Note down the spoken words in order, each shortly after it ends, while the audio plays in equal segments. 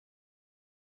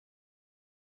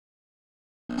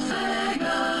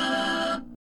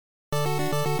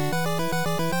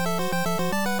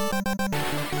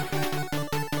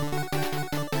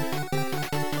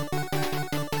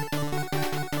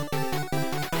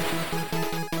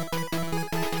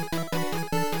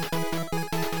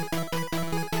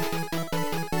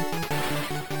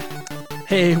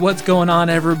Hey, what's going on,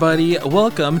 everybody?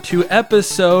 Welcome to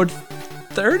episode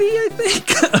 30, I think,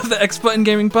 of the X Button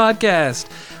Gaming Podcast.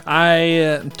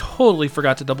 I totally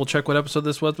forgot to double check what episode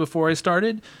this was before I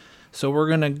started, so we're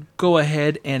going to go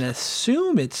ahead and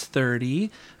assume it's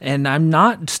 30, and I'm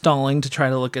not stalling to try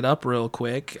to look it up real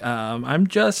quick. I'm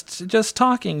just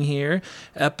talking here.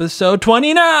 Episode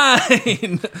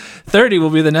 29! 30 will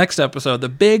be the next episode, the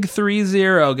big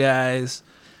 30, guys.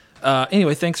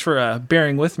 Anyway, thanks for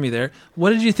bearing with me there. What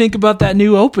did you think about that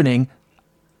new opening?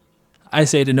 I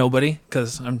say to nobody,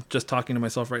 because I'm just talking to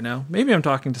myself right now. Maybe I'm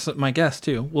talking to my guest,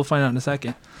 too. We'll find out in a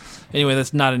second. Anyway,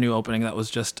 that's not a new opening. That was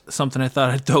just something I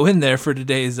thought I'd throw in there for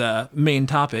today's main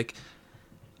topic.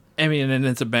 I mean, and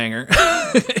it's a banger.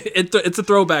 It's a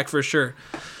throwback for sure.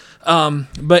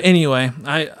 But anyway,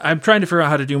 I'm trying to figure out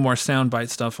how to do more soundbite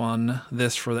stuff on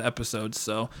this for the episodes,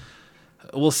 so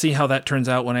we'll see how that turns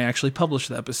out when I actually publish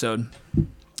the episode.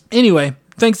 Anyway,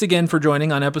 thanks again for joining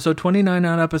on episode 29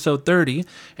 on episode 30.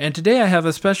 And today I have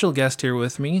a special guest here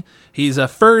with me. He's a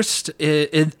first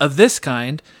of this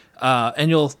kind, and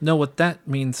you'll know what that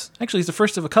means. Actually, he's the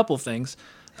first of a couple of things.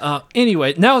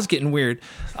 Anyway, now it's getting weird.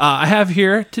 I have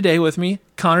here today with me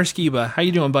Connor Skiba. How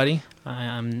you doing, buddy?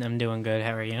 I'm doing good.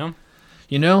 How are you?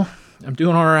 You know, I'm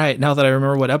doing all right now that I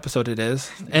remember what episode it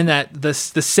is, and that the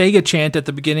Sega chant at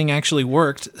the beginning actually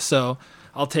worked, so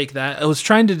I'll take that. I was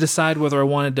trying to decide whether I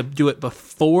wanted to do it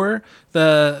before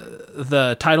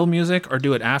the title music or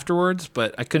do it afterwards,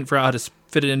 but I couldn't figure out how to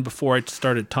fit it in before I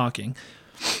started talking.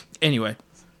 Anyway,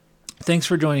 thanks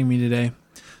for joining me today.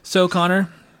 So,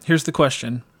 Connor, here's the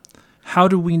question. How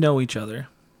do we know each other?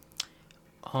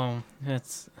 Oh,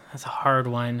 that's a hard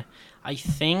one. I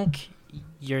think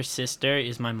your sister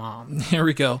is my mom. Here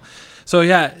we go. So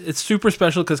yeah, it's super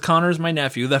special because Connor's my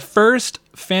nephew, the first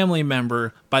family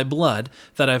member by blood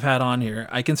that I've had on here.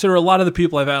 I consider a lot of the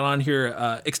people I've had on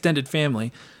here extended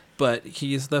family, but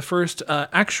he's the first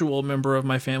actual member of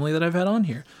my family that I've had on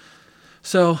here.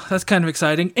 So that's kind of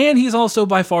exciting. And he's also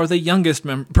by far the youngest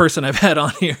person I've had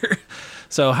on here.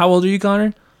 So how old are you,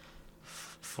 Connor?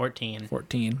 14.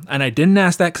 14. And I didn't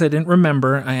ask that because I didn't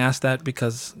remember. I asked that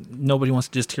because nobody wants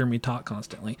to just hear me talk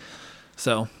constantly.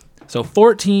 So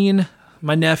 14,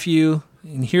 my nephew,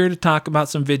 and here to talk about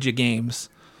some video games.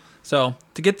 So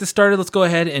to get this started, let's go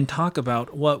ahead and talk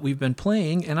about what we've been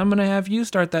playing. And I'm going to have you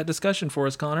start that discussion for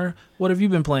us, Connor. What have you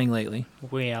been playing lately?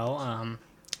 Well,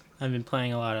 I've been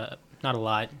playing not a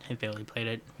lot. I barely played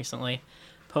it recently.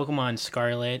 Pokemon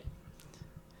Scarlet.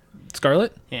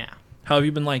 Scarlet? Yeah. How have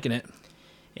you been liking it?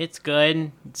 It's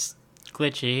good. It's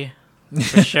glitchy,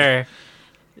 for sure.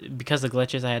 Because of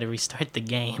glitches, I had to restart the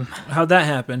game. How'd that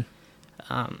happen?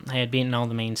 I had beaten all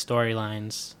the main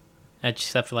storylines,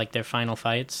 except for like their final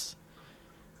fights.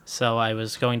 So I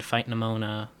was going to fight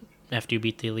Nemona after you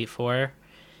beat the Elite Four,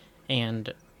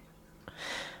 and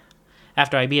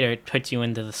after I beat her, it puts you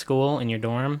into the school in your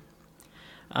dorm.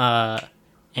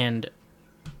 And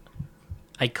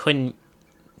I couldn't.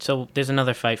 So there's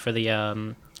another fight for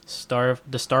the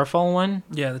Starfall one.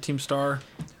 Yeah, the Team Star.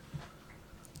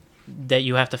 That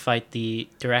you have to fight the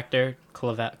director,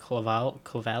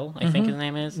 Clavel, I think his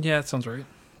name is. Yeah, that sounds right.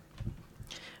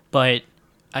 But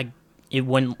it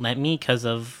wouldn't let me because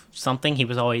of something. He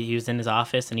was always used in his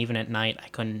office, and even at night, I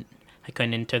couldn't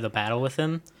enter the battle with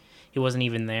him. He wasn't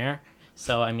even there.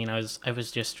 So I mean, I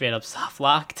was just straight up soft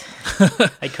locked.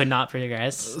 I could not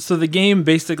progress. So the game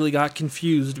basically got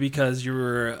confused because you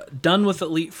were done with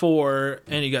Elite Four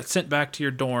and you got sent back to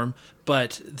your dorm,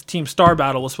 but the Team Star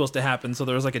battle was supposed to happen, so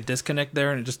there was like a disconnect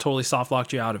there, and it just totally soft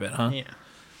locked you out of it, huh? Yeah.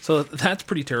 So that's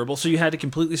pretty terrible. So you had to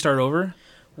completely start over?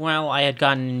 Well, I had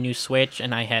gotten a new Switch,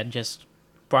 and I had just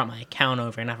brought my account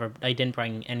over, and I didn't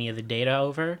bring any of the data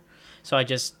over, so I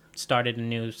just started a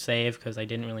new save because I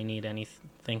didn't really need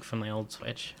anything from my old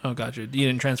Switch. Oh, gotcha. You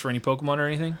didn't transfer any Pokemon or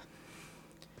anything?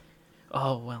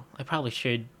 Oh, well, I probably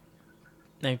should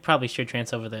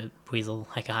transfer over the Weasel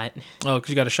I got. Oh, because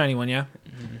you got a shiny one, yeah?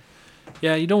 Mm-hmm.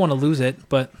 Yeah, you don't want to lose it,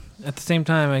 but at the same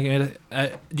time,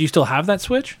 do you still have that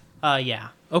Switch? Yeah.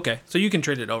 Okay, so you can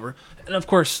trade it over. And of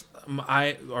course,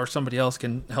 I or somebody else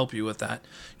can help you with that,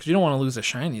 because you don't want to lose a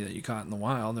shiny that you caught in the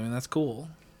wild. I mean, that's cool.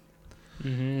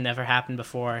 Never happened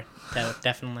before.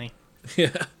 Definitely.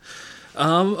 Yeah.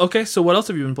 Okay, so what else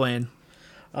have you been playing?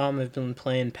 I've been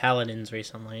playing Paladins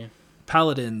recently.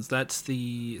 Paladins,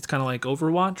 it's kind of like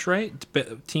Overwatch, right?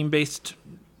 Team-based.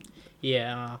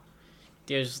 Yeah.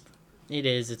 It's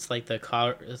like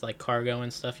it's like cargo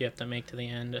and stuff you have to make to the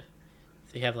end.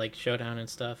 So you have like showdown and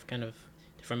stuff, kind of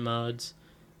different modes.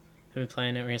 I've been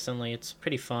playing it recently. It's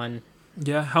pretty fun.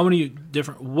 Yeah,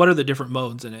 what are the different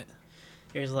modes in it?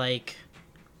 There's like,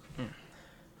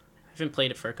 haven't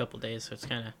played it for a couple days, so it's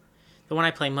kind of the one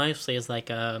I play mostly is like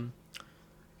it's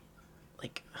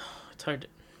hard.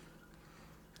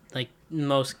 Like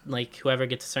most like whoever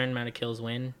gets a certain amount of kills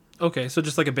win. Okay, so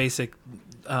just like a basic.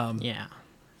 Yeah.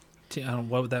 I don't know,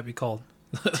 what would that be called?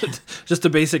 Just a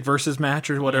basic versus match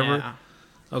or whatever. Yeah.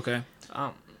 Okay.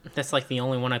 That's like the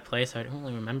only one I play, so I don't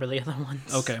really remember the other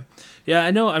ones. Okay. Yeah, I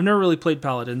know. I've never really played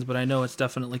Paladins, but I know it's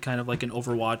definitely kind of like an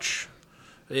Overwatch.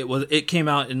 It came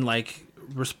out in like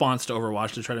response to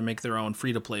Overwatch to try to make their own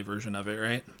free to play version of it,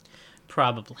 right?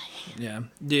 Probably. Yeah.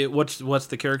 What's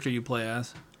the character you play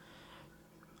as?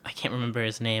 I can't remember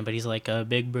his name, but he's like a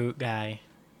big brute guy,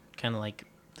 kind of like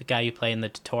the guy you play in the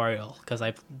tutorial. Because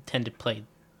I tend to play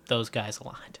those guys a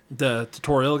lot. The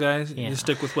tutorial guys. Yeah. You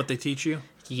stick with what they teach you.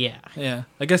 Yeah. Yeah.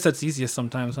 I guess that's easiest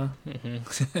sometimes, huh?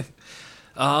 Mm-hmm.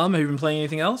 Have you been playing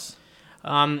anything else?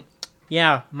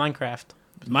 Yeah, Minecraft.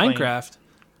 Minecraft.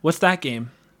 What's that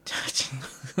game?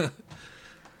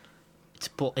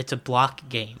 It's a block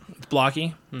game. It's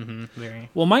blocky. Mm-hmm. Very.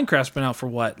 Well, Minecraft's been out for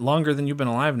what? Longer than you've been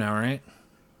alive now, right?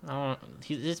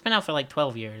 It's been out for like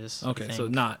 12 years. Okay, so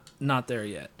not there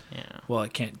yet. Yeah. Well,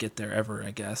 it can't get there ever,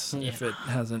 I guess, Yeah. if it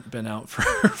hasn't been out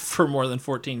for more than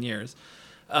 14 years.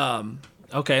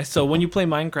 Okay, so when you play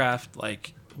Minecraft,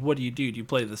 like, what do? Do you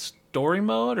play the story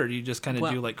mode, or do you just kind of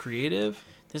do like creative?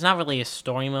 There's not really a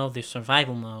story mode. There's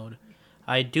survival mode.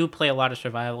 I do play a lot of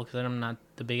survival because I'm not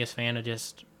the biggest fan of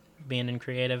just being in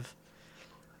creative.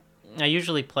 I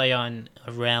usually play on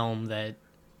a realm that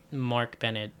Mark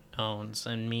Bennett owns,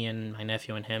 and me and my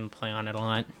nephew and him play on it a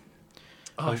lot.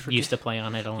 Oh, I used to play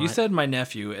on it a lot. You said my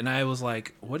nephew, and I was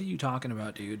like, what are you talking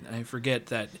about, dude? And I forget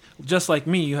that, just like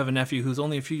me, you have a nephew who's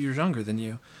only a few years younger than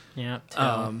you. Yeah.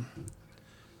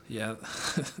 Yeah,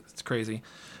 it's crazy.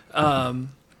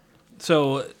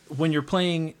 So when you're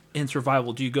playing in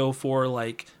survival, do you go for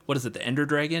like, what is it, the Ender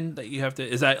Dragon that you have to?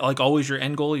 Is that like always your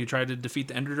end goal? You try to defeat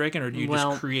the Ender Dragon, or do you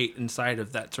just create inside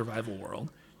of that survival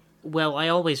world? Well, I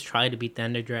always try to beat the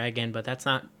Ender Dragon, but that's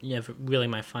not really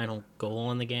my final goal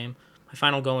in the game. My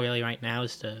final goal really right now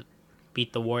is to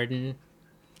beat the Warden.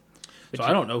 So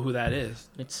I don't know who that is.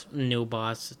 It's a new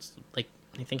boss. It's like,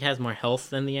 I think it has more health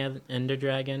than the Ender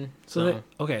Dragon.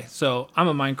 Okay, so I'm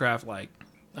a Minecraft,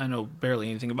 I know barely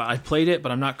anything about it. I played it,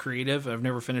 but I'm not creative. I've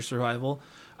never finished survival.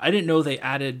 I didn't know they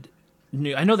added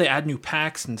I know they add new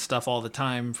packs and stuff all the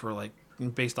time for like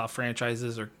based off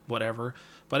franchises or whatever,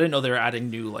 but I didn't know they were adding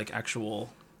new like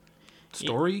actual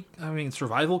story. Yeah. I mean,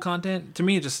 survival content. To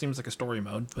me, it just seems like a story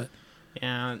mode, but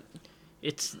yeah,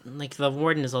 it's like the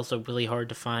Warden is also really hard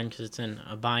to find because it's in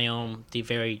a biome,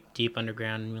 very deep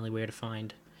underground and really weird to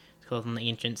find. It's called an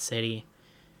ancient city,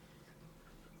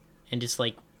 and just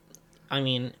like, I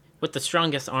mean, with the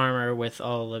strongest armor, with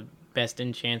all the best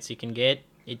enchants you can get,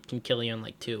 it can kill you in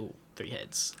like 2-3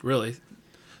 hits. Really?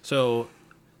 So,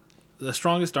 the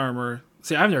strongest armor...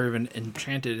 See, I've never even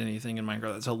enchanted anything in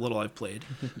Minecraft. That's how little I've played.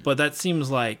 But that seems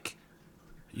like...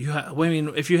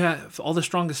 if you have all the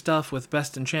strongest stuff with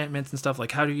best enchantments and stuff,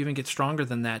 like, how do you even get stronger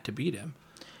than that to beat him?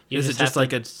 Is it just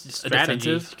like a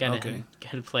defensive? You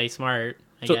gotta play smart,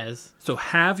 I guess. So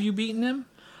have you beaten him?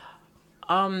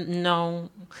 No.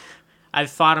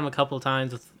 I've fought him a couple of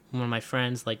times with one of my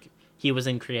friends. Like, he was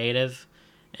in creative,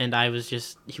 and he was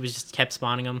just kept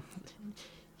spawning him.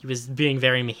 He was being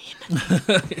very mean.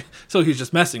 So he's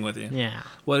just messing with you. Yeah.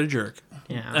 What a jerk.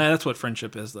 Yeah. That's what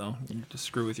friendship is, though. You just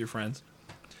screw with your friends.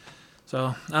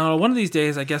 So, I don't know, one of these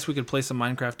days, I guess we could play some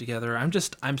Minecraft together.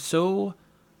 I'm so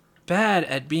bad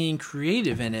at being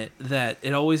creative in it that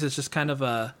it always is just kind of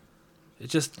it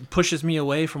just pushes me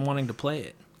away from wanting to play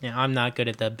it. Yeah, I'm not good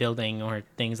at the building or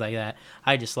things like that.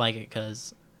 I just like it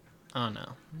because, I don't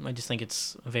know. I just think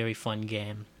it's a very fun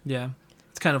game. Yeah.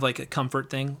 It's kind of like a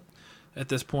comfort thing at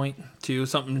this point, too.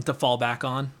 Something to fall back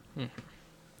on.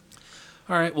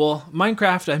 All right. Well,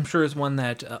 Minecraft, I'm sure, is one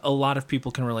that a lot of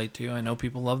people can relate to. I know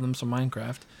people love them some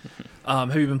Minecraft.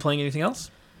 Have you been playing anything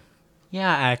else? Yeah,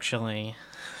 actually.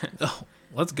 Oh,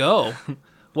 let's go.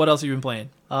 What else have you been playing?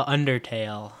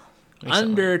 Undertale.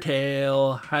 Recently.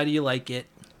 Undertale. How do you like it?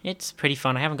 It's pretty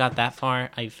fun. I haven't got that far.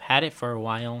 I've had it for a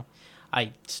while.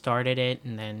 I started it,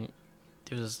 and then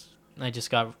I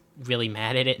just got really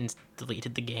mad at it and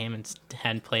deleted the game and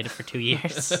hadn't played it for 2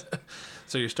 years.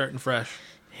 So you're starting fresh.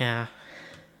 Yeah.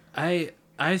 I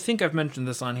think I've mentioned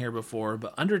this on here before,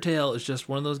 but Undertale is just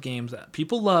one of those games that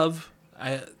people love.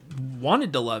 I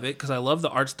wanted to love it because I love the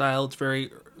art style. It's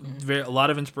very a lot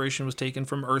of inspiration was taken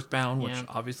from Earthbound, which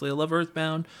obviously I love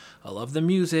Earthbound. I love the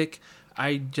music.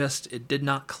 It did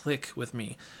not click with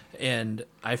me, and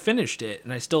I finished it,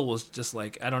 and I still was just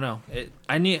like, I don't know.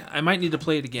 I might need to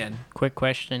play it again. Quick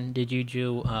question: did you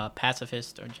do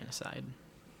pacifist or genocide?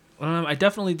 I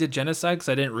definitely did genocide because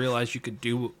I didn't realize you could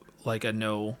do like a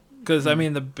no. Because I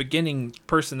mean, the beginning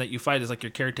person that you fight is like your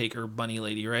caretaker bunny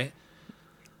lady, right?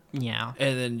 Yeah.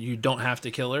 And then you don't have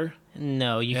to kill her.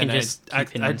 No, you And can just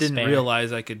keep it I in didn't spare.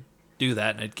 realize I could do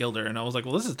that, and I'd killed her, and I was like,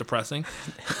 well, this is depressing.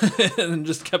 And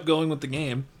just kept going with the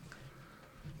game.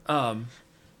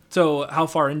 So how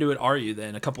far into it are you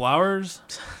then? A couple hours?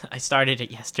 I started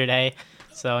it yesterday,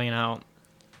 so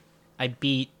I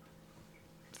beat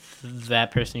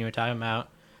that person you were talking about.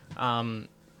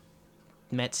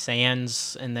 Met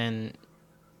Sans, and then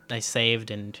I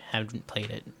saved and haven't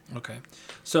played it. Okay.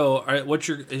 So all right,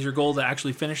 is your goal to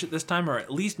actually finish it this time, or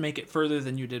at least make it further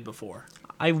than you did before?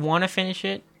 I want to finish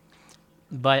it,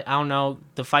 but I don't know.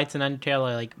 The fights in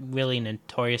Undertale are like really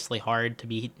notoriously hard to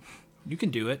beat. You can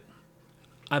do it.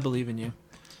 I believe in you.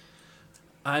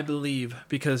 I believe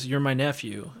because you're my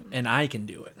nephew and I can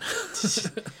do it.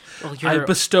 Well, I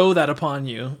bestow that upon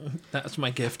you. That's my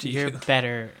gift to you. You're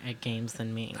better at games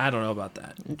than me. I don't know about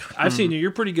that. I've seen you. You're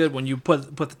pretty good when you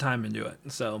put the time into it.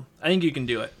 So I think you can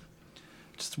do it.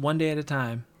 Just one day at a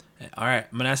time. All right.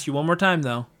 I'm going to ask you one more time,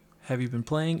 though. Have you been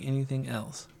playing anything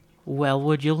else? Well,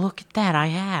 would you look at that? I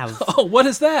have. Oh, what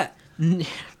is that?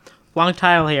 Long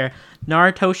title here.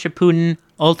 Naruto Shippuden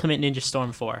Ultimate Ninja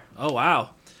Storm 4. Oh, wow.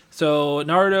 So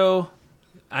Naruto,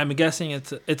 I'm guessing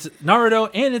it's Naruto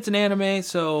and it's an anime,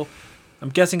 so I'm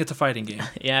guessing it's a fighting game.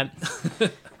 Yeah.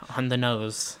 On the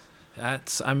nose.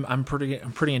 I'm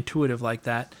pretty intuitive like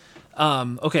that.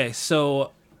 Okay,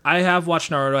 so I have watched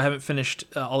Naruto. I haven't finished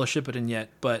all of Shippuden yet,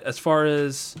 but as far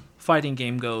as fighting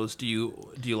game goes, do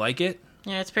you like it?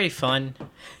 Yeah, it's pretty fun.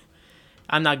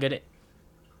 I'm not good at...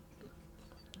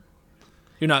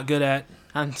 You're not good at...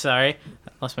 I'm sorry.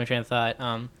 I lost my train of thought.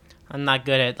 I'm not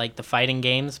good at like the fighting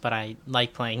games, but I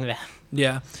like playing them.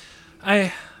 Yeah.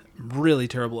 I'm really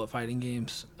terrible at fighting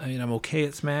games. I mean, I'm okay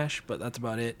at Smash, but that's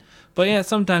about it. But yeah,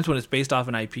 sometimes when it's based off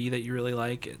an IP that you really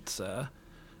like,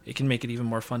 it can make it even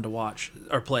more fun to watch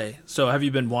or play. So have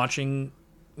you been watching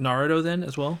Naruto then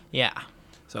as well? Yeah.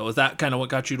 So is that kind of what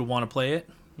got you to want to play it?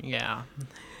 Yeah.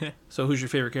 So who's your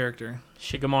favorite character?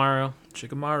 Shikamaru.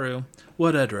 Shikamaru.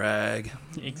 What a drag.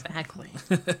 Exactly.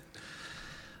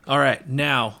 All right,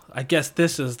 now, I guess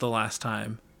this is the last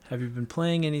time. Have you been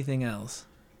playing anything else?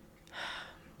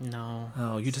 No.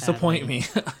 Oh, you disappoint me.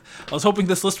 I was hoping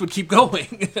this list would keep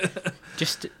going.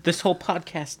 Just this whole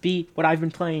podcast be what I've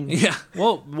been playing. Yeah.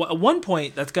 Well, at one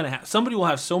point, that's going to happen. Somebody will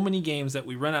have so many games that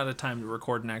we run out of time to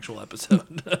record an actual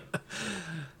episode.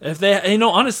 If they,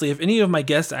 honestly, if any of my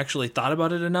guests actually thought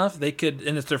about it enough, they could,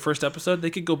 and it's their first episode,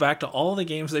 they could go back to all the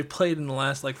games they've played in the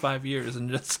last 5 years and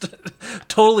just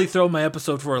totally throw my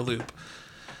episode for a loop.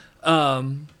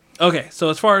 Okay, so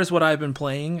as far as what I've been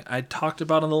playing, I talked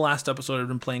about on the last episode, I've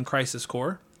been playing Crisis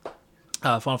Core,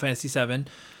 Final Fantasy VII,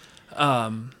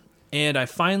 and I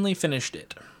finally finished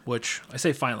it, which, I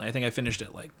say finally, I think I finished it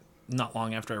not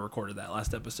long after I recorded that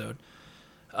last episode.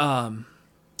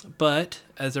 But,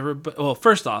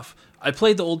 first off, I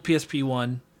played the old PSP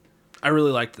one. I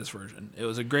really liked this version. It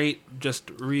was a great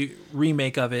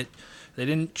remake of it. They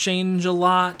didn't change a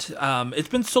lot. It's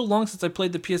been so long since I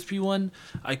played the PSP one,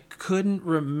 I couldn't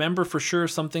remember for sure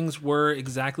if some things were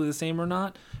exactly the same or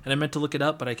not. And I meant to look it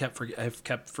up, but I've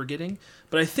kept forgetting.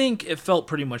 But I think it felt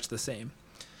pretty much the same.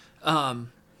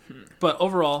 But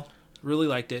overall, really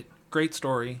liked it. Great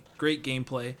story, great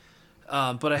gameplay.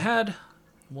 But I had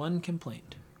one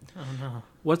complaint. Oh no.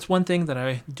 What's one thing that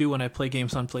I do when I play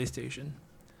games on PlayStation?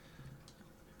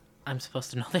 I'm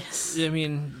supposed to know this. I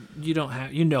mean, you don't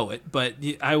have, it, but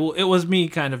I will. It was me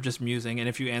kind of just musing, and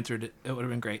if you answered it, it would have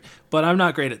been great. But I'm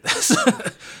not great at this.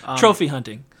 Trophy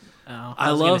hunting. Oh,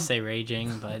 I was going to say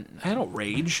raging, but... I don't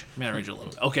rage. I mean, I rage a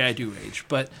little bit. Okay, I do rage,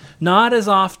 but not as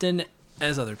often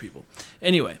as other people.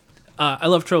 Anyway, I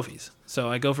love trophies. So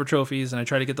I go for trophies, and I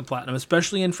try to get the platinum,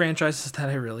 especially in franchises that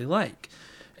I really like.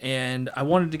 And I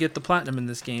wanted to get the platinum in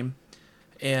this game,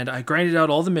 and I grinded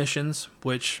out all the missions,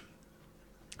 which...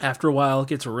 after a while, it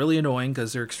gets really annoying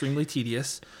because they're extremely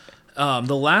tedious.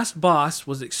 The last boss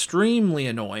was extremely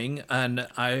annoying, and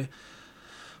I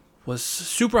was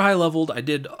super high leveled.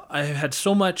 I had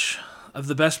so much of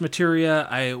the best materia.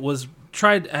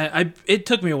 It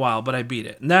took me a while, but I beat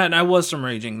it. And I was some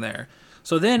raging there.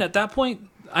 So then at that point,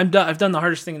 I'm done. I've done the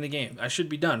hardest thing in the game. I should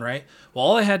be done, right? Well,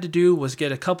 all I had to do was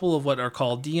get a couple of what are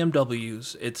called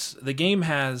DMWs. The game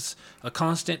has a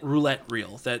constant roulette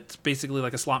reel that's basically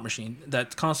like a slot machine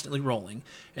that's constantly rolling,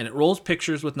 and it rolls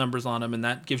pictures with numbers on them, and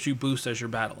that gives you boosts as you're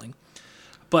battling.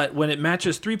 But when it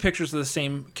matches 3 pictures of the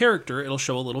same character, it'll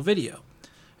show a little video.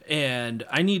 And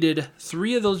I needed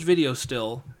 3 of those videos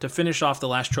still to finish off the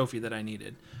last trophy that I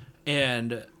needed.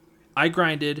 And I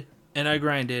grinded and I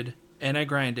grinded, and I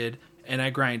grinded, and I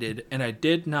grinded, and I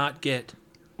did not get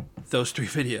those 3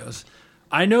 videos.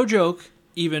 I, no joke,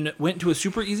 even went to a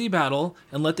super easy battle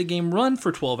and let the game run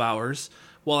for 12 hours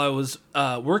while I was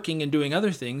working and doing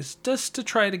other things just to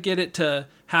try to get it to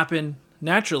happen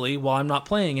naturally while I'm not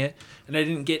playing it, and I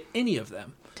didn't get any of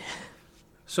them.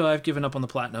 So I've given up on the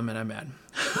platinum, and I'm mad.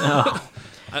 Oh,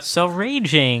 so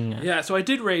raging. Yeah, so I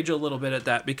did rage a little bit at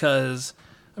that because,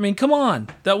 I mean, come on.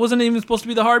 That wasn't even supposed to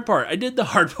be the hard part. I did the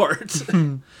hard part.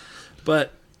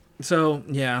 But, so,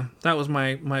 yeah, that was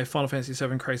my Final Fantasy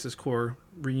VII Crisis Core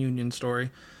reunion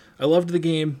story. I loved the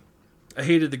game. I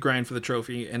hated the grind for the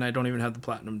trophy, and I don't even have the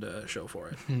platinum to show for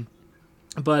it.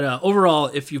 But overall,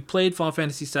 if you've played Final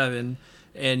Fantasy VII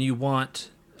and you want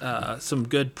some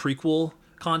good prequel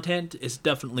content, it's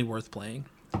definitely worth playing.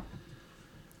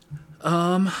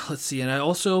 Let's see, and I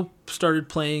also started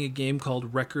playing a game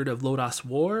called Record of Lodoss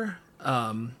War.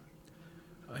 I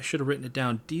should have written it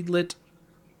down. Deedlit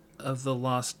of the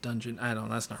Lost Dungeon. I don't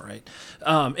know, that's not right.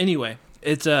 Anyway,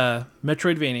 it's a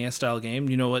Metroidvania style game.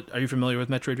 Are you familiar with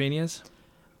Metroidvanias?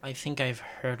 I think I've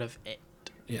heard of it.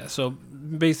 Yeah, so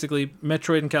basically,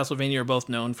 Metroid and Castlevania are both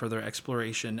known for their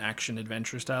exploration, action,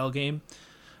 adventure style game.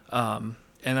 And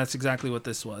that's exactly what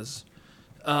this was.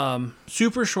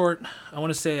 Super short. I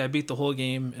want to say I beat the whole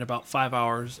game in about 5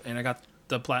 hours, and I got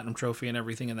the platinum trophy and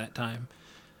everything in that time.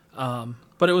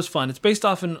 But it was fun. It's based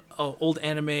off an old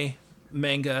anime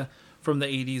manga from the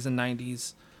 80s and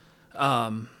 90s.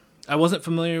 I wasn't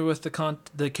familiar with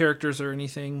the characters or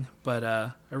anything, but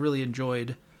I really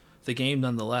enjoyed the game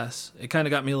nonetheless. It kind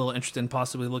of got me a little interested in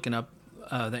possibly looking up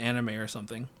the anime or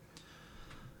something.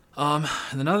 And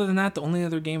then other than that, the only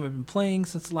other game I've been playing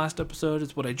since the last episode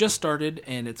is what I just started,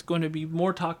 and it's going to be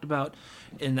more talked about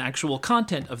in the actual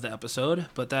content of the episode,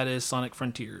 but that is Sonic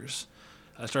Frontiers.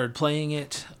 I started playing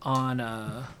it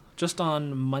on just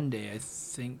on Monday, I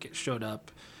think it showed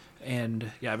up.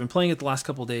 And yeah, I've been playing it the last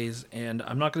couple days, and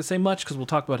I'm not going to say much because we'll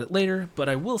talk about it later, but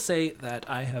I will say that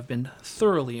I have been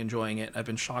thoroughly enjoying it. I've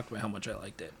been shocked by how much I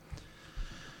liked it.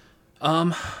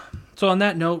 So on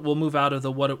that note, we'll move out of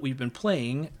the what we've been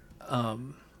playing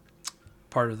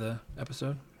part of the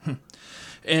episode.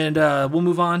 And we'll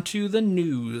move on to the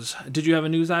news. Did you have a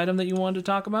news item that you wanted to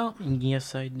talk about?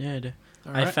 Yes, I did.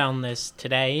 Right. I found this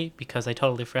today because I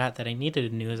totally forgot that I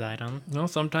needed a news item. No,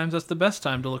 sometimes that's the best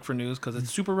time to look for news because it's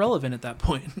super relevant at that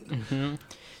point. Mm-hmm.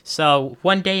 So,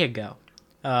 1 day ago,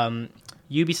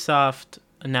 Ubisoft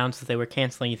announced that they were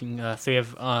canceling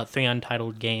three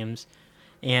Untitled games,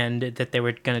 and that they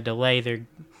were going to delay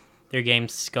their game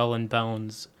Skull and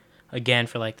Bones again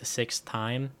for like the 6th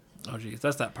time. Oh, geez.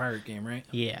 That's that pirate game, right?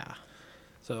 Yeah.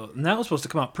 So, and that was supposed to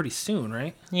come out pretty soon,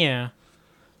 right? Yeah.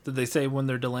 Did they say when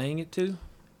they're delaying it to?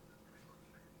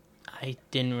 I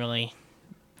didn't really...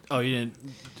 Oh, you didn't...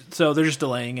 So they're just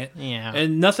delaying it? Yeah.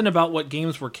 And nothing about what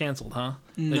games were canceled, huh?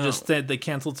 No. They just said they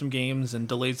canceled some games and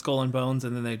delayed Skull and Bones,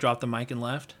 and then they dropped the mic and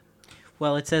left?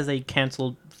 Well, it says they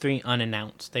canceled 3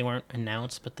 unannounced. They weren't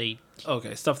announced, but they...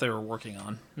 Okay, stuff they were working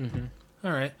on. Mm-hmm.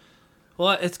 All right.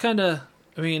 Well, it's kind of...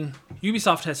 I mean,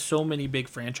 Ubisoft has so many big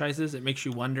franchises, it makes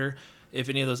you wonder if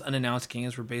any of those unannounced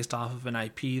games were based off of an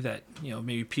IP that,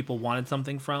 maybe people wanted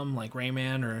something from, like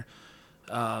Rayman or...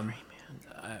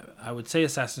 I would say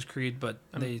Assassin's Creed, but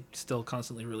they still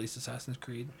constantly release Assassin's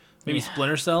Creed. Maybe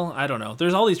Splinter Cell? I don't know.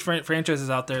 There's all these franchises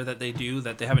out there that they do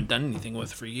that they haven't done anything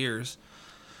with for years.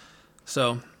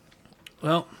 So,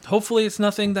 well, hopefully it's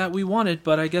nothing that we wanted,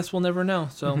 but I guess we'll never know.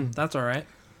 So that's all right.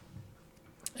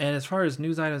 And as far as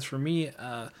news items for me,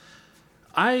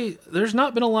 there's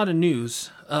not been a lot of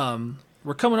news.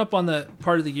 We're coming up on the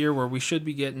part of the year where we should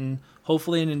be getting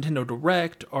hopefully a Nintendo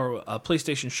Direct or a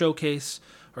PlayStation Showcase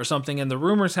or something, and the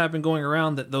rumors have been going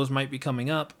around that those might be coming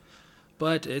up,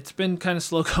 but it's been kind of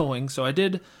slow going. So I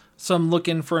did some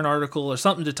looking for an article or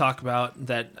something to talk about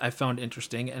that I found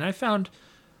interesting, and I found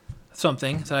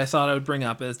something that I thought I would bring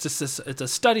up. It's just it's a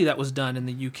study that was done in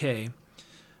the UK.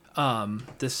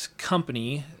 This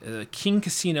company, King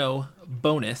Casino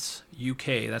Bonus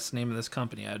UK, that's the name of this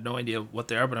company. I had no idea what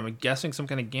they are, but I'm guessing some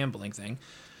kind of gambling thing.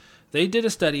 They did a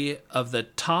study of the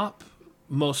top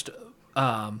most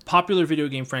popular video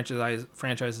game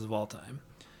franchises of all time,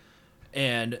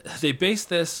 and they based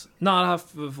this not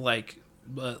off of like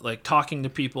talking to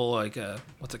people, like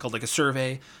what's it called, like a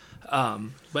survey, but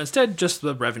instead just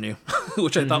the revenue,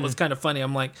 which I thought was kind of funny.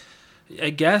 I'm like, I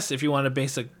guess if you want to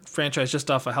base a franchise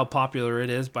just off of how popular it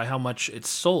is by how much it's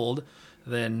sold,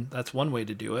 then that's one way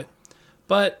to do it.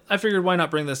 But I figured, why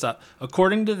not bring this up?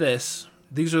 According to this,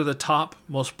 these are the top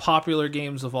most popular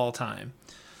games of all time.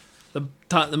 Do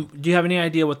you have any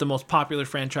idea what the most popular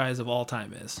franchise of all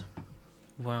time is?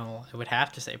 Well, I would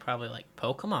have to say probably like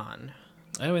Pokemon.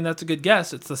 I mean, that's a good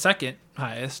guess. It's the second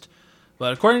highest.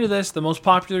 But according to this, the most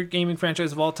popular gaming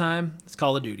franchise of all time is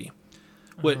Call of Duty,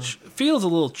 which feels a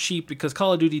little cheap because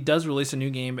Call of Duty does release a new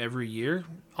game every year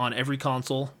on every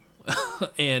console.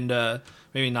 And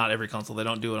maybe not every console. They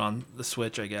don't do it on the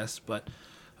Switch, I guess. But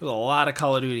there's a lot of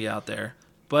Call of Duty out there.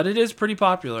 But it is pretty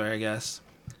popular, I guess.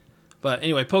 But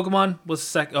anyway, Pokemon was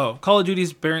second. Oh, Call of Duty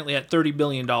is apparently at $30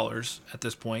 billion at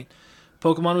this point.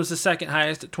 Pokemon was the second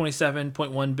highest at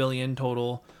 $27.1 billion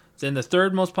total. Then the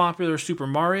third most popular, Super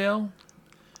Mario,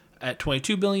 at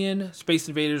 $22 billion. Space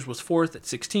Invaders was fourth at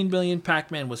 $16 billion.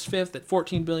 Pac-Man was fifth at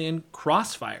 $14 billion.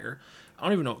 Crossfire, I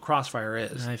don't even know what Crossfire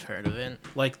is. I've heard of it.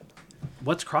 Like,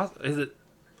 what's Is it?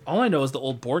 All I know is the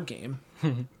old board game.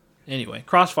 Anyway,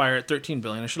 Crossfire at $13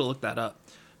 billion. I should have looked that up.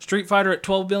 Street Fighter at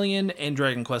 $12 billion, and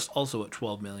Dragon Quest also at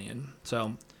 $12 million.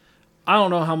 So, I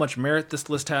don't know how much merit this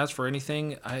list has for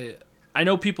anything. I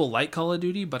know people like Call of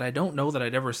Duty, but I don't know that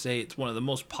I'd ever say it's one of the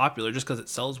most popular just because it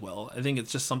sells well. I think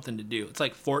it's just something to do. It's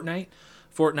like Fortnite.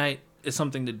 Fortnite is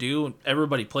something to do.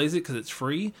 Everybody plays it because it's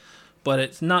free, but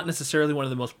it's not necessarily one of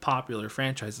the most popular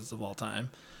franchises of all time.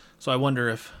 So I wonder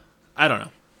if, I don't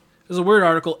know. It's a weird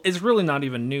article. It's really not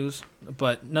even news,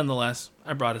 but nonetheless,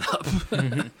 I brought it up.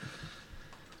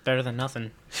 Better than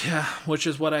nothing. Yeah, which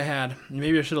is what I had.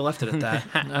 Maybe I should have left it at that.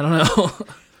 I don't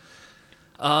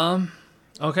know.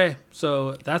 Okay,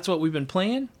 so that's what we've been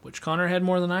playing, which Connor had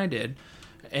more than I did.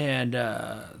 And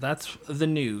that's the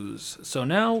news. So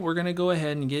now we're going to go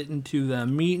ahead and get into the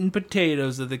meat and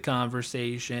potatoes of the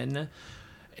conversation.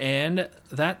 And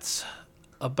that's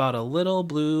about a little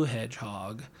blue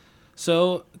hedgehog.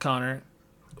 So, Connor,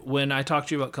 when I talked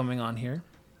to you about coming on here,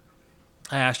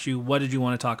 I asked you, what did you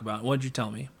want to talk about? What did you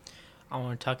tell me? I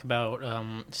want to talk about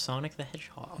Sonic the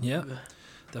Hedgehog. Yep.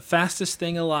 The fastest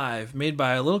thing alive, made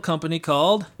by a little company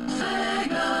called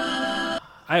Sega.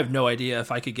 I have no idea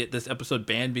if I could get this episode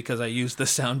banned because I used the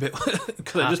sound bit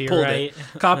because I just pulled it.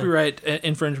 Copyright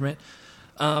infringement.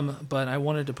 But I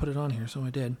wanted to put it on here, so I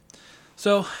did.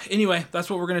 So anyway, that's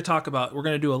what we're going to talk about. We're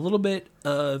going to do a little bit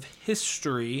of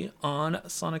history on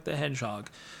Sonic the Hedgehog.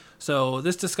 So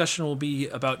this discussion will be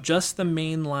about just the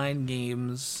mainline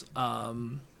games,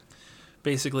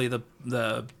 basically the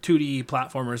 2D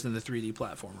platformers and the 3D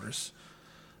platformers.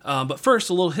 But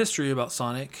first, a little history about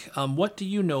Sonic. What do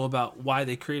you know about why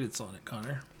they created Sonic,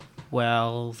 Connor?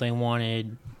 Well, they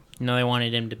wanted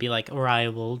him to be like a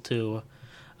rival to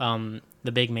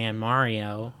the big man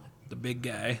Mario. The big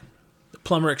guy. The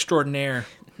plumber extraordinaire.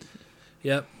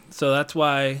 Yep. So that's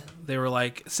why they were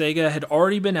like, Sega had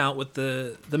already been out with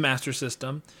the Master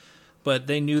System, but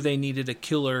they knew they needed a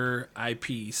killer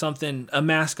IP, a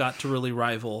mascot to really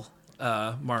rival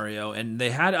Mario. And they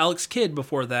had Alex Kidd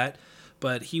before that,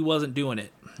 but he wasn't doing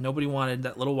it. Nobody wanted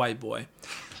that little white boy.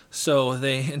 So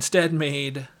they instead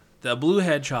made the Blue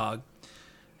Hedgehog.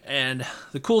 And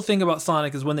the cool thing about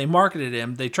Sonic is when they marketed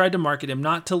him, they tried to market him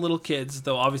not to little kids,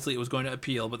 though obviously it was going to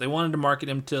appeal, but they wanted to market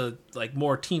him to like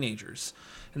more teenagers.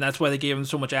 And that's why they gave him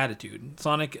so much attitude.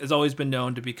 Sonic has always been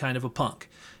known to be kind of a punk.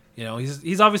 You know,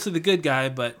 he's obviously the good guy,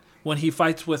 but when he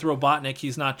fights with Robotnik,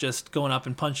 he's not just going up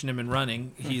and punching him and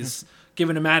running. He's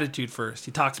giving him attitude first.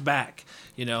 He talks back.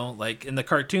 You know, like in the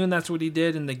cartoon, that's what he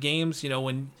did. In the games, you know,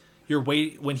 when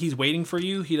he's waiting for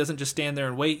you, he doesn't just stand there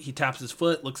and wait. He taps his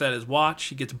foot, looks at his watch,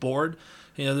 he gets bored.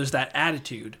 You know, there's that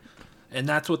attitude, and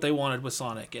that's what they wanted with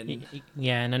Sonic. And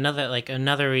yeah, and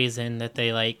another reason that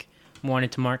they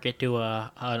wanted to market to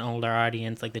an older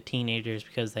audience, like the teenagers,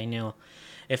 because they knew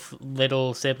if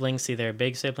little siblings see their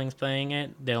big siblings playing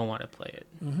it, they'll want to play it.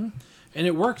 Mm-hmm. And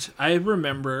it worked. I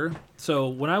remember,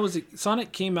 so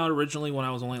Sonic came out originally when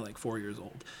I was only like 4 years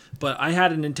old, but I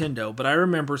had a Nintendo, but I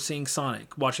remember seeing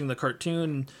Sonic, watching the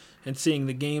cartoon and seeing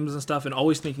the games and stuff, and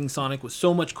always thinking Sonic was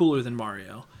so much cooler than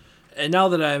Mario. And now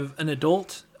that I'm an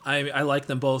adult, I like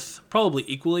them both probably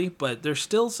equally, but there's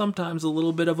still sometimes a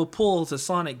little bit of a pull to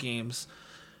Sonic games.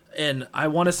 And I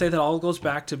want to say that all goes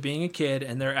back to being a kid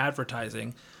and their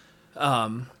advertising,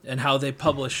 and how they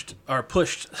pushed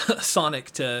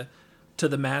Sonic to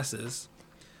the masses.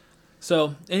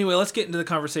 So anyway, let's get into the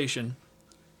conversation.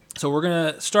 So we're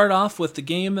going to start off with the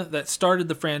game that started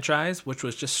the franchise, which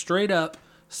was just straight up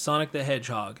Sonic the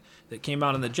Hedgehog, that came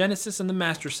out on the Genesis and the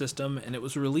Master System, and it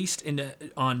was released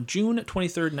on June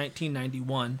 23rd,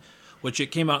 1991, which it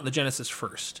came out on the Genesis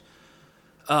first.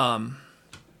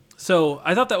 So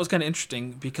I thought that was kind of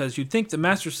interesting because you'd think the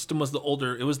Master System was the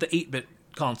 8-bit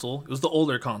console. It was the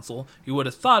older console. You would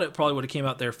have thought it probably would have came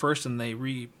out there first and they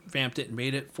revamped it and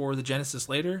made it for the Genesis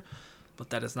later,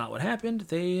 but that is not what happened.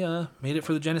 They made it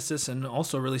for the Genesis and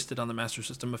also released it on the Master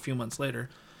System a few months later.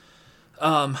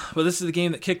 But this is the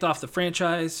game that kicked off the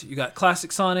franchise. You got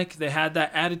Classic Sonic. They had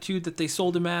that attitude that they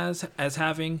sold him as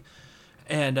having.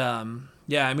 And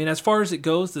yeah, I mean, as far as it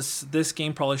goes, this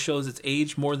game probably shows its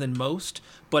age more than most.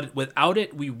 But without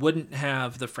it, we wouldn't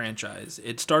have the franchise.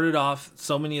 It started off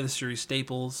so many of the series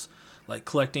staples, like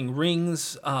collecting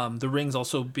rings. The rings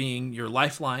also being your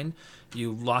lifeline.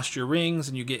 You lost your rings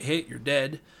and you get hit, you're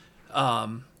dead.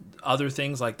 Other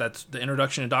things like that's the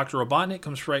introduction of Dr. Robotnik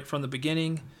comes right from the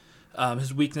beginning.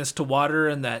 His weakness to water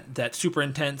and that super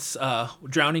intense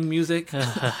drowning music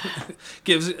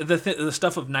gives the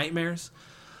stuff of nightmares.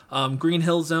 Green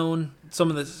Hill Zone, some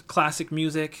of the classic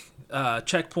music,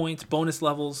 checkpoints, bonus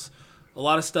levels, a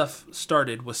lot of stuff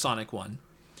started with Sonic 1.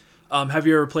 Have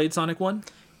you ever played Sonic 1?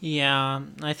 Yeah,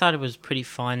 I thought it was pretty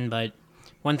fun, but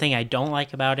one thing I don't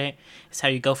like about it is how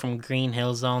you go from Green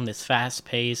Hill Zone, this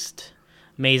fast-paced,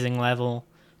 amazing level,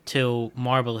 to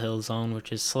Marble Hill Zone,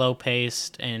 which is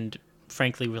slow-paced and,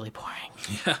 frankly, really boring.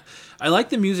 Yeah, I like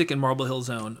the music in Marble Hill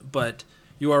Zone, but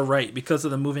you are right. Because of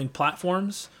the moving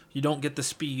platforms, you don't get the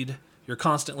speed. You're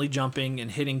constantly jumping and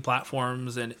hitting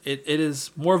platforms, and it is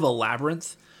more of a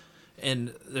labyrinth,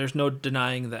 and there's no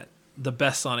denying that the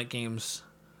best Sonic games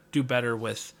do better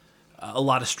with a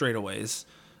lot of straightaways.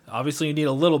 Obviously, you need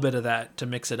a little bit of that to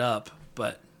mix it up,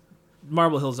 but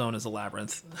Marble Hill Zone is a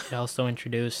labyrinth. It also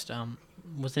introduced,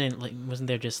 wasn't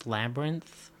there just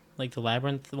Labyrinth? Like the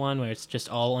Labyrinth one where it's just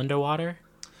all underwater?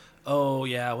 Oh,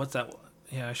 yeah, what's that?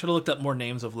 Yeah, I should have looked up more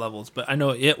names of levels, but I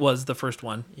know it was the first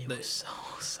one. It was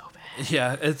so bad.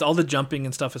 Yeah, it's all the jumping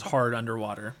and stuff is hard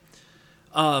underwater.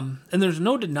 And there's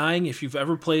no denying if you've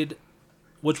ever played,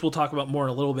 which we'll talk about more in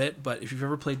a little bit, but if you've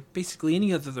ever played basically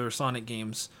any of their Sonic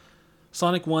games,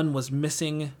 Sonic 1 was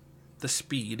missing the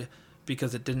speed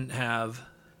because it didn't have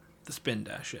the spin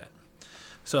dash yet.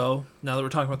 So, now that we're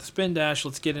talking about the spin dash,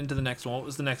 let's get into the next one. What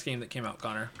was the next game that came out,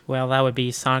 Connor? Well, that would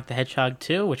be Sonic the Hedgehog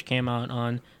 2, which came out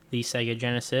on the Sega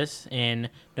Genesis in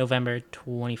November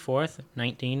 24th,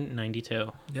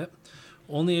 1992. Yep.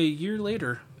 Only a year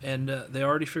later, and they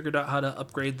already figured out how to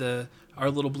upgrade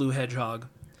our little blue hedgehog.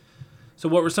 So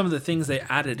what were some of the things they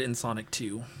added in Sonic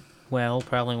 2? Well,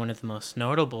 probably one of the most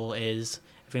notable is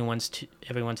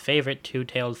everyone's favorite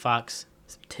two-tailed fox,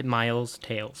 Miles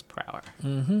Tails per hour.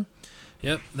 Mm-hmm.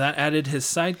 Yep, that added his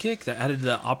sidekick. That added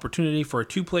the opportunity for a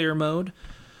two-player mode,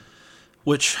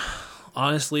 which,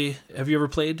 honestly, have you ever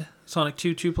played Sonic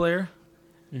 2 two-player?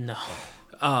 No.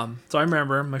 So I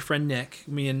remember my friend Nick,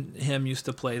 me and him used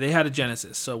to play. They had a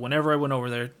Genesis, so whenever I went over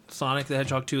there, Sonic the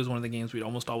Hedgehog 2 is one of the games we'd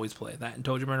almost always play. That and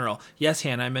ToeJam and Earl. Yes,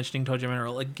 Hannah, I'm mentioning ToeJam and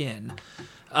Earl again.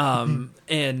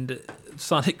 And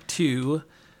Sonic 2,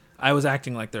 I was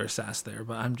acting like they're sass there,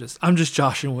 but I'm just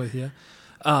joshing with you.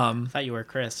 I thought you were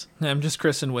Chris. I'm just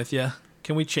Chrising with you.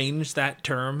 Can we change that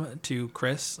term to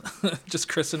Chris? Just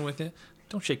Chrising with you?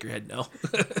 Don't shake your head, no.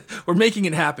 We're making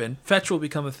it happen. Fetch will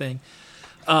become a thing.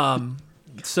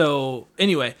 So,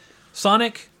 anyway,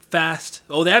 Sonic, fast.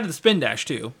 Oh, they added the spin dash,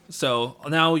 too. So,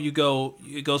 now it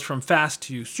goes from fast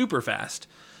to super fast.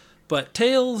 But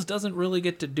Tails doesn't really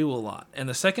get to do a lot. And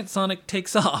the second Sonic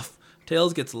takes off,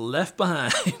 Tails gets left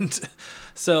behind.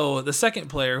 So, the second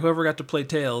player, whoever got to play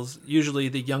Tails, usually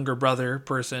the younger brother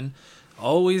person,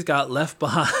 always got left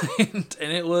behind.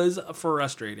 And it was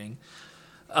frustrating.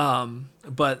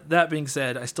 But that being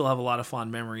said, I still have a lot of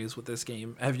fond memories with this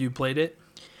game. Have you played it?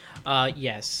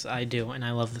 Yes, I do, and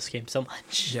I love this game so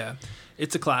much. Yeah,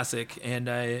 it's a classic, and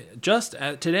I just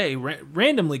today,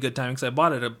 randomly good timing because I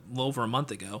bought it over a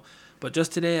month ago, but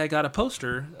just today I got a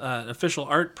poster, an official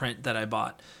art print that I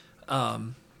bought,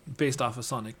 based off of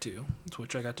Sonic 2,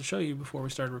 which I got to show you before we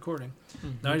started recording.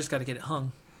 Mm-hmm. Now I just got to get it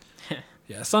hung.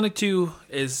 Yeah, Sonic 2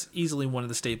 is easily one of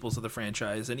the staples of the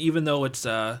franchise, and even though it's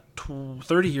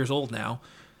 30 years old now,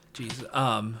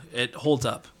 it holds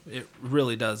up. It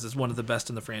really does. It's one of the best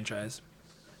in the franchise.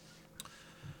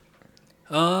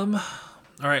 All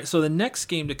right, so the next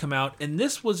game to come out, and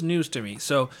this was news to me,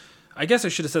 so I guess I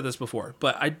should have said this before,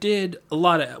 but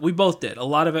we both did a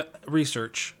lot of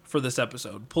research for this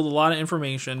episode, pulled a lot of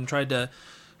information, tried to,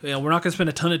 we're not going to spend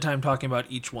a ton of time talking about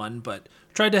each one, but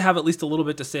tried to have at least a little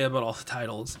bit to say about all the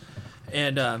titles.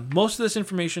 And most of this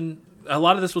information, a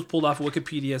lot of this was pulled off of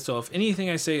Wikipedia, so if anything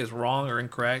I say is wrong or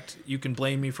incorrect, you can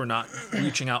blame me for not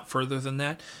reaching out further than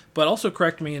that. But also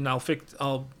correct me, and I'll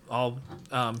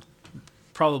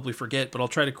probably forget, but I'll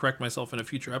try to correct myself in a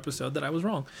future episode that I was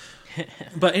wrong.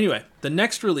 But anyway, the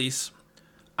next release,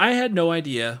 I had no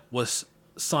idea was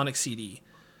Sonic CD.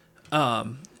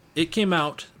 It came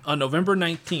out on November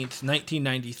 19th,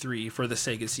 1993 for the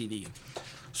Sega CD.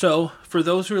 So, for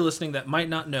those who are listening that might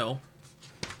not know,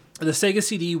 the Sega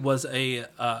CD was a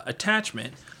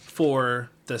attachment for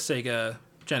the Sega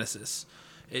Genesis.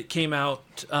 It came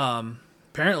out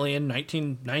apparently in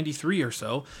 1993 or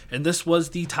so, and this was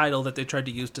the title that they tried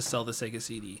to use to sell the Sega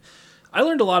CD. I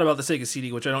learned a lot about the Sega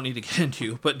CD, which I don't need to get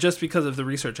into, but just because of the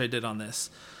research I did on this.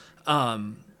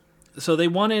 So they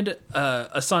wanted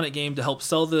a Sonic game to help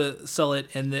sell it,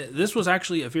 and this was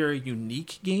actually a very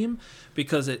unique game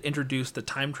because it introduced the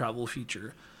time travel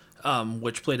feature,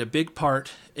 which played a big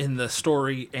part in the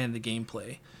story and the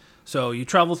gameplay. So you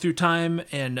travel through time,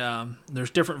 and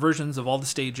there's different versions of all the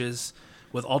stages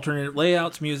with alternate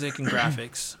layouts, music, and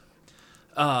graphics.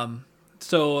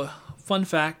 So, fun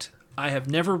fact, I have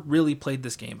never really played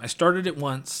this game. I started it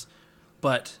once,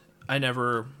 but I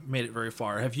never made it very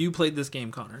far. Have you played this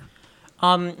game, Connor?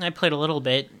 I played a little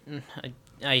bit.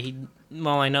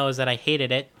 All I know is that I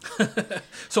hated it.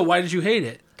 So why did you hate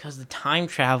it? Because the time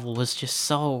travel was just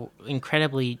so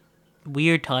incredibly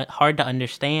weird, hard to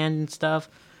understand and stuff.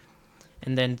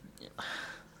 And then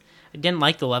I didn't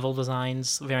like the level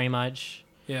designs very much.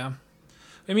 Yeah.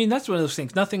 I mean, that's one of those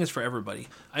things. Nothing is for everybody.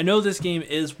 I know this game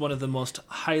is one of the most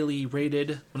highly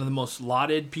rated, one of the most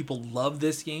lauded. People love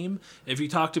this game. If you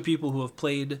talk to people who have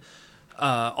played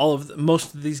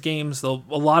most of these games, a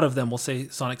lot of them will say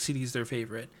Sonic CD is their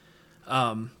favorite.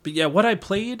 But yeah, what I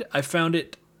played, I found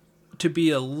it to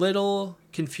be a little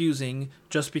confusing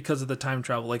just because of the time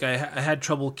travel. Like I had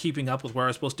trouble keeping up with where I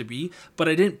was supposed to be, but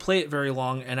I didn't play it very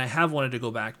long, and I have wanted to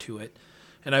go back to it.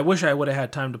 And I wish I would have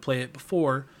had time to play it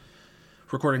before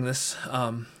recording this,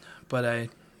 but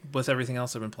with everything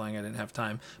else I've been playing, I didn't have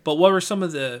time. But what were some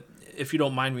of the, if you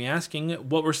don't mind me asking,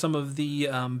 what were some of the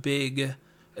big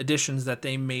additions that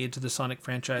they made to the Sonic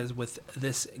franchise with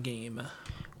this game?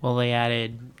 Well, they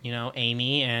added,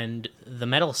 Amy and the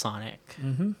Metal Sonic.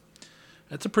 Mm-hmm.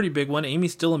 That's a pretty big one.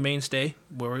 Amy's still a mainstay,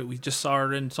 where we just saw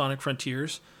her in Sonic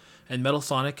Frontiers, and Metal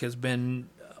Sonic has been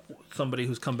somebody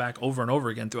who's come back over and over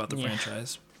again throughout the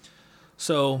franchise.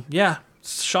 So, yeah,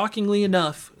 shockingly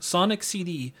enough, Sonic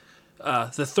CD,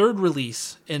 the third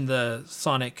release in the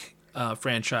Sonic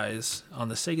franchise on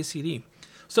the Sega CD.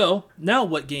 So, now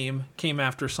what game came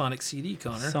after Sonic CD,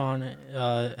 Connor?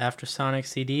 After Sonic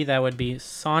CD, that would be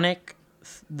Sonic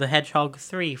the Hedgehog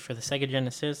 3 for the Sega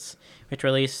Genesis, which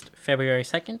released February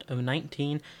 2nd of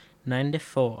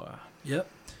 1994. Yep.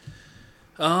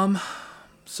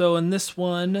 So in this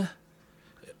one,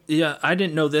 yeah, I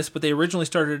didn't know this, but they originally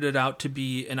started it out to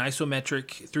be an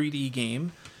isometric 3D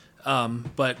game,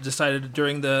 but decided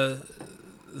during the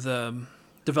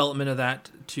development of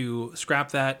that to scrap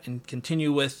that and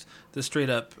continue with the straight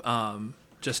up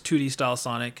just 2D style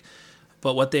Sonic.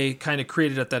 But what they kind of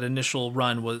created at that initial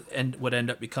run would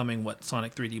end up becoming what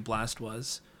Sonic 3D Blast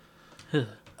was.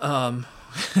 The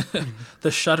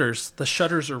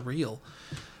shudders are real.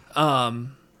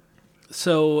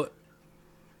 So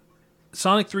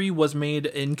Sonic 3 was made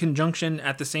in conjunction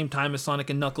at the same time as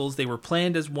Sonic and Knuckles. They were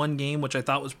planned as one game, which I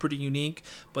thought was pretty unique,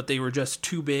 but they were just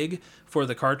too big for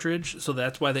the cartridge, so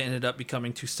that's why they ended up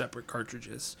becoming two separate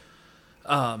cartridges.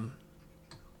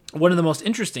 One of the most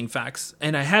interesting facts,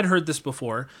 and I had heard this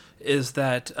before, is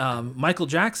that Michael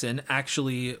Jackson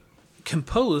actually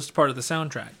composed part of the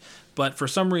soundtrack, but for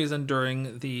some reason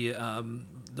during the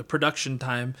production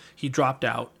time, he dropped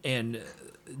out and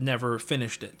never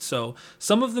finished it. So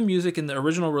some of the music in the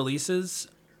original releases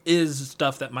is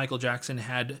stuff that Michael Jackson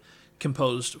had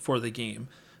composed for the game,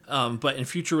 but in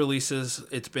future releases,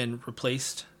 it's been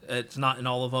replaced. It's not in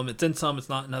all of them. It's in some, it's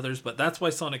not in others, but that's why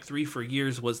Sonic 3 for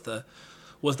years was the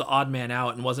odd man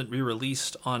out and wasn't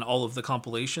re-released on all of the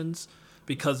compilations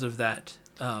because of that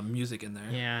music in there.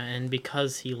 Yeah, and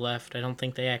because he left, I don't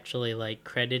think they actually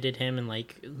credited him in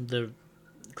the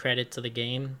credits of the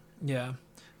game. Yeah,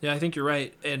 I think you're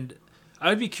right. And I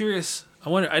would be curious.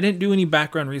 I didn't do any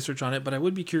background research on it, but I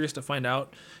would be curious to find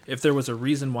out if there was a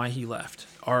reason why he left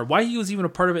or why he was even a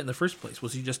part of it in the first place.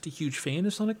 Was he just a huge fan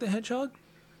of Sonic the Hedgehog?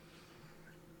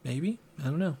 Maybe. I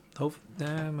don't know.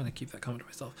 I'm going to keep that comment to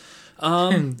myself.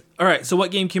 All right, so what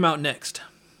game came out next?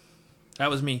 That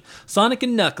was me. Sonic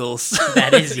and Knuckles.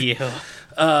 That is you.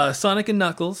 Sonic and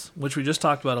Knuckles, which we just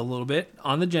talked about a little bit,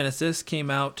 on the Genesis,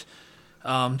 came out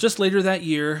just later that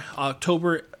year,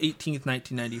 October 18th,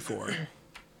 1994.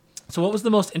 So what was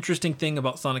the most interesting thing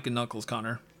about Sonic and Knuckles,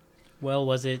 Connor? Well, it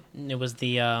was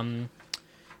the,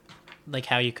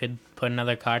 how you could put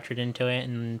another cartridge into it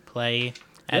and play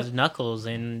as Knuckles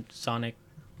in Sonic,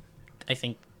 I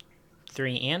think,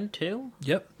 3 and 2?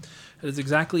 Yep, that is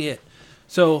exactly it.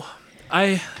 So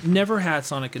I never had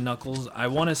Sonic and Knuckles. I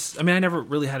never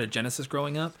really had a Genesis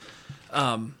growing up.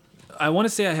 I want to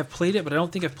say I have played it, but I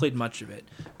don't think I've played much of it.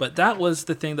 But that was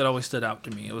the thing that always stood out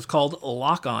to me. It was called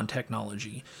lock-on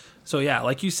technology. So yeah,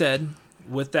 like you said,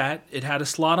 with that, it had a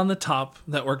slot on the top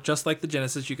that worked just like the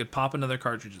Genesis. You could pop another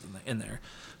cartridge in there.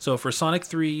 So for Sonic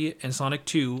 3 and Sonic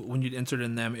 2, when you'd insert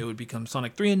in them, it would become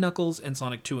Sonic 3 and Knuckles and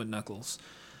Sonic 2 and Knuckles.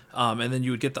 And then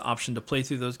you would get the option to play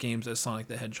through those games as Sonic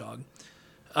the Hedgehog.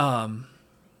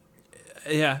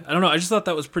 Yeah, I don't know. I just thought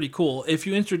that was pretty cool. If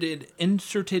you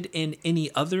inserted in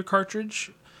any other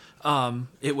cartridge,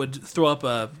 it would throw up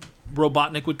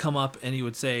Robotnik would come up and he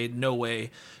would say, no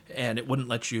way, and it wouldn't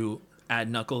let you add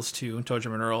Knuckles to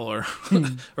ToeJam and Earl or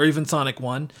or even Sonic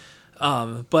 1.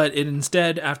 But it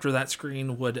instead, after that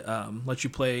screen, would let you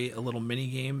play a little mini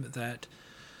game that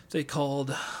they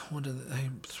called, I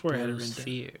swear I had it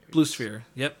written down. Blue Sphere.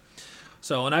 Yep.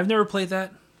 So, and I've never played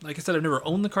that. Like I said, I've never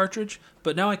owned the cartridge,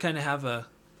 but now I kind of have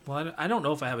I don't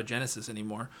know if I have a Genesis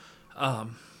anymore. I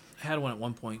had one at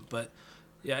one point, but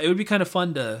yeah, it would be kind of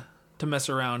fun to mess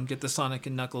around, get the Sonic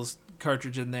and Knuckles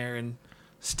cartridge in there and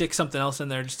stick something else in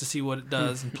there just to see what it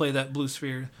does and play that Blue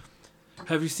Sphere.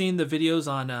 Have you seen the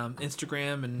videos on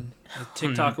Instagram and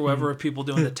TikTok or whatever of people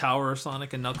doing the Tower of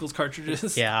Sonic and Knuckles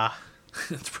cartridges? Yeah.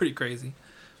 It's pretty crazy.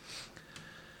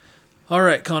 All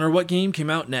right, Connor, what game came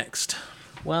out next?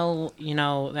 Well,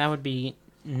 that would be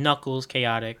Knuckles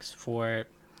Chaotix for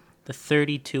the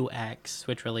 32X,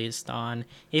 which released on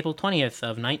April 20th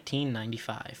of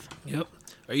 1995. Yep.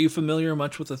 Are you familiar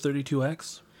much with the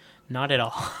 32X? Not at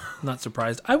all. Not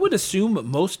surprised. I would assume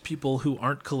most people who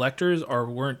aren't collectors or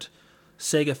weren't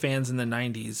Sega fans in the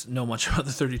 90s know much about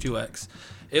the 32X.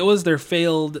 It was their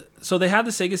failed... So they had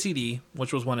the Sega CD,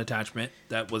 which was one attachment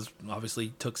that was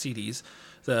obviously took CDs.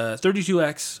 The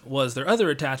 32X was their other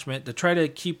attachment to try to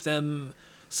keep them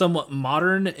somewhat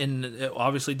modern, and it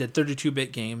obviously did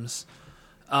 32-bit games.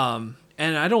 And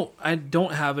I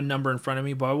don't have a number in front of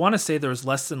me, but I want to say there was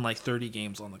less than like 30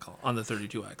 games on the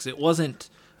 32X. It wasn't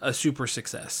a super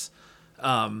success.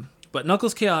 But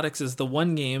Knuckles Chaotix is the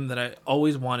one game that I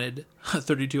always wanted a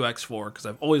 32X for, because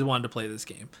I've always wanted to play this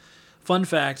game. Fun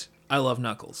fact, I love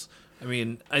Knuckles. I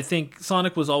mean, I think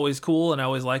Sonic was always cool, and I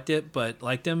always liked him, but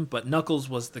Knuckles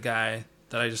was the guy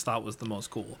that I just thought was the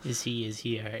most cool. Is he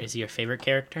your favorite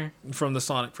character? From the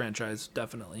Sonic franchise,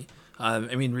 definitely.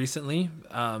 I mean, recently,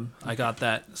 I got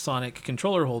that Sonic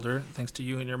controller holder, thanks to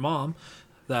you and your mom,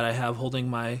 that I have holding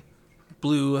my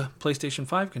blue PlayStation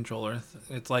 5 controller.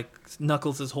 It's like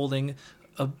Knuckles is holding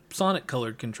a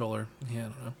Sonic-colored controller. Yeah, I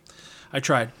don't know. I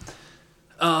tried.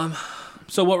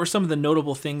 So what were some of the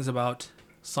notable things about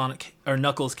Sonic or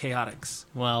Knuckles Chaotix?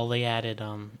 Well, they added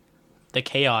the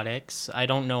Chaotix. I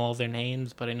don't know all their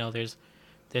names, but I know there's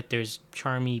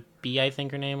Charmy B, I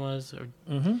think her name was.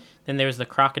 Then there's the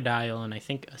crocodile, and I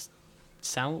think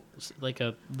like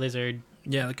a lizard.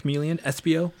 Yeah, the chameleon,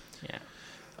 Espio. Yeah.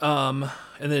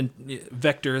 And then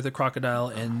Vector, the crocodile,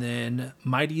 and then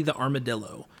Mighty the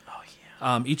armadillo. Oh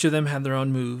yeah. Each of them had their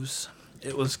own moves.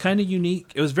 It was kind of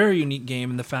unique. It was a very unique game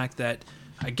in the fact that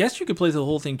I guess you could play the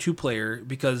whole thing two-player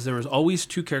because there was always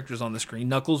two characters on the screen.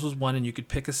 Knuckles was one, and you could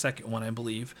pick a second one, I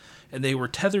believe. And they were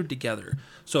tethered together.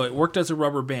 So it worked as a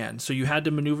rubber band. So you had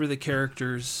to maneuver the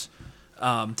characters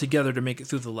together to make it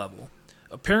through the level.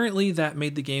 Apparently, that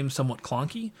made the game somewhat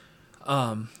clunky.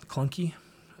 Clunky?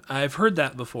 I've heard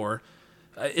that before.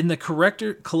 In the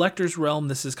collector's realm,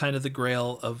 this is kind of the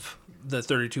grail of the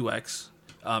 32X.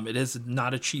 It is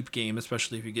not a cheap game,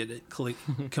 especially if you get it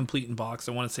complete in box.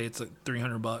 I want to say it's like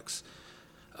 $300.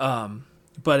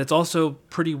 But it's also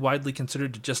pretty widely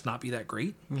considered to just not be that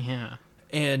great. Yeah.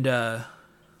 And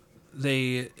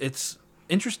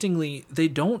interestingly, they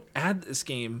don't add this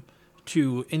game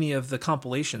to any of the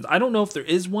compilations. I don't know if there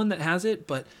is one that has it,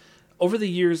 but over the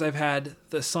years I've had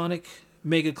the Sonic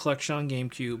Mega Collection on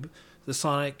GameCube, the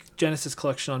Sonic Genesis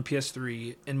Collection on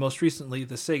PS3, and most recently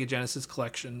the Sega Genesis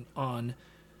Collection on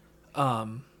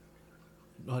on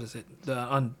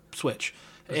Switch.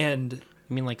 And you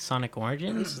mean like Sonic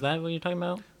Origins? Is that what you're talking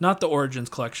about? Not the Origins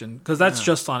collection, because that's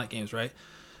just Sonic games, right?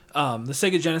 The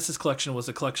Sega Genesis Collection was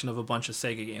a collection of a bunch of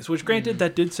Sega games, which granted,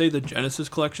 that did say the Genesis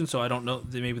Collection, so I don't know,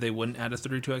 maybe they wouldn't add a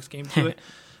 32X game to it.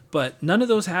 But none of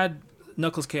those had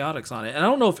Knuckles Chaotix on it. And I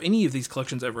don't know if any of these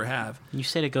collections ever have. You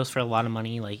said it goes for a lot of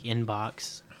money, like in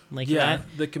box. Like yeah,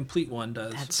 that? The complete one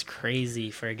does. That's crazy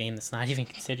for a game that's not even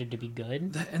considered to be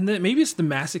good. And then maybe it's the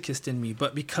masochist in me,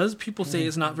 but because people say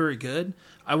it's not very good,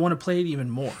 I want to play it even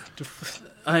more.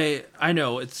 I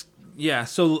know it's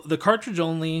so the cartridge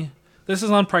only. This is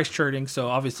on price charting, so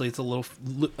obviously it's a little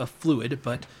fluid,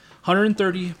 but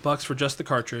 $130 for just the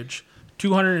cartridge.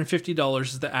 $250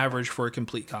 is the average for a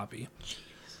complete copy. Jeez.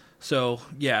 So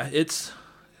yeah, it's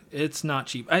not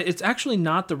cheap. It's actually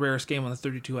not the rarest game on the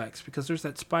 32X because there's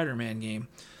that Spider-Man game.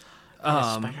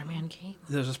 Spider-Man game?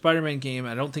 There's a Spider-Man game.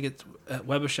 I don't think it's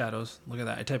Web of Shadows. Look at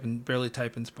that. I barely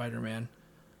type in Spider-Man.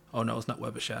 Oh no, it's not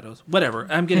Web of Shadows. Whatever.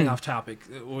 I'm getting off topic.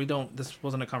 This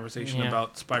wasn't a conversation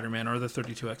about Spider-Man or the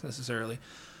 32X necessarily.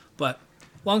 But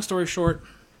long story short,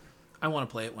 I want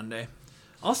to play it one day.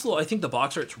 Also, I think the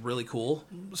box art's really cool.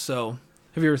 So,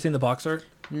 have you ever seen the box art?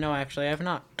 No, actually, I have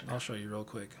not. I'll show you real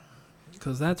quick.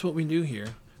 Because that's what we do here.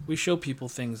 We show people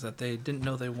things that they didn't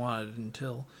know they wanted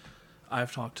until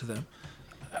I've talked to them.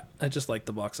 I just like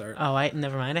the box art. Oh,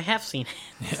 never mind. I have seen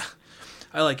it. Yeah.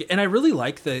 I like it. And I really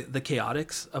like the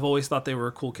Chaotix. I've always thought they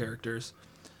were cool characters.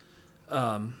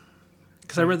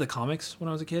 Because I read the comics when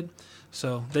I was a kid.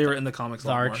 So they were in the comics a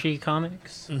The lot Archie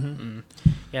comics? Mm-hmm.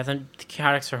 Yeah, the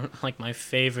Chaotix are like my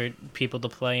favorite people to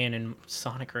play in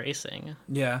Sonic Racing.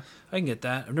 Yeah, I can get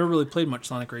that. I've never really played much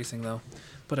Sonic Racing, though.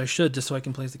 But I should, just so I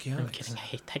can play as the Chaotix. I'm kidding, I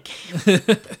hate that game.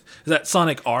 Is that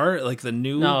Sonic R? Like the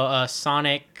new... No,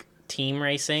 Sonic Team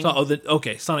Racing.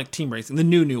 Okay, Sonic Team Racing. The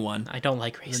new one. I don't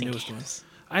like racing games.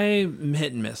 One. I'm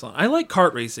hit and miss on. I like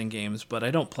kart racing games, but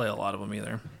I don't play a lot of them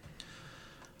either.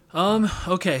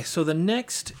 Okay, so the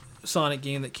next Sonic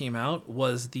game that came out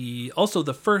was also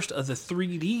the first of the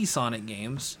 3D Sonic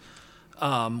games.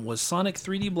 Was Sonic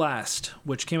 3D Blast,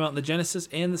 which came out in the Genesis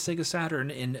and the Sega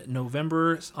Saturn on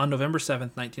November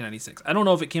 7th, 1996. I don't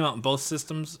know if it came out in both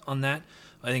systems on that.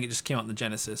 I think it just came out in the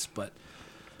Genesis. But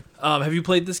have you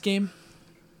played this game?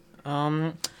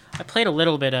 I played a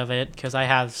little bit of it because I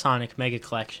have Sonic Mega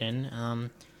Collection.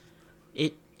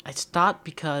 I stopped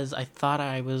because I thought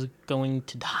I was going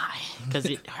to die because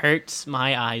it hurts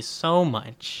my eyes so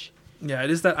much. Yeah,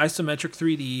 it is that isometric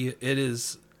 3D. It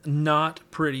is not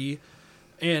pretty.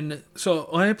 And so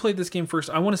when I played this game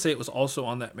first, I want to say it was also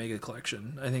on that Mega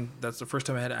Collection. I think that's the first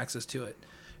time I had access to it.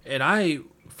 And I,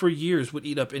 for years, would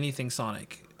eat up anything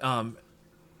Sonic. And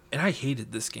I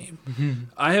hated this game. Mm-hmm.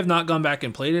 I have not gone back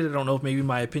and played it. I don't know if maybe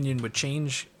my opinion would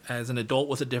change as an adult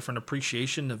with a different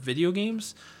appreciation of video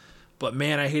games. But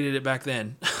man, I hated it back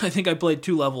then. I think I played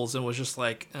 2 levels and was just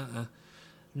like,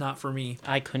 not for me.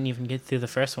 I couldn't even get through the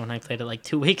first one. I played it like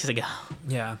 2 weeks ago.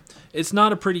 Yeah. It's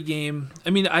not a pretty game.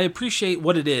 I mean, I appreciate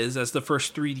what it is as the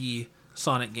first 3D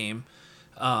Sonic game.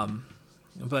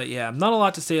 But yeah, not a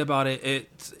lot to say about it.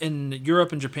 It's in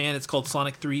Europe and Japan, it's called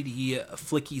Sonic 3D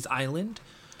Flicky's Island,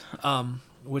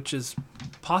 which is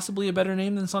possibly a better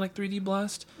name than Sonic 3D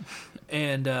Blast.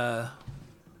 And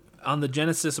on the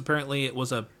Genesis, apparently it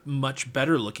was a much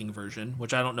better looking version,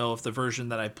 which I don't know if the version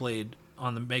that I played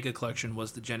on the Mega Collection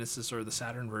was the Genesis or the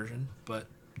Saturn version, but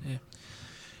yeah.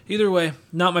 Either way,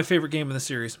 not my favorite game in the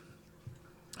series.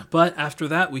 But after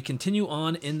that, we continue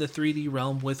on in the 3D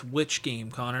realm with which game,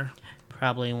 Connor?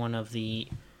 Probably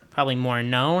more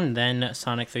known than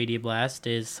Sonic 3D Blast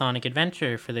is Sonic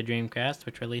Adventure for the Dreamcast,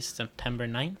 which released September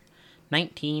 9th,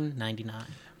 1999.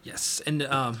 Yes, and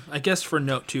I guess for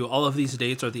note too, all of these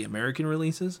dates are the American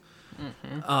releases.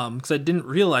 Because I didn't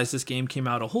realize this game came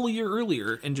out a whole year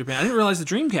earlier in Japan. I didn't realize the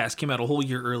Dreamcast came out a whole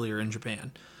year earlier in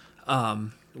Japan,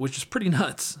 which is pretty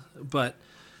nuts. But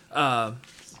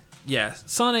yeah,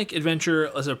 Sonic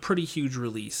Adventure is a pretty huge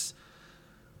release.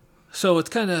 So it's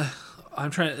kind of,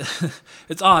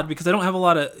 it's odd because I don't have a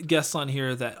lot of guests on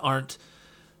here that are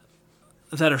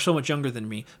so much younger than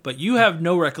me, but you have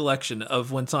no recollection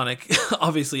of when Sonic,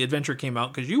 obviously, Adventure came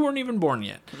out because you weren't even born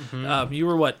yet. Mm-hmm. You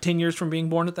were, 10 years from being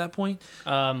born at that point?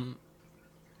 About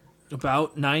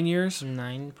 9 years?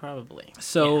 9, probably.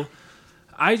 So yeah.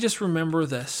 I just remember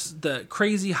the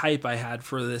crazy hype I had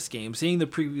for this game, seeing the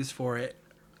previews for it,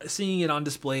 seeing it on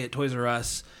display at Toys R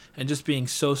Us, and just being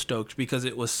so stoked because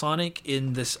it was Sonic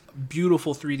in this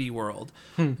beautiful 3D world.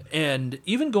 And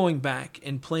even going back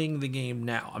and playing the game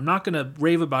now, I'm not going to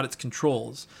rave about its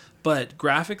controls, but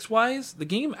graphics-wise, the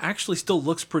game actually still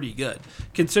looks pretty good,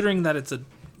 considering that it's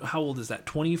how old is that,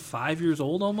 25 years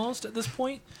old almost at this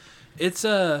point? It's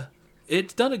done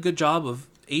a good job of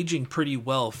aging pretty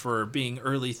well for being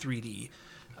early 3D.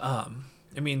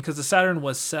 I mean, because the Saturn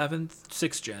was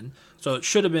 6th gen, so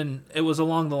it was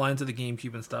along the lines of the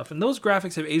GameCube and stuff. And those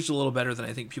graphics have aged a little better than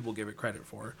I think people give it credit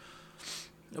for.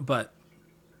 But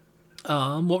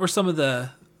what were some of the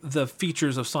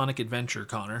features of Sonic Adventure,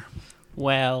 Connor?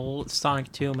 Well,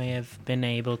 Sonic 2 may have been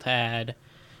able to add,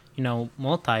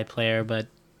 multiplayer, but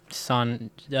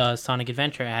Sonic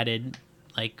Adventure added,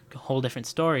 whole different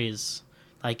stories.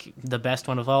 Like, the best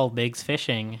one of all, Big's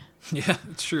Fishing. Yeah,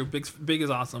 it's true. Big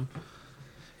is awesome.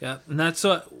 Yeah, and that's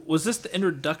was this the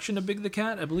introduction of Big the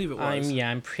Cat? I believe it was.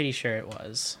 I'm pretty sure it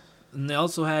was. And they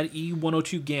also had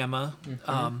E102 Gamma.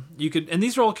 Mm-hmm. And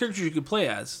these are all characters you could play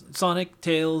as: Sonic,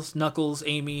 Tails, Knuckles,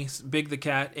 Amy, Big the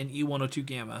Cat, and E102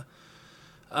 Gamma.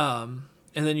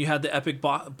 And then you had the epic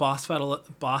boss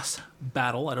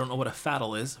battle. I don't know what a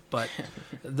fattle is, but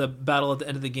the battle at the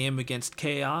end of the game against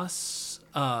Chaos,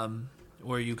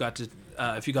 where you got to,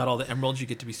 if you got all the emeralds, you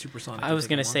get to be Super Sonic. I was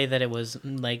going to say that it was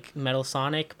like Metal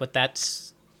Sonic, but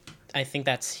I think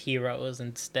that's Heroes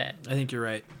instead. I think you're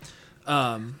right.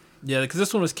 Yeah, because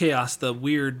this one was Chaos, the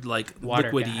weird, like,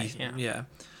 Water liquidy. guy, Yeah.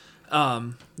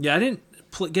 I didn't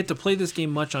get to play this game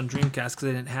much on Dreamcast because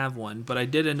I didn't have one, but I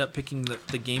did end up picking the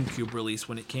GameCube release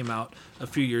when it came out a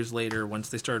few years later once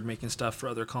they started making stuff for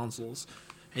other consoles.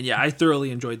 And yeah, I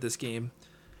thoroughly enjoyed this game.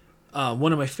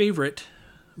 One of my favorite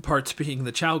parts being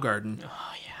the Chow Garden.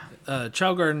 Oh, yeah.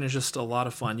 Chow Garden is just a lot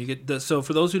of fun. You get so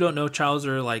for those who don't know, chows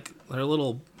are like, they're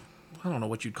little, I don't know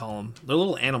what you'd call them. They're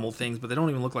little animal things, but they don't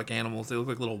even look like animals. They look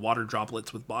like little water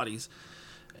droplets with bodies.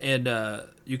 And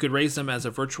you could raise them as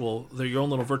they're your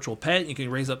own little virtual pet. You can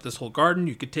raise up this whole garden.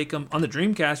 You could take them on the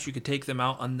Dreamcast. You could take them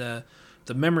out on the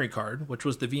memory card, which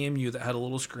was the VMU that had a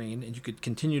little screen, and you could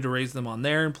continue to raise them on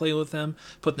there and play with them,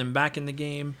 put them back in the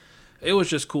game. It was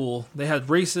just cool. They had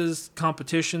races,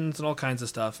 competitions, and all kinds of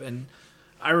stuff. And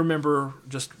I remember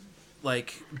just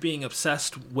like being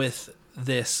obsessed with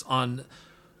this on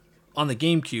the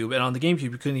GameCube, and on the GameCube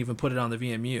you couldn't even put it on the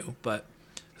VMU, but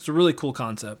it's a really cool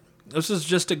concept. This is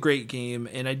just a great game,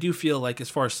 and I do feel like as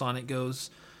far as Sonic goes,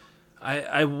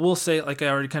 I will say, like I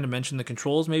already kind of mentioned, the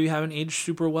controls maybe haven't aged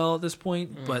super well at this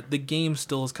point, but the game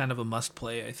still is kind of a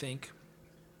must-play, I think.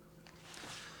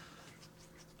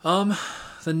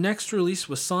 The next release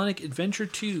was Sonic Adventure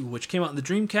 2, which came out on the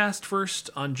Dreamcast first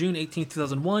on June 18,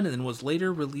 2001, and then was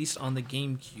later released on the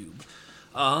GameCube.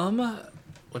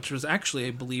 Which was actually,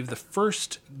 I believe, the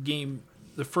first game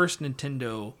they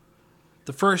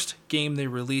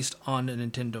released on a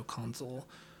Nintendo console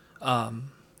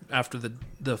after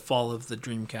the fall of the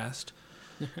Dreamcast.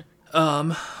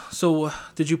 So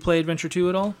did you play Adventure 2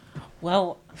 at all?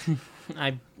 Well,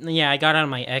 I got it on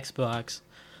my Xbox.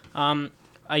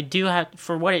 I do have,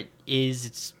 for what it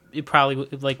is, it probably,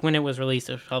 like, when it was released,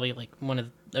 it was probably like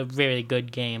a very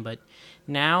good game, but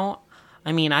now,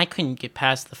 I mean, I couldn't get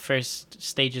past the first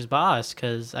stage's boss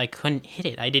because I couldn't hit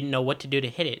it. I didn't know what to do to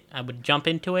hit it. I would jump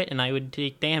into it and I would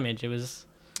take damage. It was...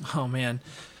 Oh, man.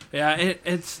 Yeah,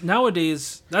 it's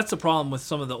nowadays, that's the problem with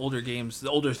some of the older games,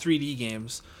 the older 3D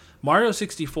games. Mario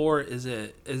 64 is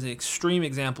an extreme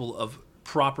example of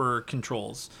proper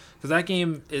controls. Because that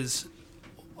game is...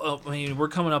 I mean, we're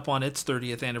coming up on its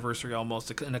 30th anniversary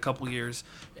almost in a couple years,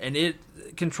 and the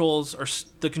controls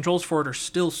for it are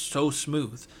still so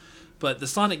smooth. But the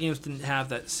Sonic games didn't have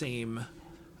that same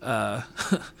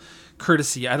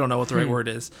courtesy. I don't know what the right word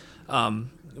is.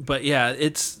 But yeah,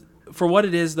 it's for what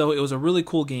it is, though, it was a really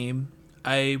cool game.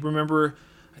 I remember,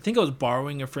 I think I was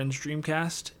borrowing a friend's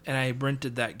Dreamcast, and I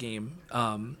rented that game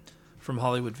from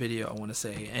Hollywood Video, I want to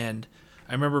say. And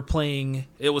I remember playing,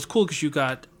 it was cool because you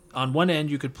got, on one end,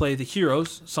 you could play the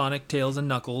heroes, Sonic, Tails, and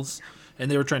Knuckles,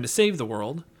 and they were trying to save the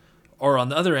world. Or on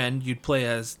the other end, you'd play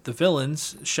as the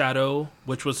villains, Shadow,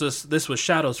 which was this was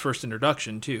Shadow's first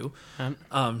introduction too.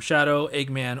 Shadow,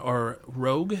 Eggman, or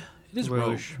Rogue. It is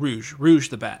Rouge. Rouge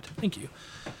the Bat. Thank you.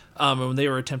 When they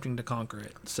were attempting to conquer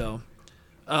it. So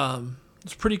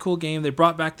it's a pretty cool game. They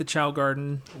brought back the Chow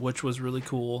Garden, which was really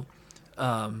cool.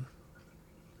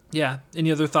 Yeah.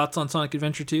 Any other thoughts on Sonic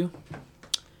Adventure 2?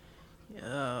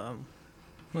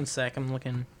 1 sec. I'm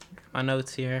looking at my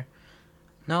notes here.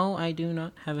 No, I do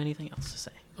not have anything else to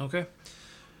say. Okay.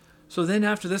 So then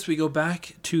after this, we go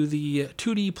back to the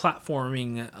 2D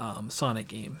platforming Sonic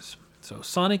games. So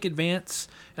Sonic Advance,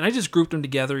 and I just grouped them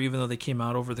together even though they came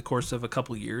out over the course of a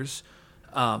couple years.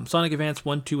 Sonic Advance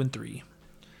 1, 2, and 3.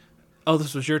 Oh,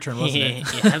 this was your turn, wasn't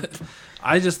it? Yeah.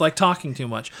 I just like talking too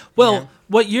much. Well,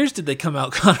 What years did they come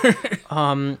out,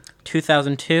 Connor?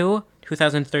 2002,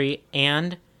 2003,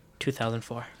 and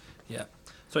 2004. Yeah.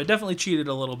 So I definitely cheated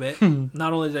a little bit.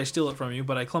 Not only did I steal it from you,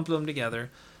 but I clumped them together.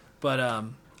 But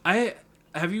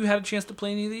have you had a chance to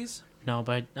play any of these? No,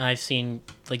 but I've seen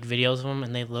like videos of them,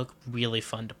 and they look really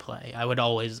fun to play. I've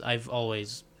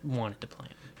always wanted to play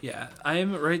them. Yeah,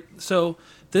 I'm right. So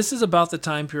this is about the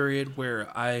time period where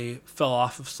I fell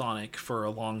off of Sonic for a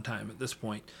long time at this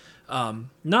point. I've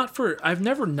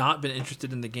never not been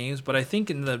interested in the games, but I think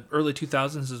in the early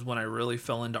 2000s is when I really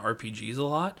fell into RPGs a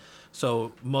lot.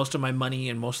 So most of my money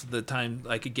and most of the time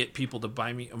I could get people to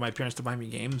buy me, or my parents to buy me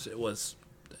games, it was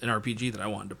an RPG that I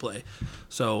wanted to play.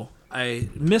 So I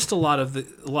missed a lot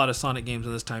of Sonic games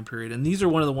in this time period, and these are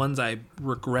one of the ones I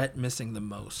regret missing the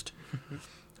most.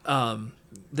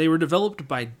 They were developed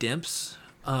by Dimps.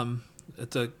 I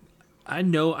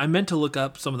meant to look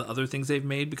up some of the other things they've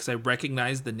made because I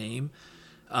recognize the name,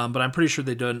 but I'm pretty sure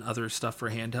they've done other stuff for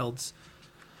handhelds.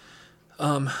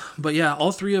 But yeah,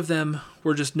 all three of them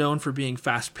were just known for being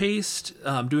fast-paced,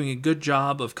 doing a good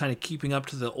job of kind of keeping up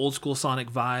to the old-school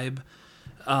Sonic vibe.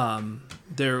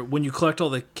 When you collect all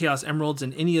the Chaos Emeralds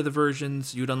in any of the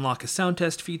versions, you'd unlock a sound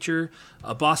test feature,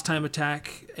 a boss time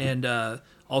attack, and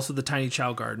also the Tiny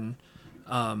Chow Garden.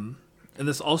 And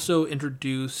this also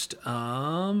introduced,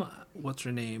 what's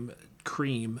her name?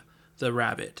 Cream, the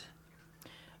rabbit.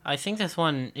 I think this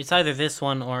one, it's either this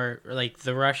one or like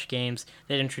the Rush games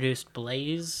that introduced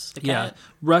Blaze the cat.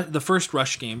 Yeah, the first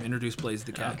Rush game introduced Blaze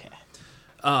the cat.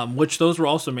 Okay. Which those were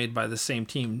also made by the same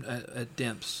team at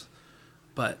Dimps.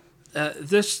 But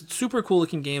this super cool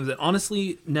looking game that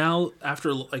honestly now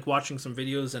after like watching some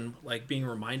videos and like being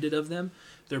reminded of them,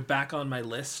 they're back on my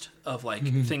list of like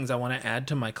things I want to add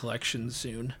to my collection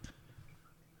soon.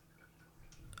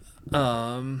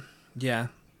 Yeah.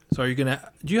 So do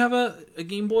you have a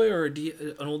Game Boy or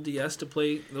an old DS to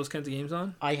play those kinds of games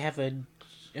on? I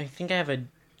think I have a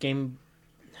Game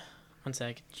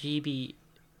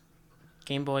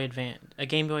Boy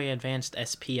Advanced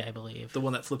SP, I believe. The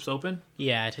one that flips open?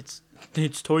 Yeah,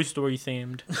 it's Toy Story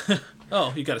themed.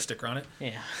 Oh, you got a sticker on it?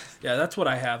 Yeah. Yeah, that's what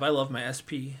I have. I love my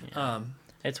SP. Yeah.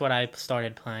 It's what I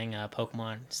started playing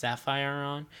Pokemon Sapphire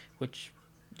on, which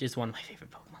is one of my favorite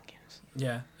Pokemon games.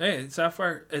 Yeah. Hey,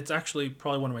 Sapphire, it's actually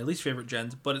probably one of my least favorite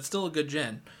gens, but it's still a good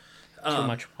gen. Too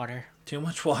much water. Too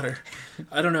much water.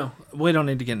 I don't know. We don't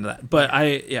need to get into that. But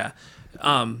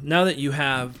now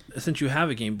that since you have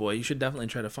a Game Boy, you should definitely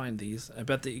try to find these.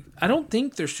 I don't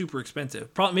think they're super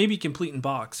expensive. Probably maybe complete in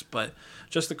box, but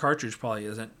just the cartridge probably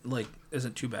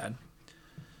isn't too bad.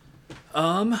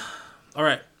 All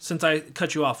right. Since I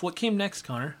cut you off, what came next,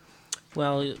 Connor?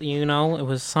 Well, it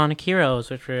was Sonic Heroes,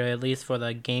 which were at least for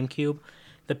the GameCube,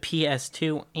 the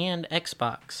PS2, and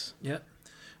Xbox. Yep.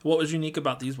 What was unique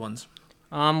about these ones?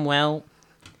 Well,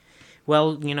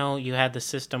 you had the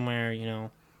system where,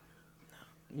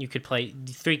 you could play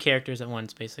 3 characters at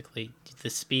once, basically. The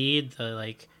speed,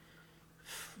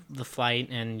 the flight,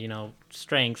 and,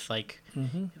 strength,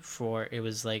 it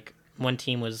was like, one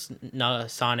team was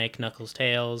Sonic, Knuckles,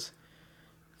 Tails,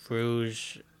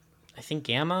 Rouge, I think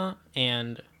Gamma,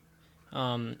 and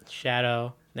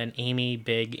Shadow, then Amy,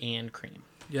 Big, and Cream.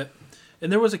 Yep.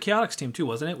 And there was a Chaotix team too,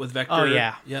 wasn't it? With Vector. Oh,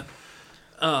 yeah. Yep.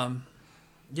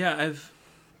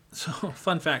 So,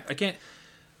 fun fact.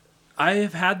 I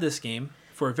have had this game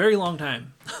for a very long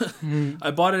time.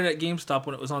 I bought it at GameStop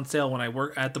when it was on sale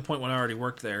at the point when I already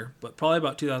worked there, but probably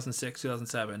about 2006,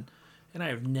 2007, and I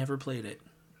have never played it.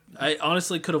 I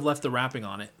honestly could have left the wrapping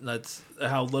on it. That's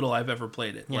how little I've ever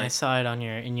played it. Yeah, I saw it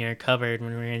in your cupboard when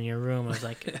we were in your room. I was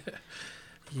like,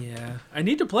 yeah, I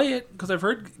need to play it because I've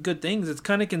heard good things. It's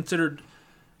kind of considered.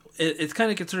 It's kind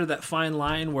of considered that fine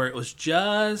line where it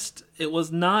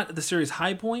was not the series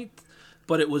high point,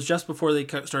 but it was just before they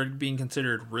started being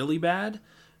considered really bad.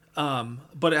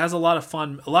 But it has a lot of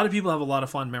fun. A lot of people have a lot of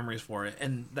fond memories for it.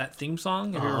 And that theme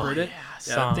song, have you ever heard it?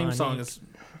 Yeah, that theme song is.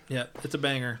 Yeah, it's a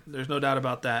banger. There's no doubt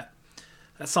about that.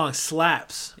 That song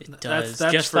slaps. It does.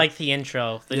 That's like the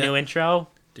intro. The new intro.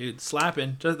 Dude,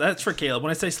 slapping. That's for Caleb.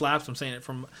 When I say slaps, I'm saying it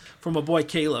from a boy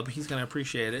Caleb. He's going to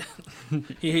appreciate it.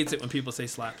 He hates it when people say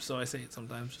slaps, so I say it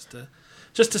sometimes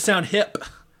just to sound hip.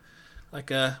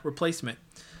 Like a replacement.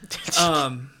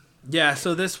 Yeah,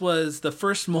 so this was the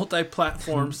first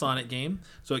multi-platform Sonic game.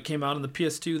 So it came out on the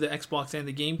PS2, the Xbox, and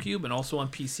the GameCube, and also on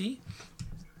PC.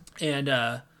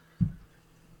 And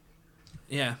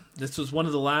yeah, this was one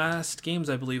of the last games,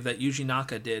 I believe, that Yuji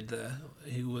Naka did.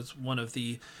 He was one of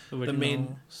the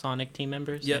main Sonic team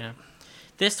members. Yep. Yeah.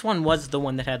 This one was the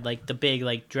one that had the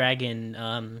big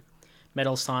dragon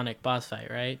Metal Sonic boss fight,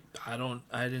 right? I don't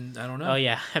know. Oh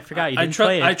yeah, I forgot you didn't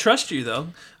play it. I trust you though.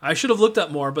 I should have looked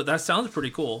up more, but that sounds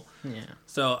pretty cool. Yeah.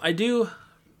 So I don't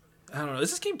know. Is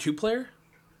this game 2-player?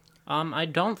 I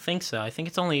don't think so. I think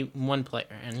it's only 1 player,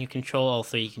 and you control all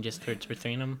 3. You can just search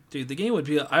between them. Dude, the game would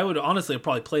be. I would honestly have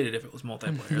probably played it if it was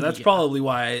multiplayer. That's probably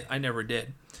why I never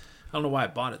did. I don't know why I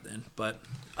bought it then, but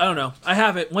I don't know. I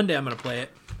have it. One day I'm gonna play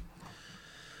it.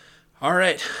 All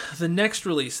right, the next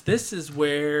release. This is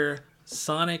where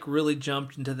Sonic really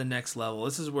jumped into the next level.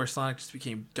 This is where Sonic just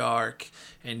became dark,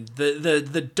 and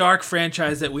the dark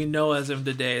franchise that we know as him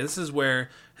today. This is where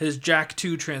his Jack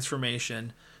 2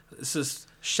 transformation. This is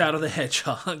Shadow the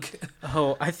Hedgehog.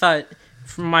 Oh, I thought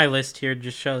from my list here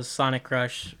just shows Sonic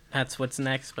Rush. That's what's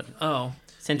next, but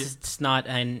since it's not,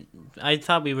 and I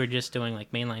thought we were just doing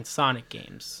mainline Sonic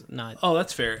games, not. Oh,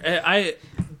 that's fair.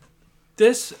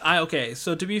 Okay.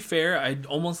 So to be fair, I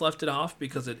almost left it off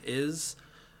because it is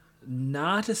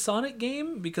not a Sonic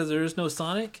game because there is no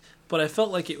Sonic. But I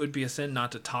felt like it would be a sin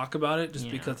not to talk about it just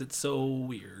because it's so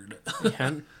weird.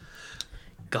 Yeah.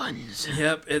 guns.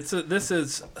 Yep, this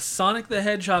is Sonic the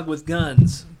Hedgehog with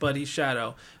guns, but he's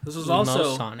Shadow. This was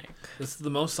also Sonic. This is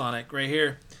the most Sonic right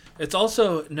here. It's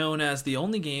also known as the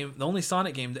only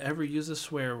Sonic game to ever use a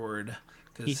swear word,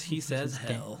 because he says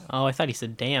hell. Oh, I thought he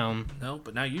said damn. No,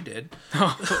 but now you did.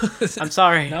 I'm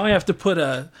sorry. Now I have to put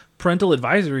a parental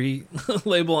advisory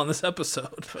label on this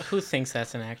episode. Who thinks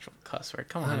that's an actual cuss word?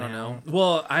 Come on, I don't now. know.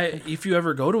 Well, if you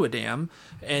ever go to a dam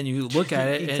and you look at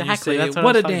it and you Exactly, say, that's what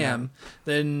 "What I a was talking dam,"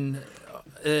 then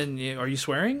are you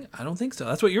swearing? I don't think so.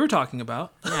 That's what you were talking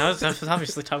about. Yeah, I was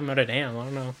obviously talking about a damn. I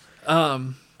don't know.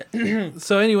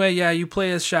 So anyway, yeah, you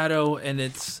play as Shadow, and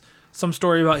it's some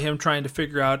story about him trying to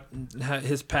figure out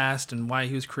his past and why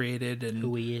he was created and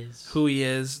Who he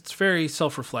is. It's very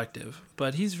self-reflective,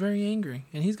 but he's very angry,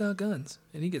 and he's got guns,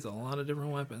 and he gets a lot of different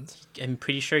weapons. I'm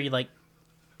pretty sure he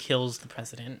kills the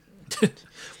president.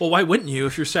 Well, why wouldn't you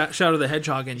if you're Shadow the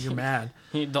Hedgehog and you're mad?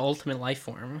 The ultimate life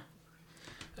form.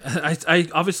 I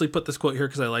obviously put this quote here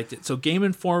because I liked it. So Game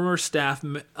Informer staff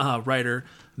writer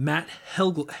Matt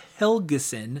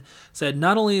Helgeson said,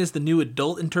 "Not only is the new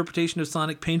adult interpretation of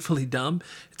Sonic painfully dumb,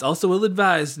 it's also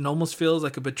ill-advised and almost feels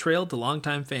like a betrayal to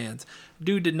longtime fans."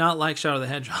 Dude did not like Shadow the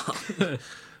Hedgehog.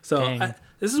 So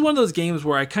this is one of those games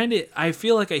where I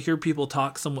feel like I hear people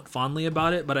talk somewhat fondly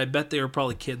about it, but I bet they were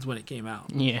probably kids when it came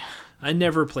out. Yeah. I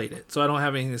never played it, so I don't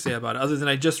have anything to say about it, other than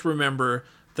I just remember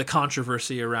the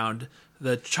controversy around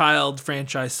the child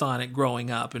franchise Sonic growing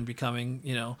up and becoming,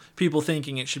 people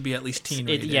thinking it should be at least teen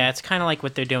rated. Yeah, it's kind of like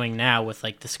what they're doing now with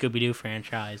the Scooby-Doo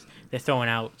franchise. They're throwing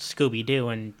out Scooby-Doo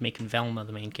and making Velma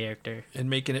the main character. And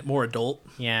making it more adult.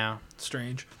 Yeah.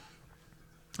 Strange.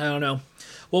 I don't know.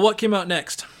 Well, what came out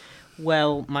next?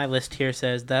 Well, my list here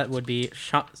says that would be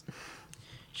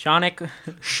Sonic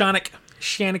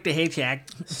the Hedgehog.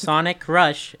 Sonic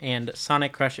Rush and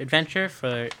Sonic Rush Adventure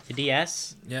for the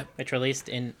DS. Yep. Which released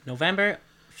in November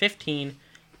 15,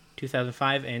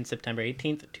 2005 and September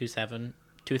 18th,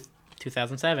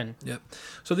 2007. Yep.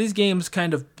 So these games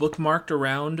kind of bookmarked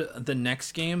around the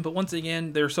next game, but once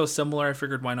again, they're so similar, I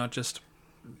figured why not just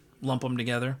lump them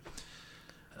together.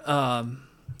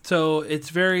 So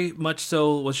it's very much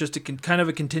so was just kind of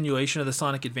a continuation of the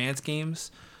Sonic Advance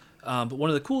games. But one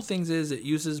of the cool things is it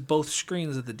uses both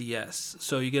screens of the DS,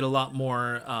 so you get a lot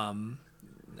more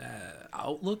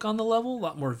outlook on the level, a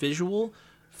lot more visual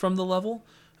from the level,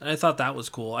 and I thought that was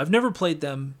cool. I've never played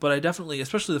them, but I definitely,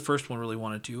 especially the first one, really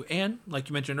wanted to. And, like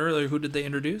you mentioned earlier, who did they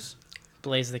introduce?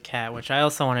 Blaze the Cat, which I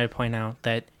also wanted to point out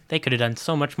that they could have done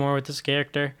so much more with this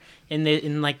character. In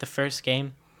the first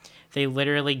game, they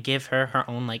literally give her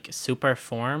own, super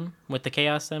form with the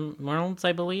Chaos Emeralds,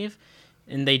 I believe,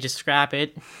 and they just scrap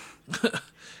it.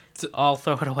 All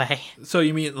throw it away. So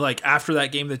you mean after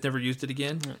that game they've never used it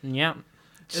again? Yeah.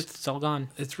 It's all gone.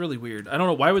 It's really weird. I don't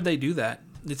know, why would they do that?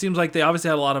 It seems like they obviously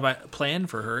had a lot of plan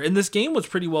for her. And this game was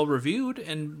pretty well reviewed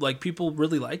and people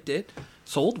really liked it.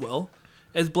 Sold well.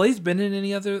 Has Blaze been in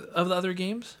any of the other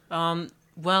games?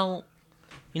 Well,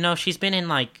 she's been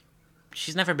in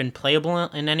she's never been playable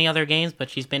in any other games, but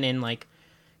she's been in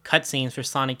cutscenes for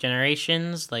Sonic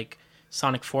Generations,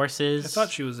 Sonic Forces. I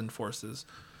thought she was in Forces.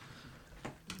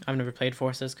 I've never played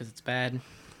Forces because it's bad.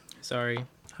 Sorry.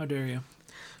 How dare you?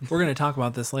 We're going to talk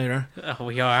about this later. Oh,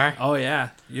 we are? Oh, yeah.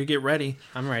 You get ready.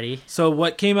 I'm ready. So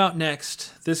what came out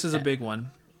next, this is a big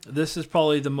one. This is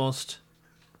probably the most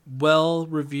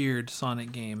well-revered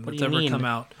Sonic game that's ever come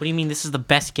out. What do you mean this is the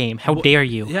best game? How dare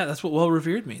you? Yeah, that's what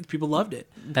well-revered means. People loved it.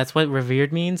 That's what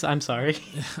revered means? I'm sorry.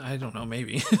 I don't know,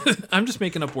 maybe. I'm just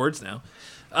making up words now.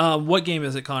 What game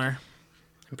is it, Connor?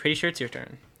 I'm pretty sure it's your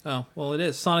turn. Oh, well, it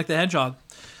is. Sonic the Hedgehog.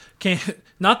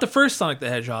 Not the first Sonic the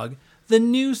Hedgehog, the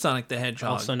new Sonic the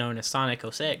Hedgehog. Also known as Sonic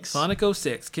 06. Sonic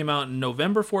 06 came out on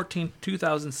November 14th,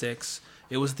 2006.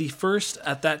 It was the first,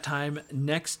 at that time,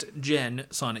 next-gen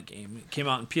Sonic game. It came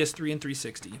out on PS3 and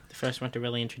 360. The first one to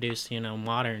really introduce,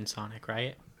 modern Sonic,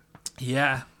 right?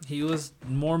 Yeah, he was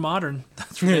more modern.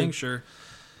 That's for dang sure.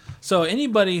 So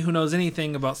anybody who knows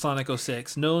anything about Sonic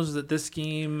 06 knows that this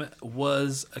game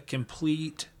was a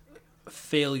complete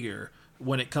failure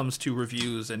when it comes to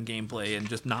reviews and gameplay and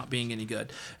just not being any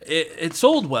good. It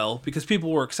sold well because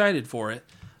people were excited for it,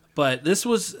 but this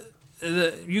was...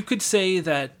 you could say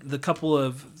that the couple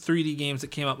of 3D games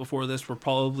that came out before this were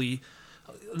probably...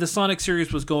 The Sonic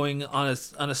series was going on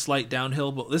a slight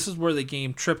downhill, but this is where the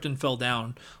game tripped and fell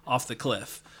down off the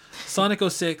cliff. Sonic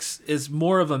 06 is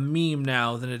more of a meme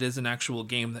now than it is an actual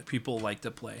game that people like to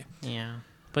play. Yeah.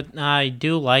 But I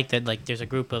do like that there's a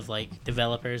group of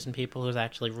developers and people who's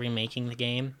actually remaking the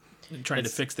game. Trying to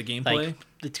fix the gameplay?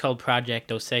 It's called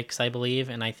Project 06, I believe,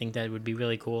 and I think that would be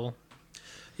really cool.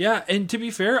 Yeah, and to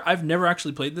be fair, I've never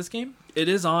actually played this game. It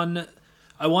is on...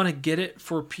 I want to get it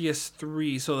for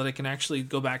PS3 so that I can actually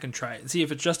go back and try it and see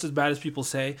if it's just as bad as people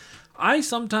say. I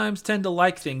sometimes tend to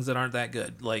like things that aren't that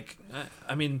good. Like,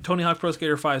 I mean, Tony Hawk Pro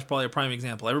Skater 5 is probably a prime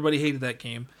example. Everybody hated that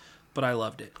game, but I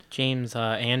loved it. James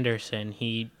Anderson,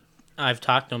 I've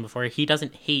talked to him before. He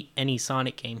doesn't hate any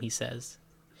Sonic game, he says.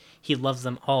 He loves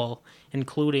them all,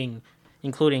 including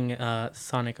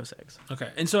Sonic 06. Okay,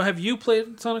 and so have you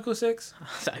played Sonic 06?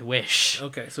 I wish.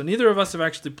 Okay, so neither of us have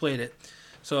actually played it.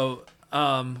 So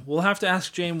we'll have to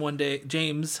ask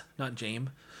James, not James,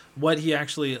 what he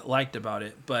actually liked about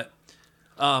it. But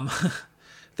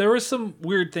there were some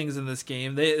weird things in this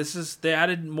game. They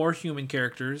added more human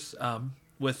characters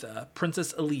with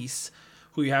Princess Elise,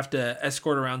 who you have to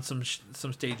escort around some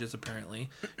stages, apparently.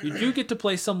 You do get to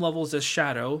play some levels as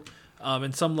Shadow,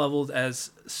 and some levels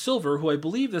as Silver, who I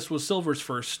believe this was Silver's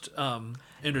first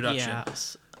introduction.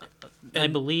 Yes. I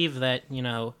believe that,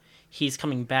 he's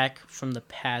coming back from the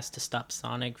past to stop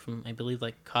Sonic from, I believe,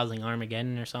 like, causing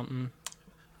Armageddon or something.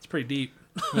 It's pretty deep.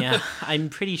 Yeah, I'm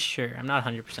pretty sure. I'm not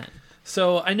 100%.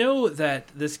 So I know that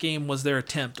this game was their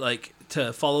attempt, like,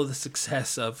 to follow the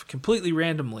success of completely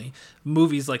randomly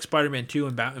movies like Spider-Man 2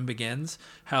 and Batman Begins,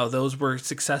 how those were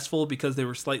successful because they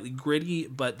were slightly gritty,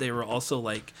 but they were also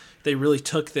like, they really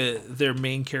took their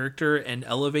main character and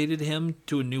elevated him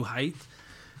to a new height.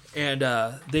 And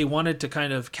they wanted to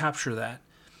kind of capture that.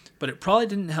 But it probably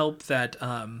didn't help that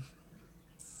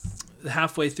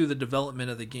halfway through the development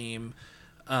of the game,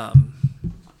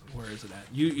 where is it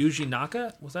at? Yuji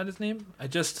Naka? Was that his name? I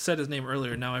just said his name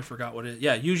earlier. Now I forgot what it is.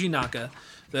 Yeah, Yuji Naka,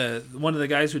 one of the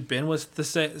guys who'd been with the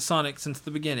Sonic since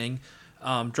the beginning,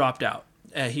 dropped out.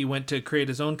 He went to create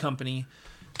his own company.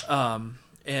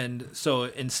 And so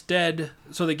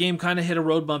the game kind of hit a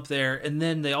road bump there. And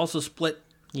then they also split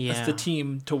the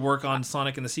team to work on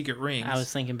Sonic and the Secret Rings. I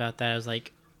was thinking about that. I was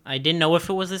like, I didn't know if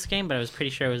it was this game, but I was pretty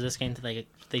sure it was this game that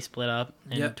they split up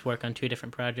and to work on two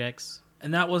different projects.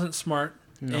 And that wasn't smart.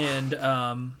 No.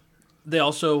 And they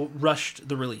also rushed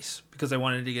the release because they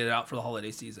wanted to get it out for the holiday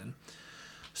season.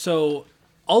 So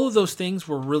all of those things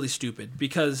were really stupid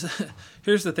because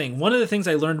here's the thing. One of the things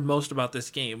I learned most about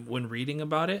this game when reading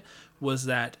about it was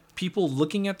that people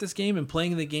looking at this game and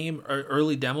playing the game or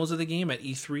early demos of the game at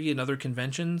E3 and other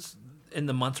conventions in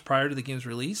the months prior to the game's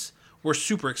release were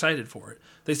super excited for it.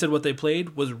 They said what they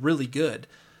played was really good.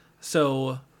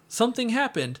 So something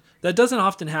happened that doesn't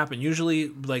often happen. Usually,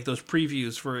 like those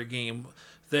previews for a game,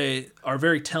 they are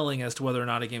very telling as to whether or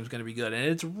not a game is going to be good. And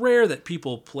it's rare that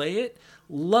people play it,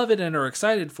 love it, and are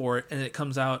excited for it, and it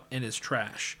comes out and is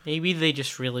trash. Maybe they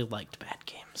just really liked bad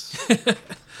games.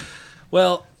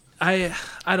 Well, I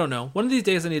don't know. One of these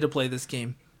days I need to play this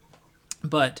game.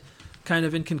 But kind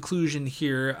of in conclusion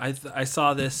here, I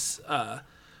saw this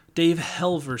Dave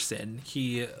Helverson.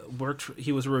 He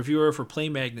was a reviewer for Play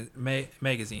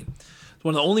Magazine.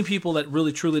 One of the only people that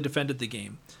really truly defended the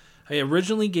game. I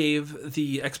originally gave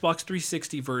the Xbox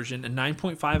 360 version a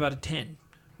 9.5 out of 10.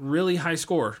 Really high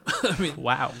score. I mean,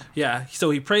 wow. Yeah, so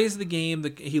he praised the game.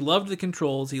 He loved the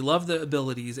controls. He loved the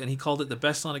abilities, and he called it the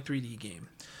best Sonic 3D game.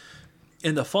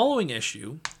 In the following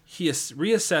issue, he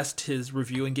reassessed his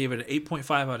review and gave it an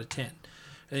 8.5 out of 10.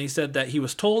 And he said that he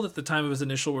was told at the time of his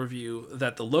initial review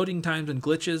that the loading times and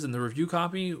glitches in the review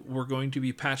copy were going to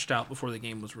be patched out before the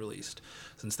game was released.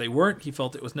 Since they weren't, he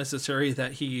felt it was necessary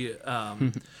that he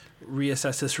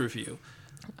reassess his review.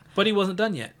 But he wasn't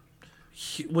done yet.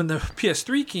 When the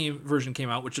PS3 version came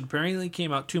out, which apparently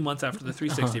came out 2 months after the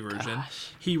 360 version,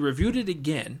 he reviewed it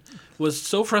again, was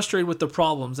so frustrated with the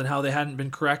problems and how they hadn't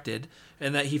been corrected,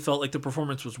 and that he felt like the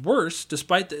performance was worse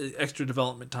despite the extra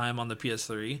development time on the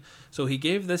PS3. So he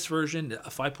gave this version a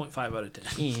 5.5 out of 10.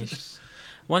 Jeez.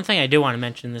 One thing I do want to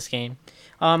mention in this game,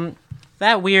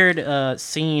 that weird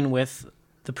scene with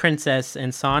the princess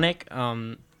and Sonic,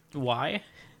 why?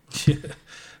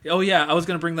 Oh yeah, I was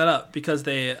gonna bring that up because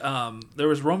they there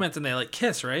was romance and they like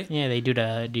kiss, right? Yeah, they do.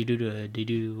 I don't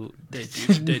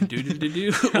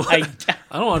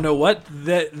want to know what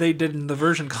that they did in the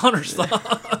version Connor saw.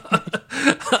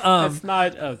 That's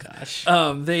not. Oh gosh.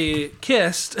 They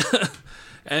kissed,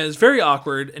 and it's very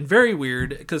awkward and very weird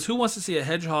because who wants to see a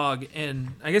hedgehog and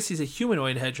I guess he's a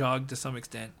humanoid hedgehog to some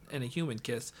extent and a human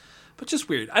kiss, but just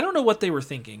weird. I don't know what they were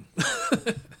thinking.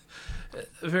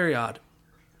 Very odd.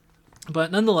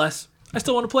 But nonetheless, I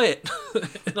still want to play it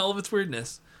in all of its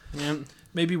weirdness. Yeah.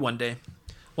 Maybe one day.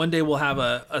 One day we'll have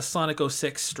a Sonic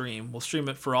 06 stream. We'll stream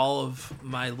it for all of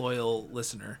my loyal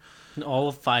listener.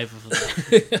 All 5 of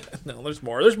them. No, there's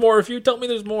more. There's more. If you tell me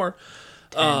there's more.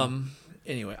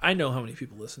 Anyway, I know how many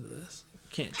people listen to this. You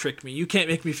can't trick me. You can't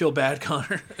make me feel bad,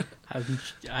 Connor.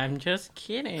 I'm just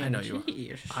kidding. I know you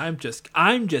Jeez. are.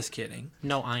 I'm just kidding.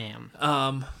 No, I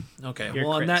am. Okay. You're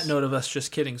well, on Chris. that note of us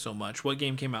just kidding so much, what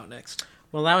game came out next?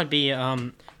 Well, that would be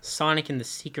Sonic and the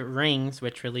Secret Rings,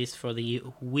 which released for the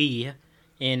Wii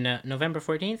in November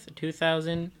 14th,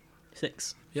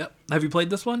 2006. Yep. Have you played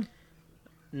this one?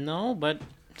 No, but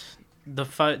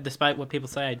despite what people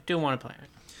say, I do want to play it.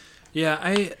 Yeah,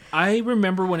 I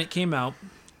remember when it came out.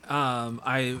 At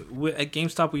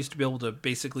GameStop we used to be able to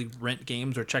basically rent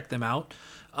games or check them out,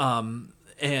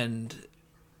 and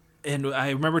I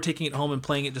remember taking it home and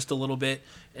playing it just a little bit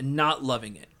and not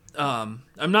loving it. I'm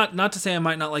not to say I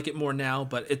might not like it more now,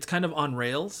 but it's kind of on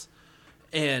rails,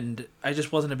 and I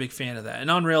just wasn't a big fan of that.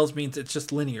 And on rails means it's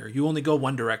just linear. You only go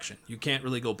one direction. You can't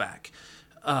really go back.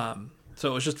 So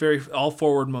it was just very all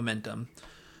forward momentum,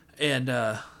 and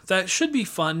that should be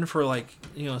fun for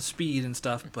speed and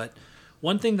stuff. But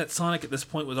one thing that Sonic at this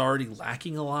point was already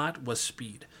lacking a lot was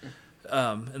speed.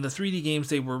 In the 3D games,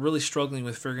 they were really struggling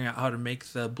with figuring out how to make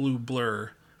the blue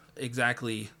blur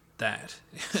exactly that.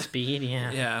 Speed,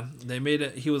 yeah. Yeah, they made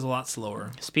it. He was a lot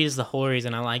slower. Speed is the whole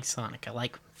reason I like Sonic. I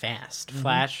like fast.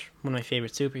 Flash, one of my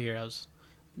favorite superheroes,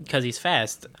 because he's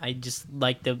fast. I just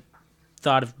like the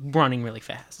thought of running really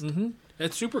fast. Mm-hmm.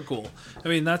 It's super cool. I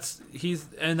mean, that's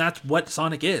what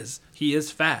Sonic is. He is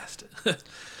fast.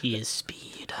 He is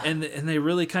speed. And they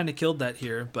really kind of killed that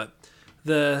here. But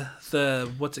the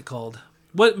what's it called?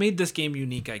 What made this game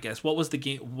unique? I guess. What was the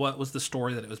game? What was the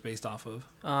story that it was based off of?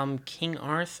 King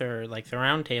Arthur, like the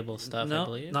Round Table stuff. No, I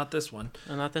believe. not this one.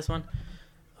 Oh, not this one.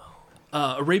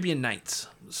 Arabian Nights.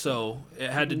 So it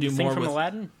had to do The thing more from with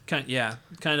Aladdin.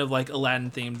 kind of like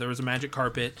Aladdin themed. There was a magic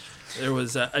carpet. There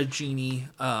was a genie.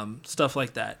 Stuff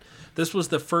like that. This was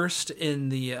the first in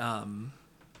the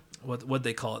what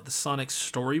they call it, the Sonic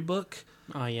Storybook.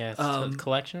 Oh yeah, it's a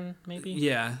collection maybe.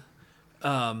 Yeah.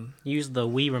 Use the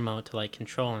Wii remote to like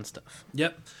control and stuff.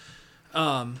 Yep.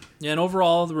 And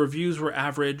overall, the reviews were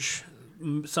average.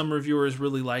 Some reviewers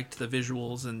really liked the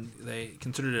visuals, and they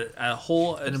considered it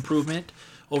an improvement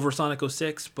over Sonic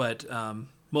 06, but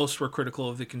most were critical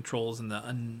of the controls and the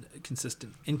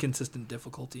inconsistent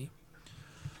difficulty.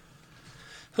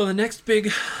 So the next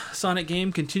big Sonic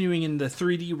game, continuing in the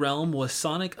 3D realm, was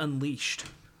Sonic Unleashed.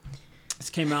 This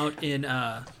came out in...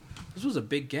 this was a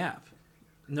big gap.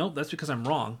 Nope, that's because I'm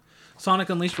wrong. Sonic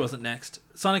Unleashed wasn't next.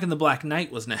 Sonic and the Black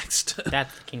Knight was next.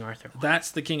 That's the King Arthur one.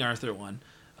 That's the King Arthur one.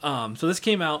 So this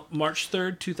came out March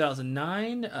 3rd,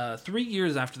 2009, 3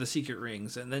 years after the Secret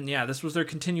Rings. And then, this was their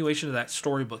continuation of that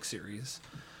storybook series.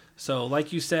 So,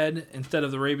 like you said, instead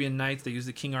of the Arabian Nights, they used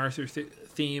the King Arthur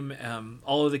theme.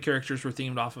 All of the characters were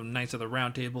themed off of Knights of the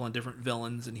Round Table and different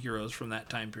villains and heroes from that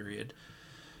time period.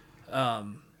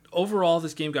 Overall,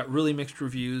 this game got really mixed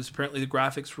reviews. Apparently, the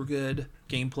graphics were good.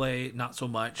 Gameplay, not so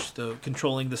much. The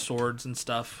controlling the swords and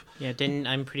stuff. Yeah,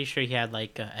 I'm pretty sure he had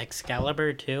like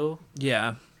Excalibur too.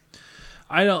 Yeah.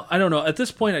 I don't know. At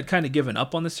this point, I'd kind of given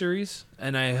up on the series,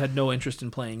 and I had no interest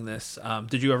in playing this.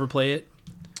 Did you ever play it?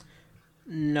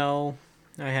 No,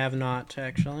 I have not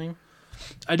actually.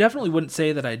 I definitely wouldn't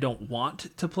say that I don't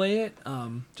want to play it.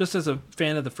 Just as a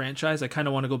fan of the franchise, I kind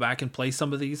of want to go back and play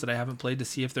some of these that I haven't played to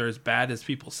see if they're as bad as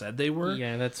people said they were.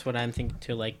 Yeah, that's what I'm thinking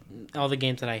too. Like all the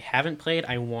games that I haven't played,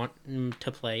 I want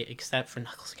to play, except for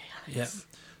Knuckles Chaotix. Yeah.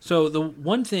 So the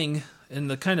one thing and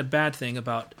the kind of bad thing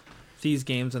about these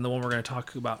games, and the one we're going to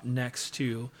talk about next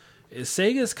too, is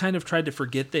Sega's kind of tried to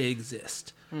forget they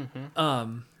exist.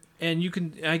 Mm-hmm.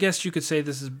 And I guess you could say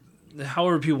this is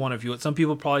however people want to view it. Some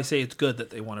people probably say it's good that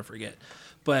they want to forget.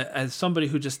 But as somebody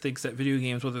who just thinks that video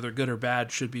games, whether they're good or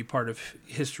bad, should be part of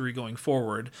history going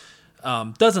forward,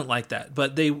 doesn't like that.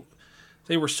 But they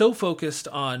were so focused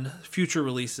on future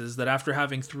releases that after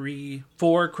having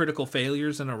 4 critical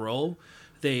failures in a row,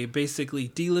 they basically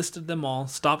delisted them all,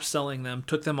 stopped selling them,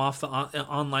 took them off the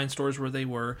online stores where they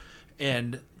were,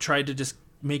 and tried to just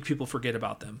make people forget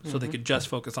about them so they could just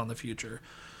focus on the future.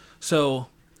 So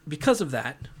because of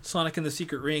that, Sonic and the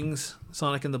Secret Rings,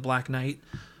 Sonic and the Black Knight,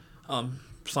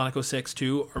 Sonic 06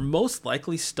 too, are most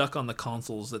likely stuck on the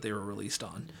consoles that they were released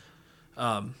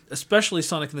on. Especially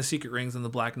Sonic and the Secret Rings and the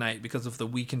Black Knight, because of the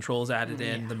Wii controls added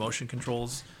in, the motion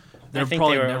controls. I think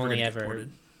they were only ever...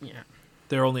 Yeah.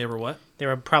 They're only ever what? They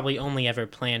were probably only ever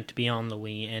planned to be on the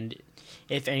Wii, and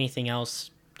if anything else,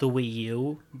 the Wii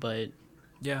U, but...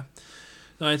 Yeah.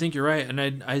 No, I think you're right,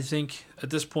 and I think at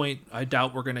this point, I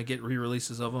doubt we're going to get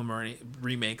re-releases of them or any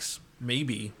remakes.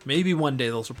 Maybe one day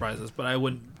they'll surprise us, but I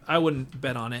wouldn't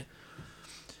bet on it.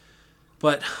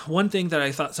 But one thing that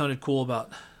I thought sounded cool about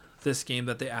this game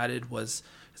that they added was,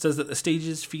 it says that the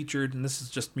stages featured, and this is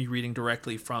just me reading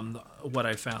directly from what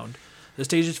I found, The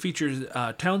stages featured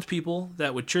townspeople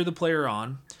that would cheer the player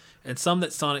on, and some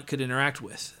that Sonic could interact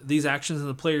with. These actions and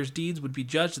the player's deeds would be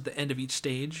judged at the end of each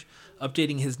stage,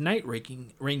 updating his night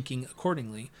ranking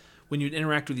accordingly. When you'd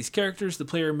interact with these characters, the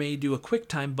player may do a quick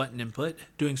time button input.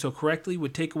 Doing so correctly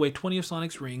would take away 20 of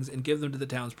Sonic's rings and give them to the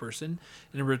townsperson. And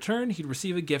in return, he'd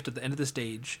receive a gift at the end of the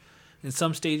stage. In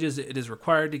some stages, it is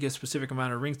required to give a specific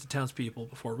amount of rings to townspeople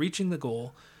before reaching the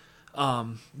goal.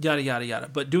 Yada, yada, yada.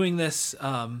 But doing this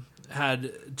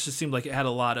just seemed like it had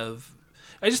a lot of...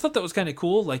 I just thought that was kind of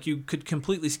cool. Like, you could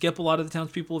completely skip a lot of the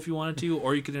townspeople if you wanted to,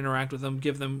 or you could interact with them,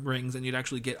 give them rings, and you'd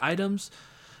actually get items.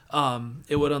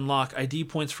 It would unlock ID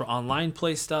points for online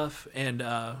play stuff, and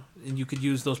you could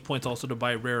use those points also to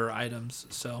buy rarer items.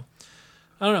 So,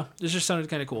 I don't know. This just sounded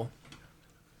kind of cool.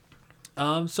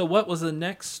 So what was the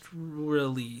next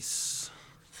release?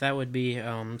 That would be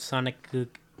Sonic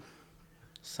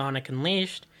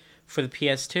Unleashed for the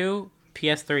PS2,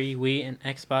 PS3, Wii, and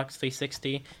Xbox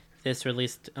 360. This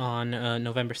released on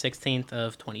November 16th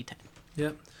of 2010.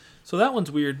 Yep. So that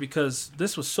one's weird because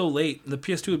this was so late. The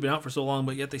PS2 had been out for so long,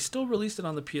 but yet they still released it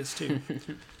on the PS2.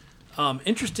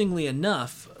 Interestingly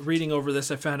enough, reading over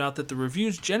this, I found out that the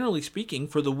reviews, generally speaking,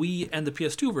 for the Wii and the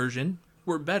PS2 version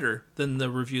were better than the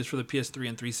reviews for the PS3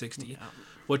 and 360,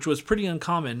 which was pretty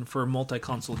uncommon for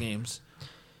multi-console games.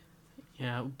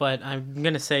 Yeah, but I'm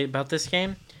going to say about this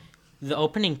game, the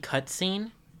opening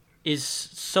cutscene is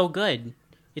so good.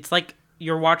 It's like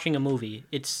you're watching a movie.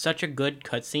 It's such a good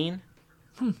cutscene.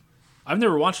 I've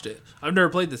never watched it. I've never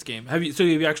played this game. Have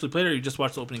you actually played it, or you just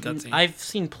watched the opening cutscene? I've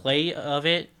seen play of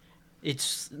it.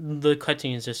 The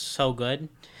cutscene is just so good.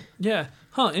 Yeah.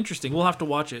 Huh, interesting. We'll have to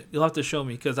watch it. You'll have to show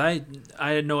me, because I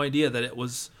had no idea that it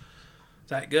was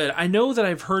that good. I know that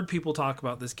I've heard people talk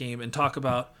about this game and talk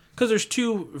about... Because there's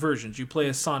two versions. You play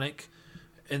as Sonic,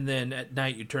 and then at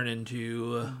night you turn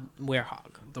into...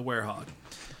 Werehog. The Werehog.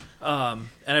 And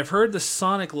I've heard the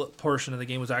Sonic portion of the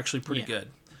game was actually pretty good.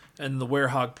 And the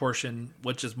Werehog portion,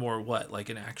 which is more like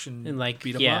an action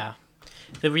beat 'em up?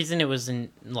 The reason it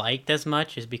wasn't liked as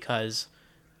much is because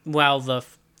while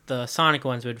the Sonic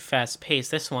ones would fast pace,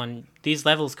 these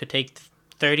levels could take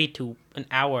 30 to an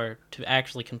hour to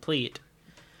actually complete.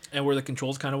 And were the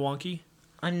controls kind of wonky?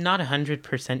 I'm not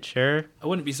 100% sure. I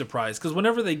wouldn't be surprised, because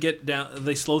whenever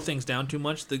they slow things down too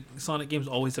much, the Sonic games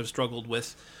always have struggled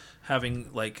with having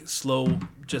slow,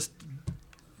 just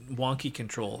wonky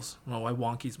controls. I don't know why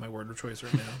wonky is my word of choice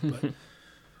right now,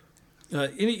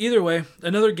 but either way,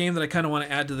 another game that I kind of want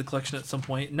to add to the collection at some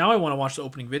point. Now I want to watch the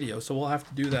opening video, so we'll have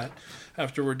to do that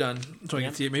after we're done, so I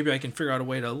can see it. Maybe I can figure out a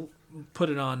way to put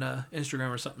it on Instagram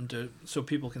or something so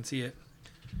people can see it.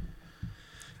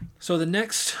 So the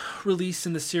next release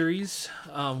in the series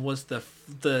was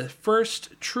the first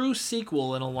true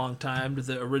sequel in a long time to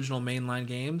the original mainline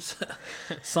games,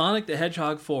 Sonic the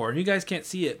Hedgehog 4. And you guys can't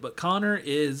see it, but Connor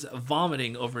is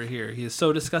vomiting over here. He is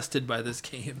so disgusted by this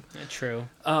game. True.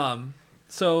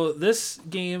 So this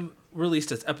game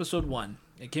released as Episode 1.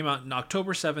 It came out on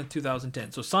October 7th,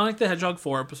 2010. So Sonic the Hedgehog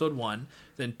 4, Episode 1.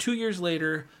 Then 2 years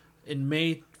later, in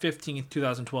May 15th,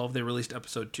 2012, they released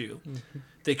Episode 2. Mm-hmm.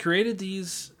 They created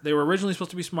these... They were originally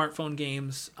supposed to be smartphone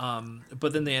games,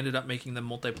 but then they ended up making them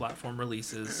multi-platform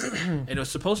releases. And it was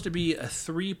supposed to be a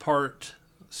 3-part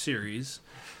series,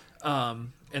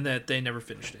 and that they never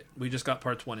finished it. We just got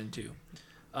parts 1 and 2.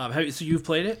 So you've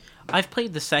played it? I've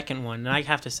played the second one, and I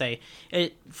have to say,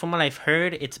 from what I've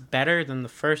heard, it's better than the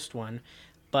first one.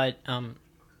 But the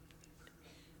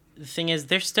thing is,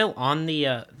 they're still on the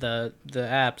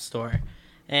App Store,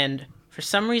 and for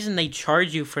some reason they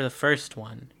charge you for the first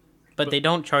one, but they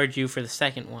don't charge you for the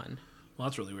second one. Well,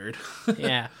 that's really weird.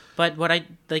 Yeah, but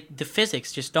the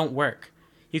physics just don't work.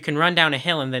 You can run down a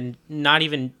hill and then not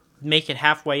even make it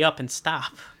halfway up and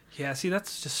stop. Yeah, see,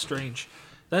 that's just strange.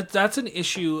 That's an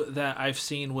issue that I've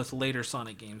seen with later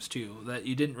Sonic games too, that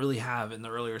you didn't really have in the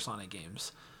earlier Sonic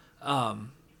games.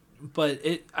 But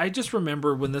I just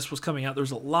remember when this was coming out, there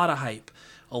was a lot of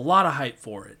hype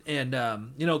for it. And,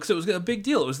 because it was a big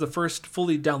deal. It was the first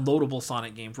fully downloadable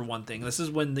Sonic game, for one thing. This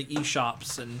is when the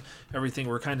eShops and everything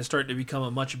were kind of starting to become a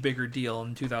much bigger deal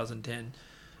in 2010.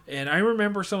 And I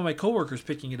remember some of my coworkers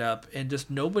picking it up, and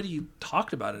just nobody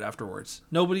talked about it afterwards.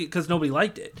 Because nobody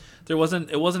liked it. It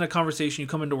wasn't a conversation you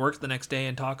come into work the next day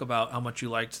and talk about how much you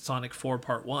liked Sonic 4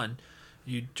 Part 1.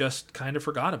 You just kind of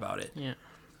forgot about it. Yeah.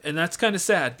 And that's kind of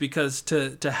sad, because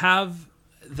to have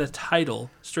the title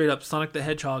straight up Sonic the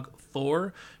Hedgehog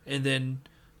 4, and then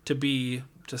to be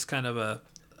just kind of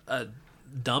a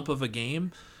dump of a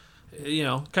game,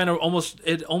 kind of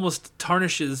almost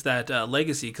tarnishes that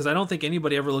legacy, because I don't think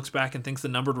anybody ever looks back and thinks the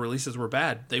numbered releases were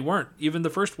bad. They weren't. Even the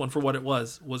first one, for what it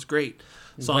was great.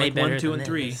 Sonic 1, 2, and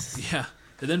 3. Yeah.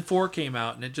 And then 4 came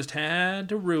out, and it just had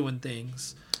to ruin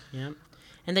things. Yeah.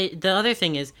 And the other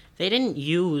thing is, they didn't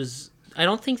use... I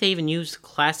don't think they even used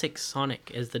classic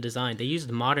Sonic as the design. They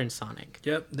used modern Sonic.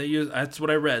 Yep, that's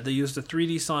what I read. They used a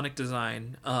 3D Sonic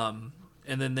design, and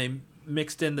then they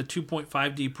mixed in the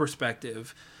 2.5D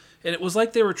perspective. And it was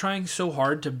like they were trying so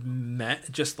hard to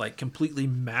just like completely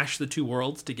mash the two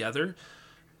worlds together,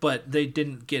 but they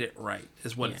didn't get it right,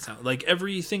 is what it sounded like.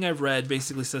 Everything I've read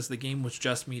basically says the game was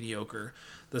just mediocre.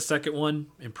 The second one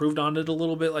improved on it a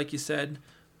little bit, like you said,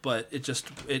 but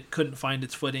it couldn't find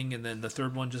its footing, and then the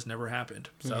third one just never happened.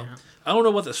 So I don't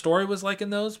know what the story was like in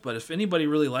those, but if anybody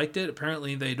really liked it,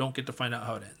 apparently they don't get to find out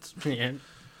how it ends. Yeah.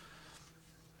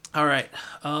 All right.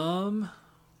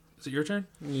 Is it your turn?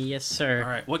 Yes, sir. All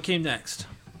right. What came next?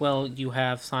 Well, you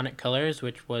have Sonic Colors,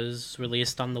 which was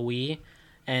released on the Wii,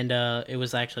 and it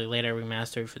was actually later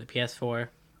remastered for the PS4.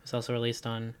 It's also released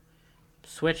on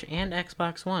Switch and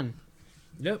Xbox One.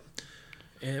 Yep.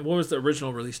 And what was the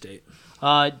original release date?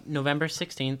 November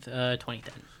 16th,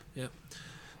 2010. Yep.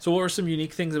 So what were some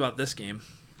unique things about this game?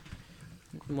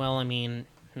 Well, I mean,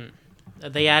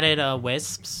 they added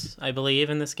Wisps, I believe,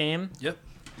 in this game. Yep.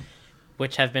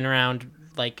 Which have been around,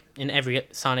 like, in every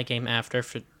Sonic game after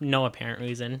for no apparent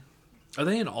reason. Are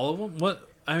they in all of them? What?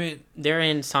 I mean... They're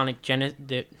in Sonic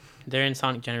They're in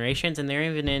Sonic Generations, and they're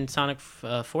even in Sonic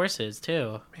Forces,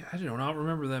 too. Man, I do not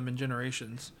remember them in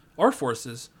Generations. Or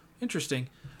Forces. Interesting.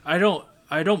 I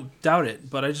don't doubt it,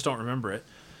 but I just don't remember it.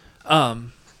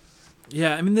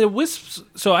 Yeah, I mean, the Wisps...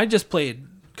 So I just played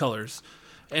Colors.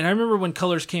 And I remember when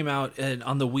Colors came out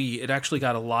on the Wii, it actually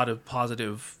got a lot of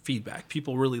positive feedback.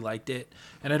 People really liked it.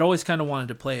 And I'd always kind of wanted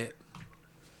to play it.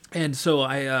 And so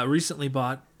I recently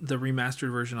bought the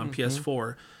remastered version on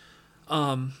PS4.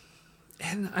 And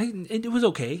it was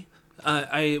okay.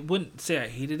 I wouldn't say I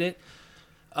hated it.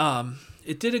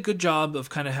 It did a good job of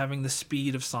kind of having the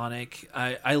speed of Sonic.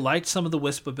 I liked some of the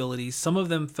Wisp abilities. Some of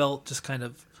them felt just kind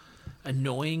of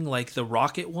annoying, like the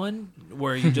rocket one,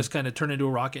 where you just kind of turn into a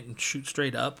rocket and shoot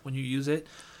straight up when you use it.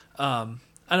 I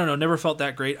don't know, never felt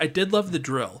that great. I did love the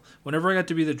drill. Whenever I got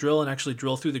to be the drill and actually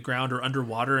drill through the ground or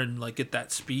underwater and like get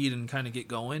that speed and kind of get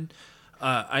going,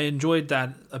 I enjoyed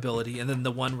that ability. And then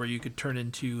the one where you could turn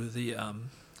into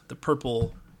the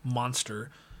purple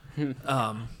monster, and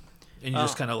you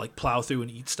just kind of like plow through and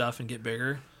eat stuff and get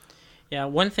bigger. Yeah,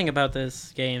 one thing about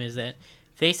this game is that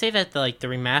they say that the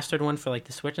remastered one for like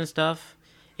the Switch and stuff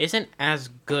isn't as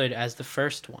good as the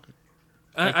first one.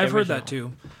 I've heard that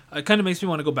too. It kind of makes me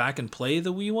want to go back and play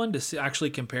the Wii one to actually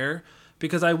compare,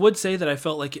 because I would say that I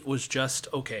felt like it was just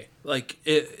okay. Like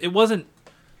it wasn't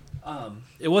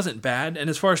bad. And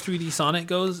as far as 3D Sonic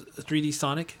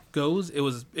goes,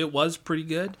 it was pretty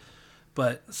good.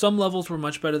 But some levels were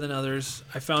much better than others.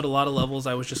 I found a lot of levels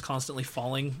I was just constantly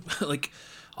falling like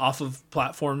off of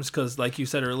platforms because, like you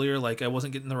said earlier, like I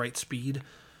wasn't getting the right speed.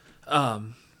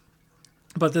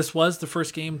 But this was the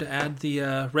first game to add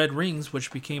the red rings,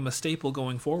 which became a staple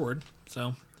going forward.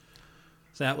 So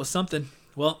that was something.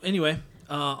 Well, anyway,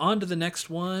 on to the next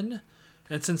one.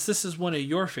 And since this is one of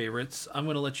your favorites, I'm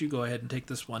going to let you go ahead and take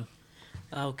this one.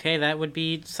 Okay, that would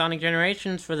be Sonic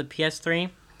Generations for the PS3,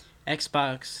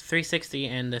 Xbox 360,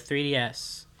 and the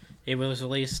 3DS. It was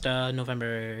released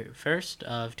November 1st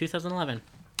of 2011.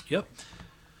 Yep.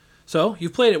 So,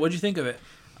 you've played it. What'd you think of it?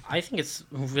 I think it's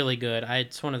really good.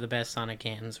 It's one of the best Sonic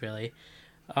games, really.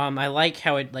 I like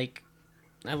how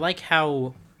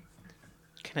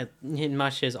kind of it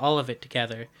mushes all of it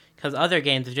together. Because other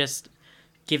games are just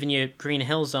giving you Green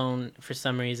Hill Zone for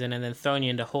some reason and then throwing you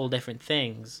into whole different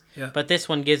things. Yeah. But this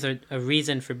one gives a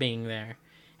reason for being there.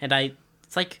 And I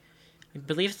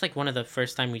believe it's like one of the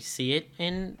first time we see it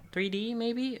in 3D,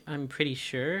 maybe? I'm pretty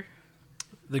sure.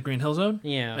 The Green Hill Zone?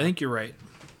 Yeah. I think you're right.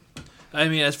 I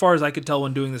mean, as far as I could tell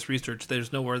when doing this research,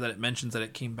 there's nowhere that it mentions that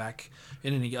it came back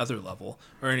in any other level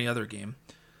or any other game.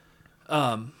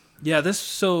 Sonic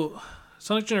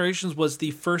Generations was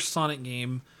the first Sonic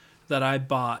game that I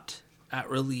bought at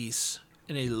release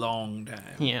in a long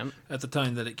time. Yeah. At the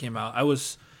time that it came out,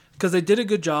 because they did a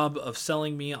good job of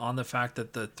selling me on the fact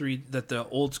that the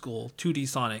old school 2D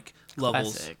Sonic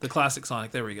levels, the classic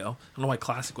Sonic, there we go. I don't know why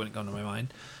classic wouldn't come to my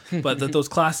mind, but that those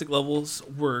classic levels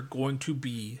were going to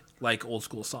be like old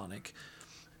school Sonic.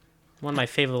 One of my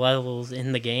favorite levels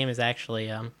in the game is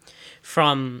actually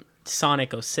from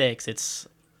Sonic 06. It's,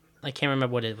 I can't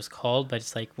remember what it was called, but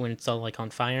it's like when it's all like on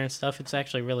fire and stuff. It's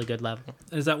actually a really good level.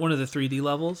 Is that one of the 3D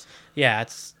levels? Yeah,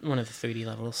 it's one of the 3D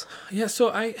levels. Yeah, so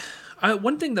I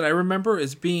One thing that I remember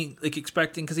is being like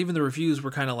expecting, because even the reviews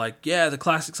were kind of like, yeah, the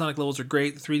classic Sonic levels are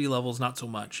great, the 3D levels not so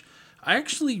much. I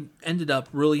actually ended up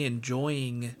really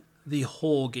enjoying the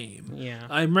whole game. Yeah.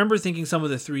 I remember thinking some of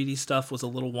the 3D stuff was a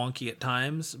little wonky at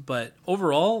times, but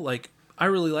overall, like, I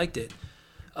really liked it.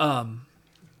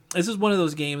 This is one of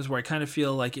those games where I kind of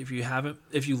feel like if you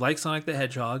like Sonic the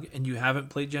Hedgehog and you haven't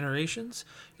played Generations,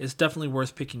 it's definitely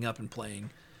worth picking up and playing.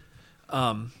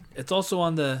 It's also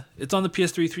on the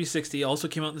PS3 360. It also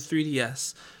came out in the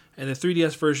 3DS, and the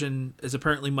 3DS version is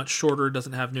apparently much shorter,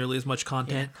 doesn't have nearly as much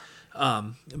content.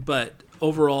 But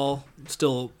overall,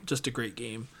 still just a great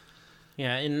game.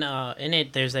 Yeah, in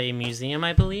it there's a museum,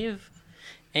 I believe,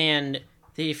 and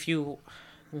I'm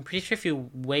pretty sure if you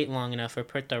wait long enough or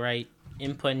put the right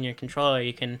input in your controller,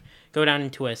 you can go down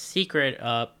into a secret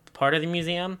part of the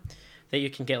museum that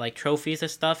you can get like trophies and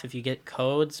stuff if you get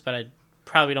codes, but I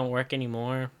probably don't work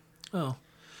anymore. Oh,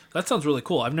 that sounds really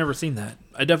cool. I've never seen that.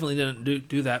 I definitely didn't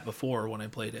do that before when I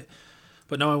played it,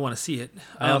 but now I want to see it.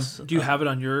 Do you have it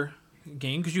on your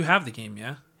game? Because you have the game,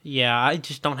 yeah? Yeah, I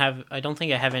don't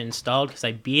think I have it installed because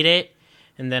I beat it,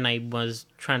 and then I was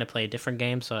trying to play a different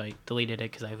game, so I deleted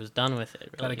it because I was done with it.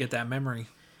 Really. Gotta get that memory.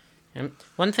 And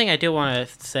one thing I do want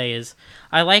to say is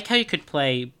I like how you could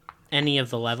play any of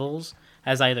the levels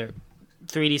as either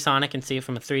 3D Sonic and see it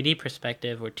from a 3D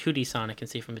perspective, or 2D Sonic and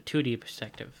see it from a 2D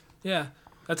perspective. Yeah,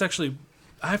 that's actually...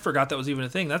 I forgot that was even a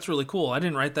thing. That's really cool. I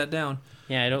didn't write that down.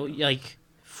 Yeah, I don't like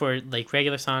for like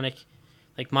regular Sonic,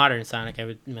 like modern Sonic,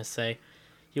 I must say,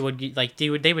 they would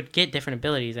get different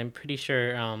abilities. I'm pretty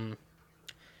sure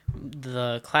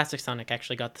the classic Sonic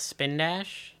actually got the spin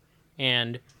dash,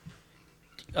 and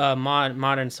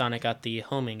modern Sonic got the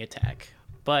homing attack.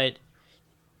 But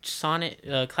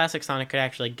classic Sonic could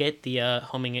actually get the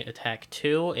homing attack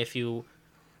too if you.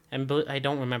 I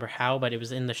don't remember how, but it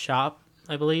was in the shop.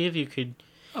 I believe you could.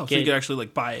 Oh, so you could actually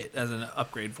like buy it as an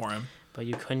upgrade for him. But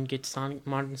you couldn't get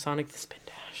modern Sonic the spin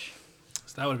dash.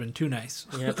 So that would have been too nice.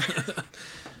 Yep.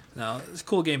 No, it's a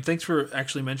cool game. Thanks for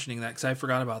actually mentioning that, because I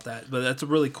forgot about that. But that's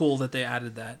really cool that they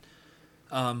added that.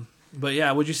 But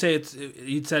yeah, would you say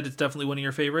you'd said it's definitely one of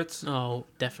your favorites? Oh,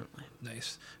 definitely.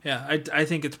 Nice. Yeah, I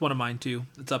think it's one of mine too.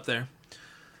 It's up there.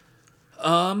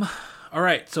 All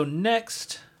right, so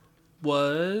next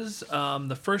was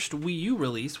the first Wii U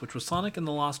release, which was Sonic and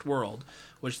the Lost World,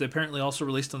 which they apparently also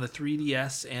released on the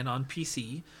 3DS and on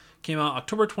PC. Came out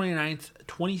October 29th,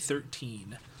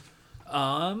 2013.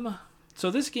 So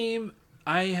this game,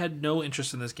 I had no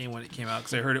interest in this game when it came out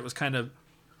because I heard it was kind of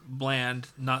bland,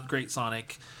 not great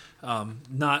Sonic,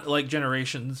 not like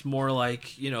Generations, more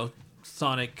like,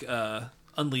 Sonic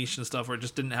Unleashed and stuff, where it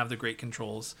just didn't have the great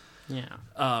controls. Yeah.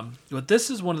 But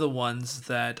this is one of the ones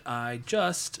that I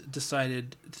just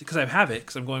decided, because I have it,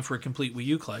 because I'm going for a complete Wii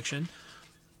U collection.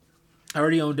 I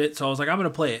already owned it, so I was like, I'm going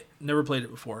to play it. Never played it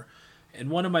before. And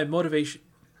one of my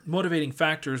motivating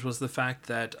factors was the fact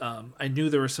that I knew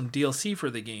there was some DLC for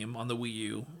the game on the Wii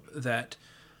U that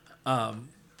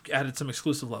added some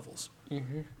exclusive levels.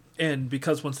 Mm-hmm. And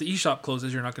because once the eShop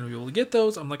closes, you're not going to be able to get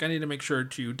those, I'm like, I need to make sure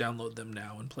to download them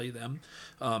now and play them.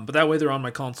 But that way they're on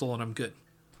my console and I'm good.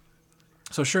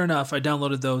 So sure enough, I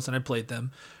downloaded those and I played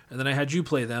them. And then I had you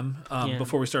play them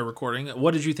before we started recording.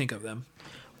 What did you think of them?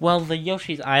 Well, the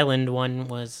Yoshi's Island one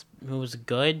was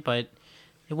good, but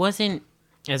it wasn't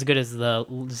as good as the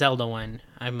Zelda one,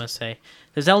 I must say.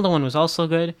 The Zelda one was also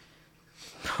good,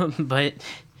 but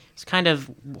it's kind of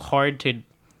hard to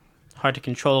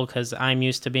control because I'm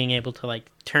used to being able to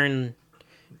turn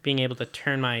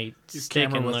my Your stick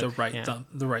camera and with look,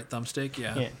 the right thumbstick.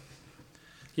 Yeah.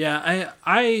 Yeah,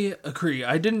 I agree.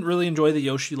 I didn't really enjoy the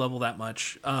Yoshi level that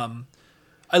much.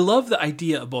 I love the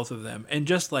idea of both of them, and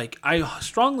just I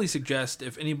strongly suggest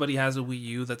if anybody has a Wii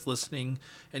U that's listening,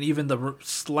 and even the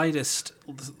slightest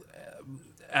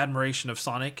admiration of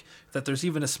Sonic, that there's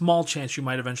even a small chance you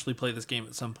might eventually play this game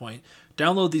at some point.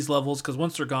 Download these levels, because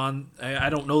once they're gone, I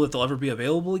don't know that they'll ever be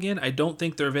available again. I don't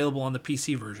think they're available on the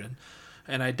PC version,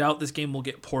 and I doubt this game will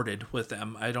get ported with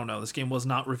them. I don't know. This game was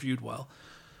not reviewed well.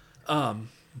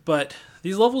 But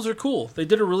these levels are cool. They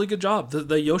did a really good job.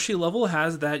 The Yoshi level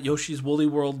has that Yoshi's Woolly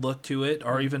World look to it,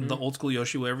 or even the old school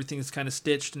Yoshi where everything is kind of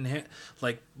stitched and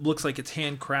looks like it's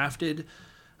handcrafted.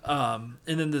 And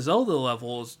then the Zelda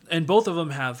levels, and both of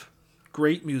them have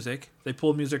great music. They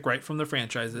pull music right from the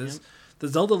franchises. Yep. The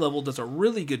Zelda level does a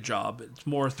really good job. It's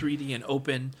more 3D and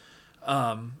open,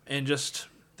 and just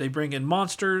they bring in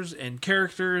monsters and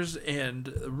characters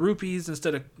and rupees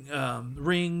instead of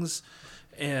rings.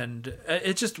 And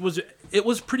it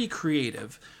was pretty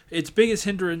creative. Its biggest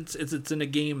hindrance is it's in a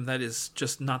game that is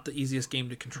just not the easiest game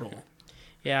to control.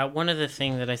 Yeah, one of the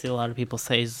things that I see a lot of people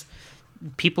say is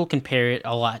people compare it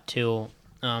a lot to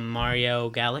Mario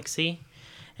Galaxy,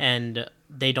 and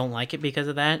they don't like it because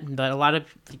of that. But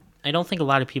I don't think a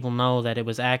lot of people know that it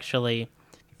was actually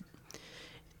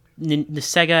the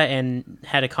Sega and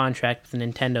had a contract with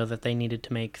Nintendo that they needed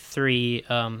to make three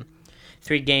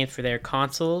games for their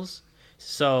consoles.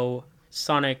 So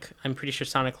I'm pretty sure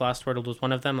Sonic Lost World was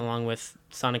one of them, along with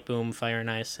Sonic Boom, Fire and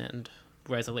Ice, and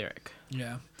Rise of Lyric.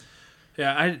 Yeah.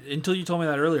 Yeah, until you told me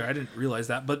that earlier, I didn't realize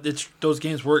that. But those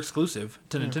games were exclusive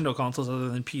to Nintendo consoles other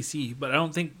than PC. But I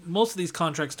don't think most of these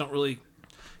contracts don't really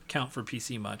count for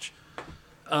PC much.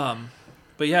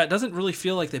 But yeah, it doesn't really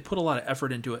feel like they put a lot of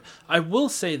effort into it. I will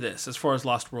say this, as far as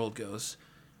Lost World goes,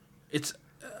 it's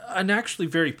an actually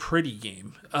very pretty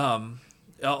game.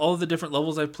 All of the different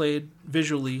levels I've played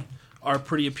visually are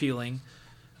pretty appealing.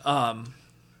 But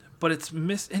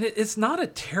it's not a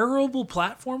terrible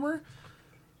platformer,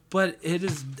 but it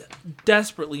is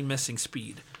desperately missing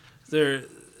speed.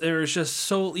 There's just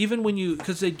so, even when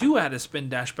because they do add a spin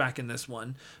dash back in this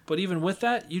one, but even with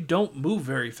that, you don't move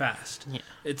very fast. Yeah.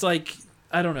 It's like,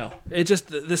 I don't know. It just,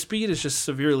 the speed is just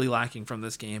severely lacking from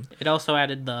this game. It also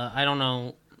added I don't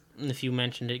know if you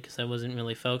mentioned it because I wasn't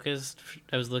really focused.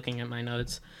 I was looking at my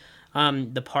notes.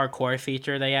 The parkour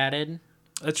feature they added.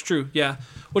 That's true, yeah.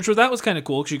 That was kind of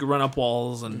cool because you could run up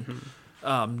walls, and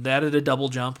they added a double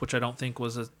jump, which I don't think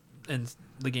was in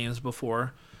the games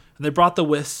before. And they brought the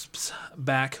wisps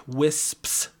back.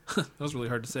 Wisps. That was really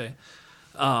hard to say.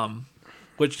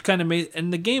 Which kind of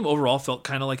and the game overall felt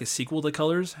kind of like a sequel to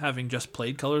Colors, having just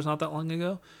played Colors not that long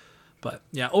ago. But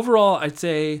yeah, overall, I'd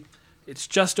say it's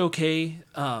just okay.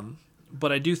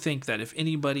 But I do think that if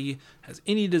anybody has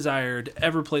any desire to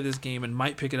ever play this game and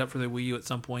might pick it up for the Wii U at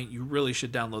some point, you really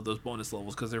should download those bonus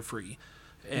levels because they're free.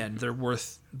 And they're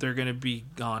going to be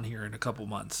gone here in a couple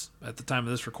months. At the time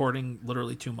of this recording,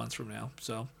 literally 2 months from now.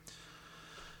 So,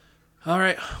 all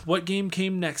right, what game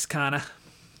came next, Kana?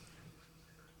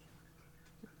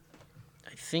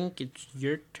 I think it's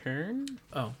your turn.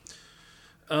 Oh.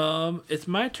 It's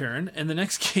my turn, and the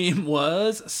next game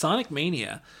was Sonic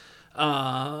Mania.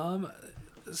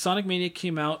 Sonic Mania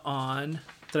came out on...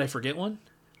 Did I forget one?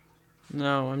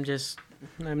 No, I'm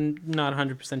not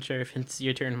 100% sure if it's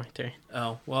your turn or my turn.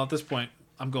 Oh, well, at this point,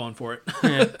 I'm going for it.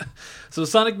 Yeah. So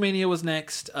Sonic Mania was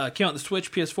next. Came out on the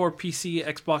Switch, PS4, PC,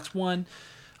 Xbox One.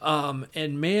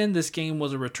 And man, this game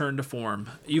was a return to form.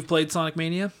 You've played Sonic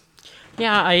Mania?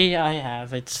 Yeah, I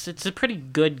have. It's a pretty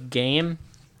good game.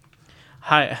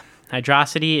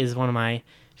 Hydrocity is one of my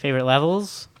favorite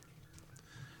levels.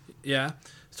 Yeah.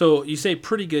 So you say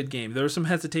pretty good game. There was some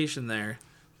hesitation there.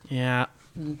 Yeah.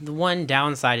 The one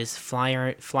downside is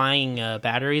flying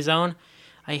battery zone.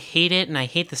 I hate it, and I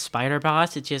hate the spider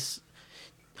boss. It's just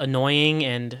annoying.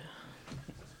 And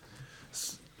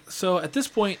so at this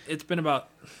point, it's been about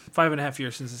 5.5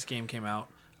 years since this game came out.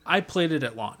 I played it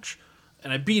at launch,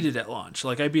 and I beat it at launch.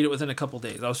 Like, I beat it within a couple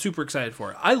days. I was super excited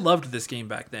for it. I loved this game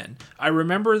back then. I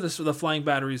remember the flying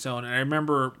battery zone, and I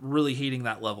remember really hating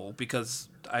that level because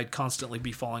I'd constantly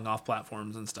be falling off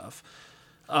platforms and stuff.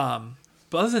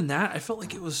 But other than that, I felt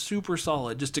like it was super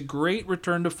solid. Just a great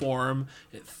return to form.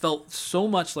 It felt so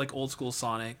much like old school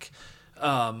Sonic.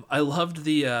 I loved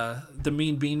the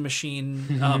Mean Bean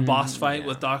Machine boss fight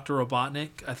with Dr.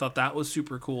 Robotnik. I thought that was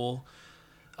super cool.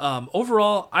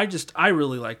 Overall, I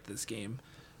really liked this game.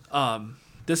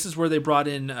 This is where they brought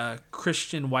in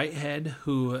Christian Whitehead,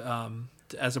 who,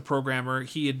 as a programmer,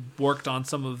 he had worked on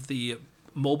some of the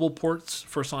mobile ports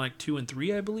for Sonic 2 and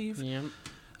 3, I believe. Yeah.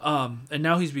 And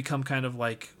now he's become kind of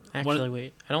like... Actually,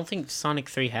 wait. I don't think Sonic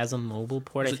 3 has a mobile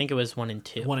port. I think it was 1 and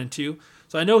 2. 1 and 2.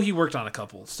 So I know he worked on a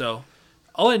couple. So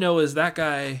all I know is that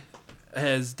guy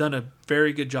has done a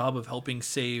very good job of helping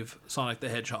save Sonic the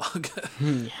Hedgehog.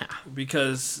 Yeah.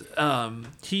 Because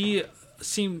he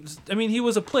seems... I mean, he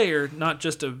was a player, not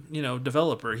just a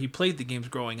developer. He played the games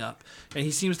growing up. And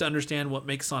he seems to understand what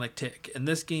makes Sonic tick. And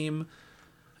this game,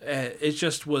 it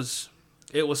just was...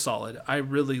 It was solid. I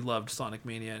really loved Sonic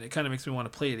Mania, and it kind of makes me want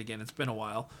to play it again. It's been a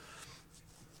while.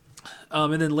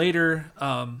 And then later,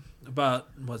 about,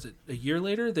 was it a year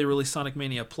later, they released Sonic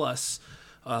Mania Plus,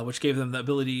 which gave them the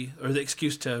ability, or the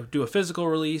excuse to do a physical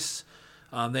release.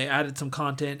 They added some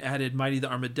content, added Mighty the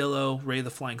Armadillo, Ray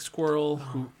the Flying Squirrel,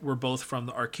 who were both from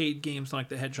the arcade game Sonic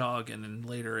the Hedgehog, and then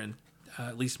later,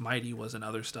 at least Mighty was in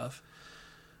other stuff.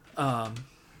 And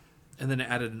then it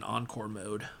added an encore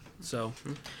mode. So,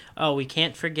 we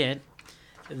can't forget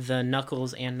the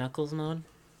Knuckles and Knuckles mode.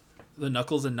 The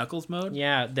Knuckles and Knuckles mode?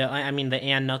 Yeah, the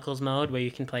and Knuckles mode where you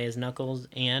can play as Knuckles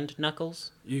and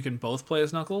Knuckles. You can both play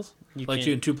as Knuckles? You can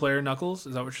 2-player Knuckles?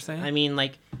 Is that what you're saying? I mean,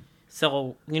 like,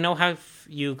 So, you know how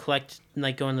you collect,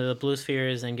 like, go into the blue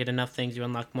spheres and get enough things, you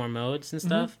unlock more modes and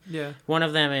stuff? Yeah. One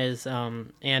of them is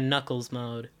and Knuckles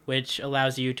mode, which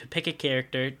allows you to pick a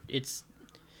character. It's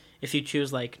if you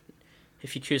choose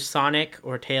Sonic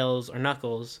or Tails or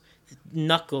Knuckles,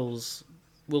 Knuckles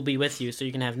will be with you, so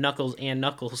you can have Knuckles and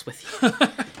Knuckles with you.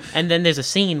 And then there's a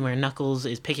scene where Knuckles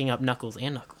is picking up Knuckles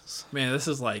and Knuckles. Man, this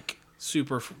is like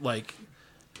super like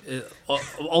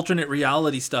alternate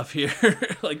reality stuff here.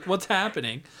 Like, what's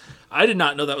happening? I did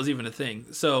not know that was even a thing.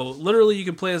 So literally you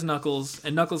can play as Knuckles,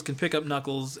 and Knuckles can pick up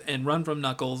Knuckles and run from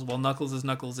Knuckles while Knuckles is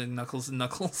Knuckles and Knuckles and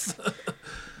Knuckles.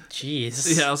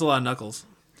 Jeez. Yeah, that was a lot of Knuckles.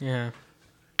 Yeah.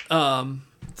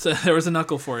 So there was a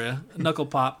Knuckle for you. A Knuckle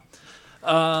pop.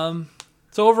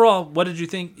 So overall, what did you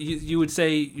think? You would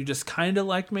say you just kind of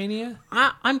liked Mania?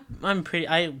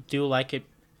 I do like it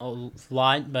a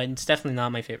lot, but it's definitely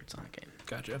not my favorite Sonic game.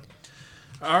 Gotcha.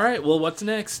 All right, well, what's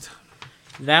next?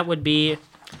 That would be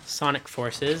Sonic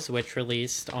Forces, which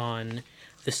released on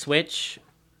the Switch,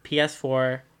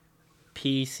 PS4,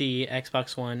 PC,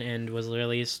 Xbox One, and was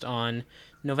released on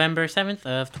November 7th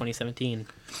of 2017.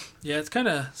 Yeah, it's kind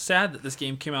of sad that this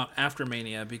game came out after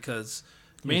Mania, because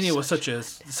Mania was such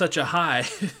a high,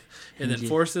 and then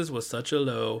Forces was such a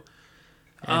low.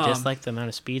 And just like the amount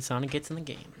of speed Sonic gets in the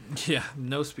game. Yeah,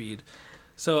 no speed.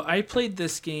 So I played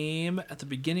this game at the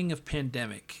beginning of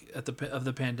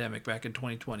the pandemic back in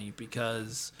 2020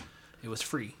 because it was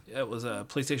free. It was a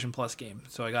PlayStation Plus game,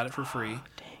 so I got it for free. Oh,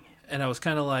 dang it. And I was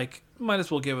kind of like, might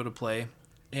as well give it a play.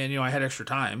 And I had extra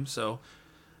time, so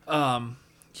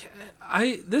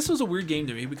this was a weird game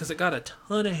to me because it got a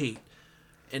ton of hate.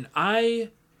 And I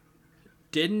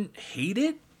didn't hate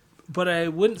it, but I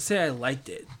wouldn't say I liked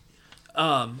it.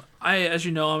 As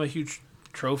you know, I'm a huge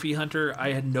trophy hunter.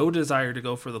 I had no desire to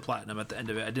go for the platinum at the end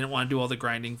of it. I didn't want to do all the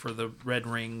grinding for the red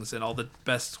rings and all the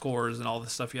best scores and all the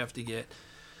stuff you have to get.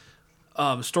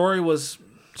 Story was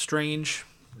strange,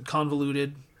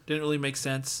 convoluted, didn't really make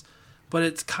sense, but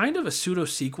it's kind of a pseudo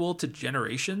sequel to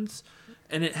Generations,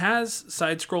 and it has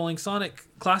side-scrolling Sonic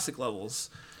classic levels.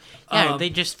 Yeah, they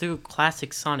just threw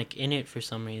classic Sonic in it for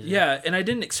some reason. Yeah, and I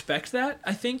didn't expect that.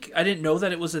 I didn't know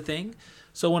that it was a thing.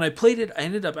 So when I played it, I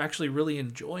ended up actually really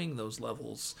enjoying those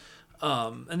levels.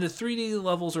 And the 3D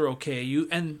levels are okay.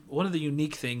 And one of the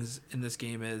unique things in this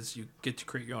game is you get to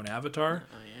create your own avatar.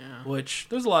 Oh, yeah. Which,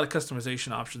 there's a lot of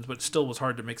customization options, but it still was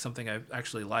hard to make something I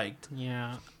actually liked.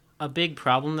 Yeah. A big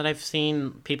problem that I've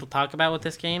seen people talk about with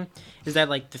this game is that,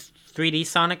 like, the 3D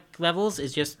Sonic levels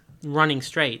is just running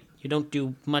straight. You don't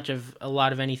do a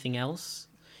lot of anything else.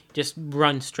 Just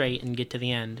run straight and get to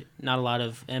the end. Not a lot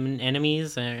of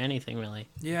enemies or anything, really.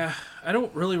 Yeah, I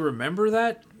don't really remember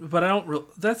that, but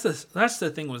that's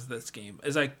the thing with this game,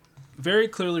 is I very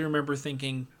clearly remember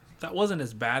thinking that wasn't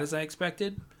as bad as I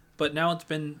expected, but now it's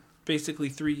been basically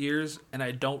 3 years, and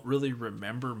I don't really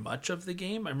remember much of the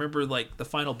game. I remember, like, the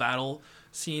final battle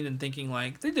scene and thinking,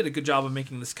 like, they did a good job of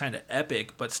making this kind of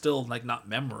epic, but still, like, not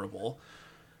memorable.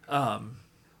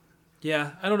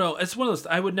 Yeah, I don't know. It's one of those.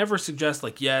 I would never suggest,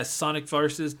 like, yes, Sonic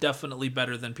Forces definitely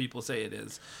better than people say it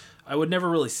is. I would never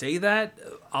really say that.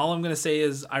 All I'm going to say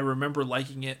is I remember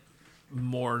liking it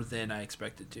more than I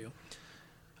expected to.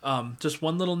 Just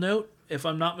one little note, if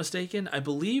I'm not mistaken, I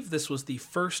believe this was the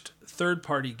first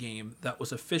third-party game that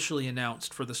was officially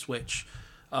announced for the Switch,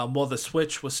 while the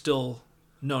Switch was still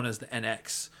known as the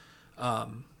NX.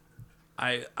 I'm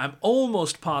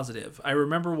almost positive. I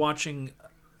remember watching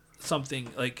something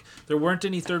like there weren't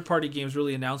any third-party games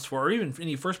really announced for, or even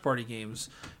any first-party games,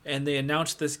 and they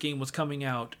announced this game was coming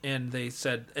out, and they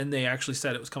actually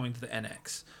said it was coming to the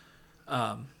NX.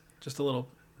 Just a little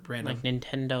random. Like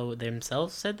Nintendo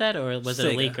themselves said that, or was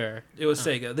it a leaker? It was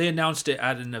Sega. They announced it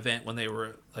at an event when they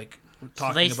were like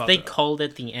talking about. They called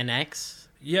it the NX.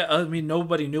 Yeah, I mean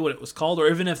nobody knew what it was called, or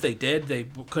even if they did, they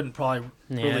couldn't probably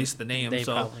release the name.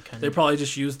 They probably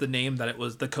just used the name that it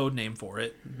was the code name for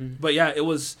it. Mm-hmm. But yeah, it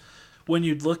was. When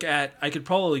you'd look at, I could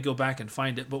probably go back and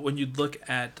find it, but when you'd look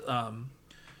at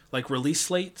like release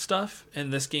slate stuff,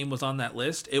 and this game was on that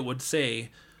list, it would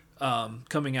say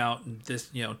coming out in this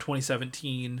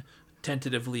 2017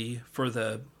 tentatively for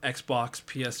the Xbox,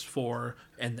 PS4,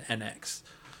 and the NX.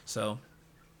 So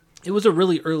it was a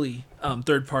really early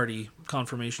third-party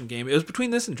confirmation game. It was between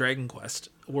this and Dragon Quest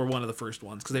were one of the first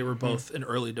ones because they were both in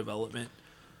early development.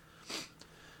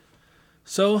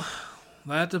 So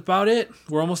that's about it.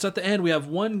 We're almost at the end. We have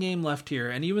one game left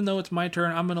here, and even though it's my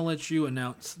turn, I'm going to let you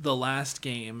announce the last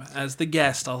game. As the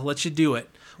guest, I'll let you do it.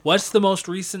 What's the most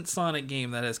recent Sonic game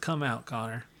that has come out,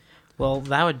 Connor? Well,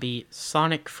 that would be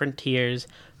Sonic Frontiers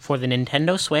for the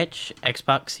Nintendo Switch,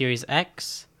 Xbox Series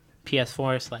X,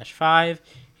 PS4/5,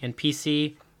 and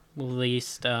PC,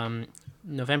 released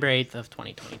November 8th of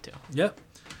 2022. Yep.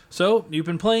 So you've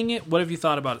been playing it. What have you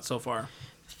thought about it so far?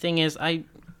 Thing is, I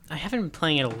haven't been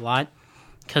playing it a lot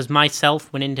because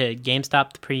myself went into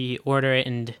GameStop to pre-order it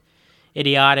and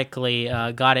idiotically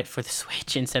got it for the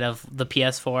Switch instead of the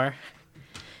PS4.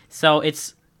 So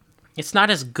it's not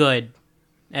as good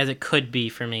as it could be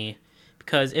for me,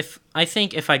 because if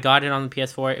I got it on the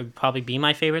PS4, it would probably be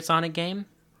my favorite Sonic game,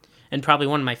 and probably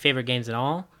one of my favorite games at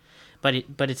all. But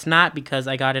it's not, because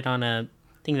I got it on a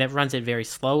thing that runs it very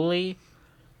slowly,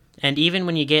 and even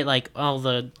when you get like all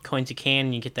the coins you can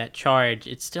and you get that charge,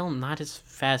 it's still not as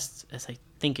fast as I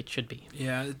think it should be.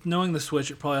 Yeah, knowing the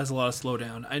Switch, it probably has a lot of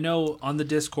slowdown. I know on the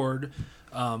Discord,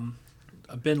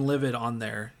 Ben Livid on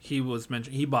there, he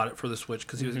bought it for the Switch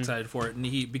because he was excited for it,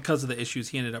 and because of the issues,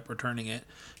 he ended up returning it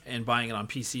and buying it on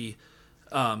PC,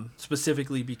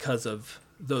 specifically because of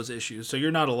those issues. So you're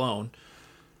not alone.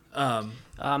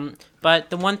 But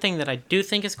the one thing that I do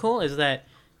think is cool is that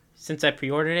since I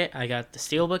pre-ordered it, I got the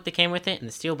Steelbook that came with it, and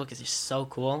the Steelbook is just so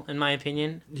cool, in my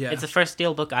opinion. Yeah. It's the first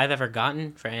Steelbook I've ever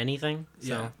gotten for anything.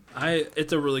 So. Yeah,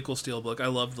 it's a really cool Steelbook. I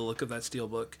love the look of that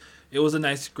Steelbook. It was a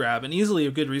nice grab, and easily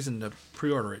a good reason to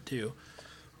pre-order it, too.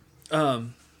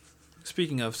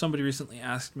 Speaking of, somebody recently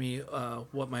asked me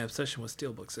what my obsession with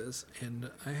Steelbooks is, and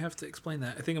I have to explain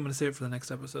that. I think I'm going to save it for the next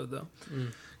episode, though,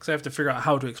 because I have to figure out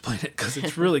how to explain it, because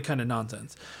it's really kind of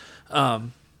nonsense.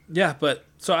 So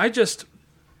I just...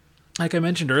 Like I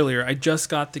mentioned earlier, I just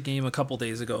got the game a couple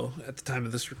days ago. At the time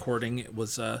of this recording, it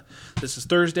was this is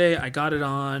Thursday. I got it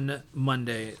on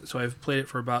Monday, so I've played it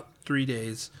for about 3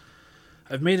 days.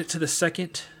 I've made it to the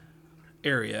second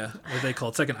area. What are they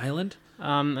called? Second island?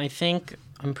 I'm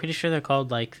pretty sure they're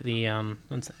called like the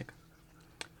one sec.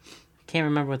 I can't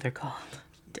remember what they're called.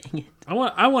 Dang it. I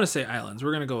want to say islands.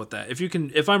 We're gonna go with that.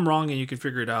 If I'm wrong and you can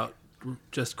figure it out,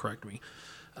 just correct me.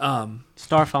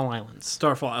 Starfall Islands.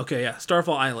 Starfall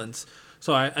Islands.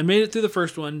 So I made it through the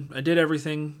first one. I did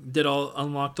everything.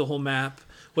 Unlocked the whole map,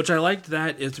 which I liked.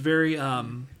 That it's very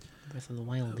Breath of the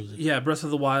Wild. Yeah, Breath of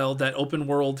the Wild. That open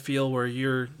world feel where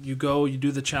you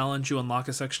do the challenge, you unlock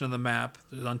a section of the map.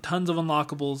 There's on tons of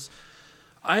unlockables.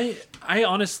 I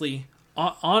honestly,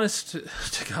 honest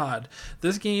to God,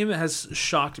 this game has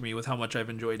shocked me with how much I've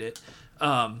enjoyed it.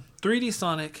 3D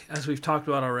Sonic, as we've talked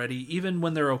about already, even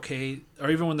when they're okay, or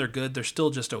even when they're good, they're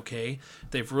still just okay.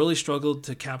 They've really struggled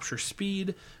to capture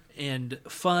speed and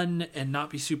fun and not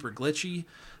be super glitchy.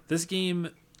 This game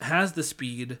has the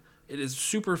speed, it is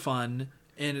super fun,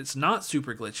 and it's not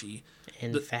super glitchy.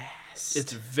 And fast.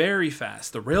 It's very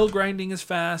fast. The rail grinding is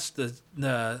fast,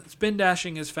 the spin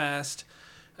dashing is fast.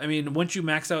 I mean, once you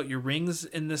max out your rings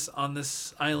on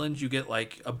this island, you get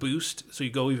like a boost, so you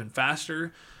go even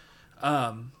faster.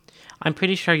 I'm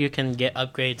pretty sure you can get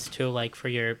upgrades too, like for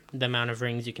the amount of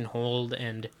rings you can hold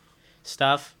and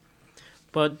stuff.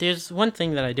 But there's one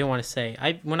thing that I do want to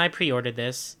say. When I pre-ordered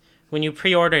this, when you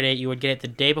pre-ordered it, you would get it the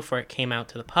day before it came out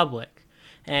to the public.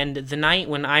 And the night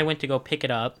when I went to go pick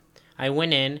it up, I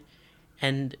went in,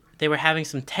 and they were having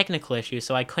some technical issues,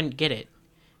 so I couldn't get it.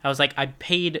 I was like, I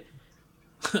paid...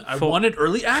 I wanted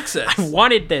early access. I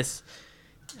wanted this.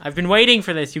 I've been waiting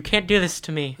for this. You can't do this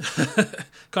to me.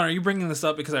 Connor, are you bringing this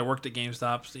up because I worked at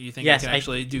GameStop, so you think yes, I can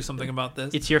actually do something about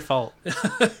this? It's your fault.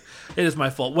 It is my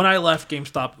fault. When I left,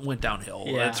 GameStop went downhill.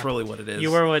 Yeah. That's really what it is. You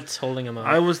were what's holding them up.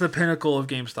 I was the pinnacle of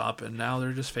GameStop, and now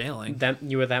they're just failing.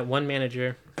 You were that one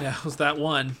manager. Yeah, it was that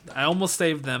one. I almost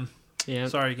saved them. Yeah.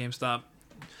 Sorry, GameStop.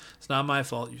 It's not my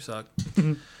fault. You suck.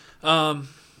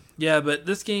 Yeah, but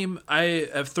this game, I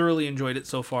have thoroughly enjoyed it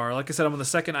so far. Like I said, I'm on the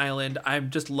second island. I'm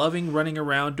just loving running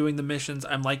around, doing the missions.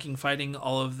 I'm liking fighting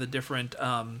all of the different,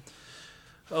 what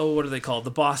are they called? The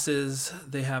bosses.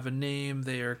 They have a name.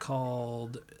 They are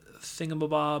called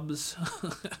thingamabobs.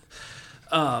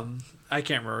 I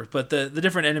can't remember. But the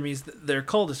different enemies, they're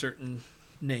called a certain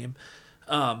name.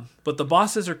 But the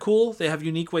bosses are cool. They have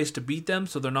unique ways to beat them,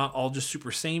 so they're not all just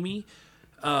super samey.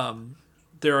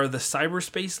 There are the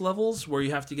cyberspace levels where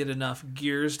you have to get enough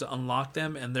gears to unlock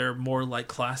them, and they're more like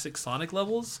classic Sonic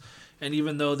levels. And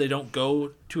even though they don't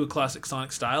go to a classic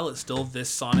Sonic style, it's still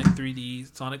this Sonic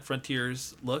 3D, Sonic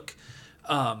Frontiers look.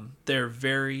 They're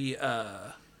very...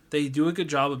 they do a good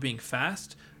job of being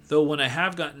fast, though when I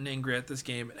have gotten angry at this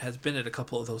game, it has been at a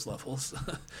couple of those levels.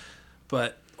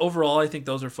 But overall, I think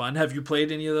those are fun. Have you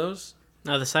played any of those?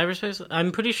 No, the cyberspace?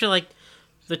 I'm pretty sure, like...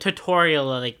 The tutorial,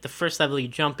 like the first level you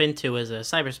jump into is a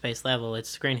cyberspace level.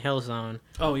 It's Green Hill Zone.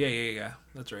 Oh, yeah.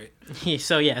 That's right.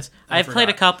 So, yes. I've played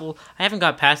a couple. I haven't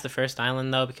got past the first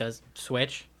island, though, because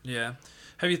Switch. Yeah.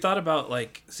 Have you thought about,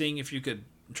 like, seeing if you could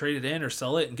trade it in or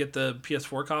sell it and get the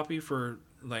PS4 copy for,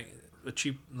 like, a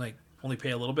cheap, like, only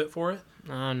pay a little bit for it.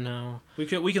 Oh no. We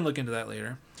can look into that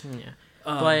later. Yeah.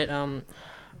 But I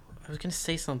was gonna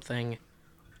say something.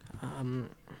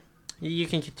 You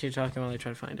can continue talking while I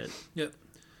try to find it. Yep.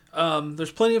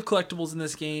 There's plenty of collectibles in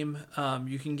this game.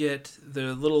 You can get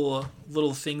the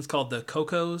little things called the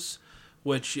Cocos,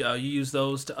 which you use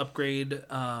those to upgrade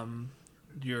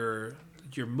your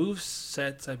move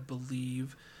sets, I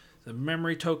believe. The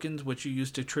memory tokens, which you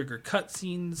use to trigger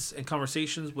cutscenes and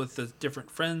conversations with the different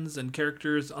friends and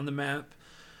characters on the map.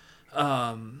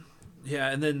 Yeah,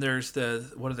 and then there's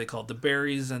what are they called? The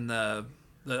berries and the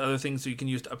other things that you can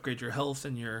use to upgrade your health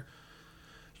and your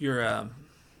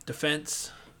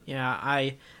defense. Yeah,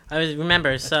 I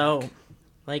remember. So,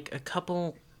 like a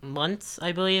couple months,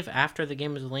 I believe, after the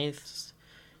game was released,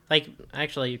 like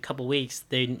actually a couple weeks,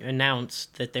 they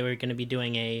announced that they were going to be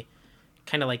doing a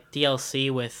kind of like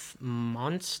DLC with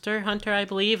Monster Hunter, I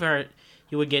believe, or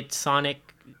you would get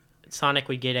Sonic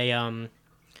would get a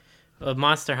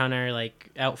Monster Hunter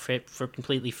like outfit for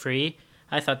completely free.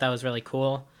 I thought that was really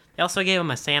cool. They also gave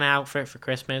him a Santa outfit for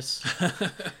Christmas.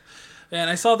 And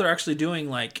I saw they're actually doing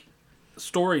like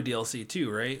story DLC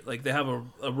too, right? Like they have a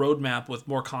roadmap with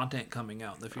more content coming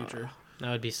out in the future.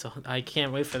 That would be I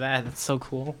can't wait for that. That's so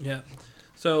cool. Yeah.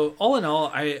 So all in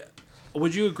all,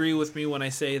 would you agree with me when I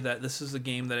say that this is a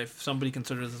game that if somebody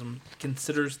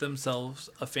considers themselves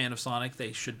a fan of Sonic,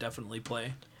 they should definitely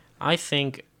play? I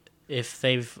think if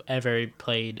they've ever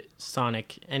played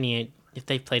if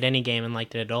they've played any game and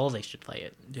liked it at all, they should play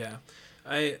it. Yeah.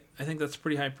 I think that's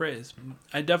pretty high praise.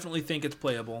 I definitely think it's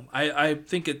playable. I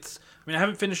think I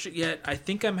haven't finished it yet. I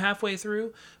think I'm halfway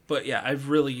through, but yeah, I've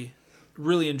really,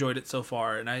 really enjoyed it so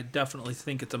far, and I definitely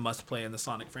think it's a must-play in the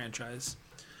Sonic franchise.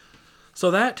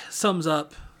 So that sums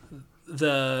up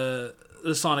the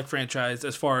Sonic franchise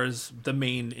as far as the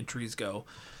main entries go.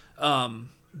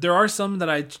 There are some that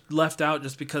I left out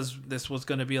just because this was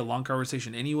going to be a long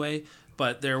conversation anyway,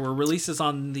 but there were releases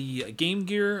on the Game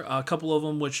Gear, a couple of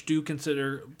them which do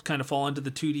kind of fall into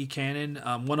the 2D canon.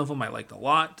 One of them I liked a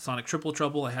lot, Sonic Triple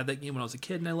Trouble. I had that game when I was a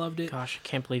kid and I loved it. Gosh, I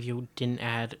can't believe you didn't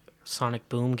add Sonic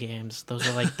Boom games. Those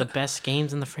are like the best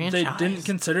games in the franchise. They didn't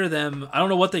consider them, I don't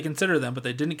know what they consider them, but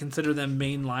they didn't consider them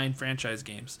mainline franchise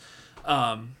games.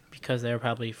 Because they were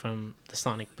probably from the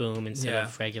Sonic Boom instead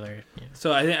of regular. Yeah.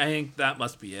 So I think that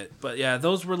must be it. But yeah,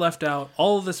 those were left out.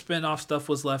 All of the spin-off stuff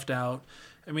was left out.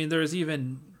 I mean, there's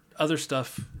even other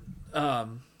stuff. I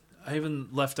even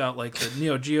left out like the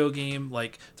Neo Geo game.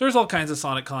 Like, there's all kinds of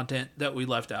Sonic content that we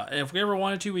left out. And if we ever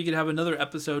wanted to, we could have another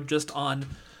episode just on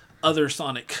other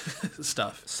Sonic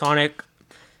stuff. Sonic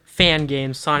fan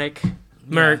games, Sonic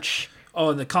merch. Yeah. Oh,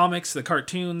 and the comics, the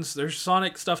cartoons. There's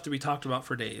Sonic stuff to be talked about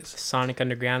for days. Sonic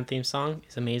Underground theme song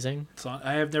is amazing.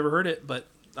 I have never heard it, but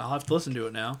I'll have to listen to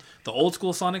it now. The old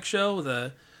school Sonic show,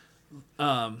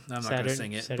 I'm not going to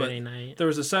sing it. Saturday night. There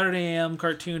was a Saturday AM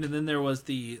cartoon, and then there was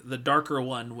the darker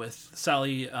one with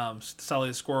Sally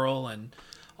the Squirrel and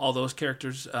all those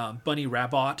characters. Bunny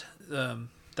Rabbit.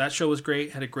 That show was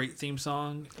great. Had a great theme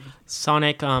song.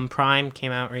 Sonic Prime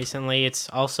came out recently. It's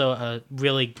also a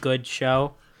really good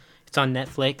show. It's on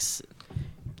Netflix.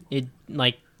 It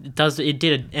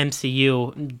did an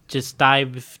MCU, just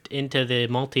dived into the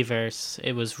multiverse.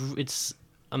 It's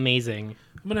amazing.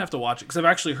 I'm gonna have to watch it because I've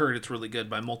actually heard it's really good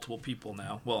by multiple people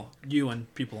now. Well, you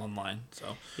and people online.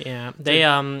 So yeah, they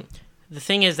the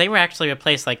thing is they were actually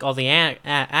replaced like all the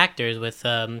actors with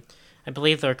I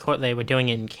believe they were doing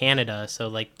it in Canada. So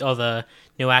like all the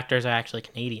new actors are actually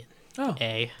Canadian. Oh,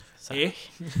 sorry.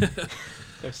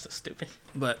 They're so stupid.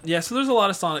 But yeah, so there's a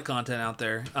lot of Sonic content out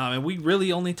there, and we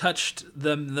really only touched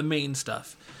the main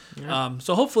stuff. Yeah.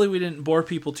 So hopefully we didn't bore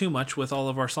people too much with all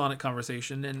of our Sonic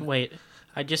conversation. And wait,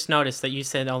 I just noticed that you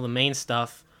said all the main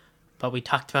stuff, but we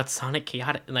talked about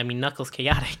Knuckles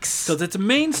Chaotix. Because it's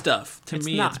main stuff. To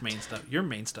me, not. It's main stuff. Your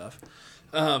main stuff.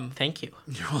 Thank you.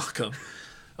 You're welcome.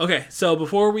 Okay, so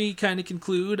before we kind of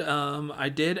conclude, I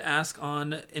did ask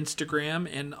on Instagram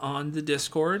and on the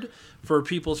Discord for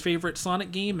people's favorite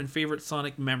Sonic game and favorite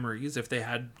Sonic memories, if they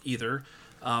had either.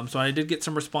 So I did get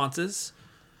some responses.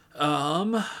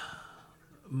 My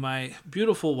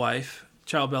beautiful wife,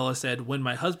 Chow Bella, said, when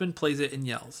my husband plays it and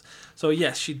yells. So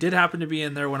yes, she did happen to be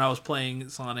in there when I was playing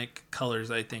Sonic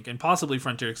Colors, I think, and possibly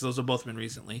Frontier, because those have both been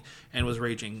recently, and was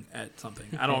raging at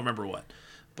something. I don't remember what.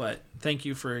 But thank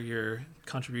you for your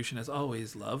contribution as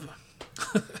always, love.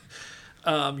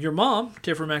 Your mom,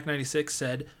 Tiffermac96,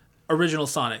 said original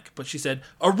Sonic, but she said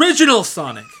original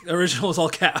Sonic. Original is all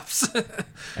caps. I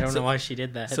don't know why she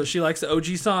did that. So she likes the OG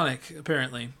Sonic,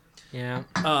 apparently. Yeah.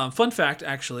 Fun fact,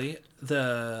 actually,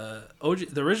 the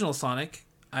original Sonic,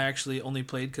 I actually only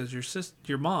played because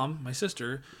your mom, my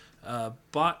sister,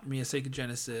 bought me a Sega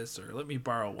Genesis or let me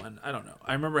borrow one. I don't know.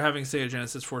 I remember having a Sega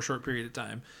Genesis for a short period of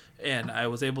time, and I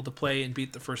was able to play and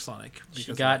beat the first Sonic.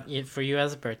 She got it for you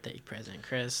as a birthday present,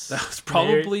 Chris. That was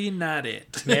probably not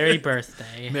it. Merry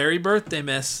birthday. Merry birthday,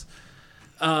 miss.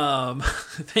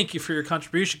 Thank you for your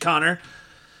contribution, Connor.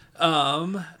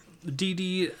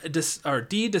 D.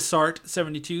 Desart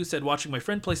 72 said, watching my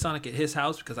friend play Sonic at his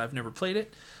house because I've never played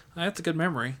it. That's a good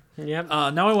memory. Yep.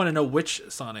 Now I want to know which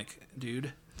Sonic,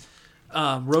 dude.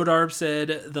 Rodarb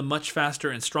said, the much faster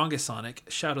and strongest Sonic,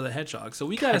 Shadow the Hedgehog. So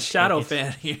we got a Shadow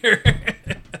fan here.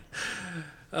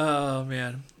 Oh,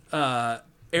 man.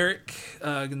 Eric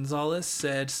Gonzalez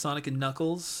said Sonic and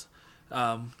Knuckles,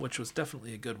 which was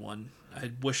definitely a good one.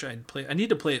 I wish I'd play. I need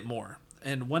to play it more.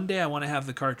 And one day I want to have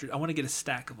the cartridge. I want to get a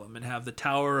stack of them and have the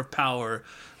Tower of Power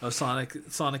of Sonic and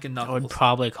Knuckles. That would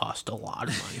probably cost a lot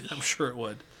of money. I'm sure it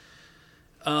would.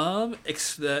 The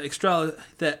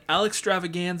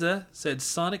Alextravaganza said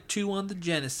Sonic 2 on the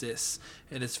Genesis,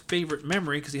 and his favorite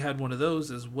memory, because he had one of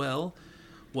those as well,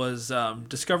 was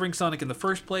discovering Sonic in the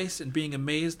first place and being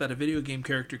amazed that a video game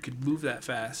character could move that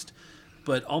fast.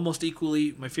 But almost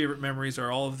equally, my favorite memories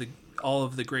are all of the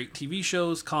great TV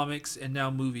shows, comics, and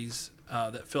now movies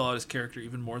that fill out his character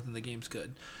even more than the games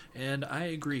could. And I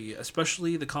agree,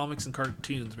 especially the comics and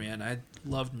cartoons, man. I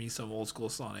loved me some old school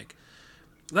Sonic.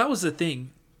 That was the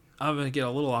thing. I'm going to get a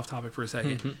little off topic for a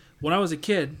second. Mm-hmm. When I was a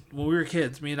kid, when we were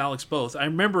kids, me and Alex both, I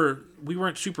remember we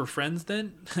weren't super friends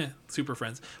then. Super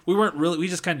friends. We weren't really, we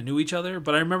just kind of knew each other.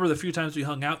 But I remember the few times we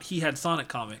hung out, he had Sonic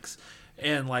comics.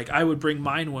 And, like, I would bring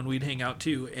mine when we'd hang out,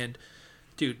 too. And,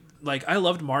 dude, like, I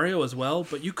loved Mario as well,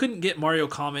 but you couldn't get Mario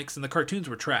comics, and the cartoons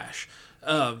were trash.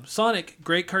 Sonic,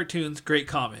 great cartoons, great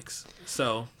comics.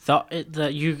 So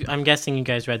I'm guessing you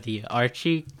guys read the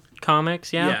Archie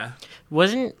comics, yeah? Yeah.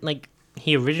 Wasn't, like,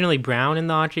 he originally brown in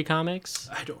the Archie comics?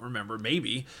 I don't remember.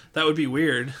 Maybe. That would be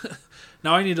weird.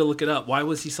 Now I need to look it up. Why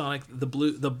was he Sonic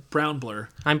the brown blur?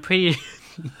 I'm pretty...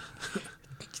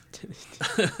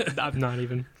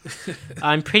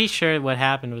 I'm pretty sure what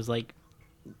happened was, like,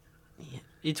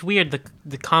 it's weird.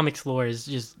 The comics lore is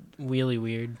just really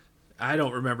weird. I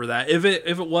don't remember that. If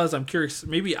it was, I'm curious.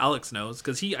 Maybe Alex knows,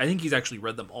 because I think he's actually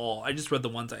read them all. I just read the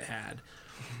ones I had.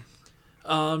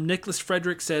 Nicholas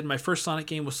Frederick said, my first Sonic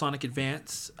game was Sonic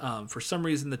Advance. For some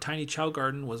reason, the Tiny Chow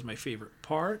Garden was my favorite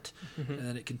part. Mm-hmm. And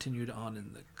then it continued on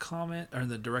in the comment, or in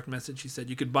the direct message. He said,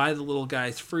 you could buy the little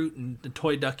guy's fruit and the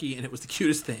toy ducky, and it was the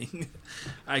cutest thing.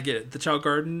 I get it. The Chow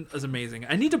Garden is amazing.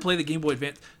 I need to play the Game Boy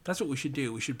Advance. That's what we should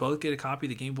do. We should both get a copy of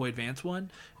the Game Boy Advance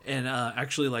one and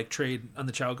actually, like, trade on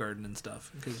the Chow Garden and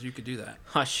stuff, because you could do that.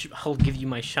 I'll give you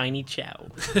my shiny Chow.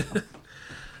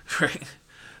 Right.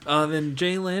 Then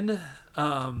Jalen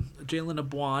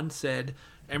Abuan said,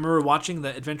 I remember watching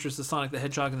The Adventures of Sonic the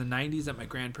Hedgehog in the 90s at my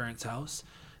grandparents' house.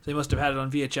 They must have had it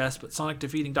on VHS, but Sonic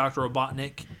defeating Dr.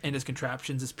 Robotnik and his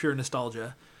contraptions is pure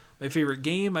nostalgia. My favorite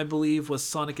game, I believe, was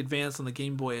Sonic Advance on the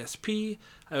Game Boy SP.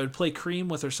 I would play Cream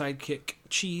with her sidekick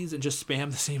Cheese and just spam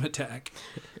the same attack.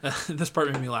 This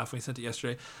part made me laugh when he sent it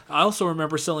yesterday. I also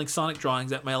remember selling Sonic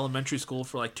drawings at my elementary school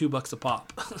for like $2 a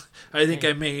pop. I think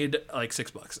I made like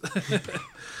 $6.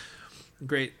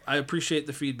 Great. I appreciate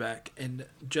the feedback. And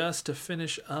just to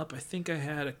finish up, I think I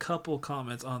had a couple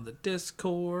comments on the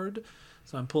Discord,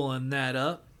 so I'm pulling that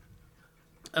up.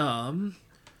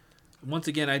 Once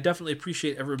again, I definitely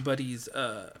appreciate everybody's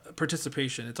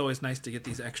participation. It's always nice to get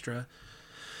these extra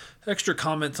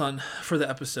comments on for the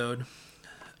episode.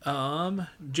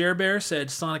 Jer Bear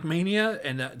said Sonic Mania,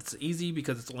 and it's easy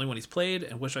because it's the only one he's played,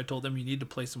 and wish I told him you need to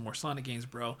play some more Sonic games,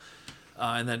 bro.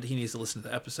 And then he needs to listen to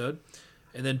the episode.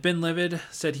 And then Ben Livid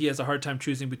said he has a hard time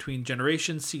choosing between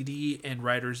Generation, CD, and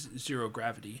Riders Zero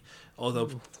Gravity,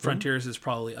 although Frontiers is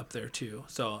probably up there too.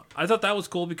 So I thought that was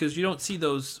cool because you don't see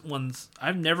those ones.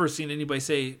 I've never seen anybody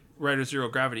say Riders Zero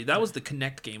Gravity. That was the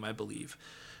Kinect game, I believe.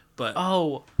 But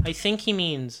I think he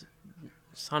means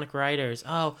Sonic Riders.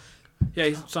 Oh,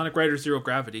 yeah, Sonic Riders Zero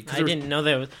Gravity. I didn't know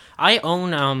there was. I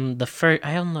own the first.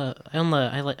 I don't know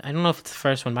if it's the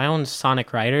first one, but I own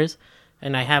Sonic Riders.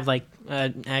 And I have like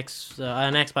an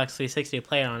Xbox 360 to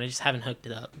play it on. I just haven't hooked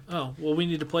it up. Oh, well, we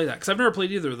need to play that because I've never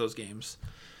played either of those games.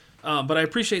 But I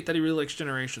appreciate that he really likes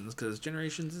Generations because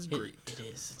Generations is great. It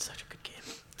is. It's such a good game.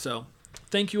 So,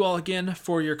 thank you all again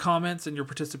for your comments and your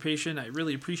participation. I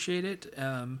really appreciate it.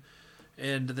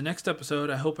 And the next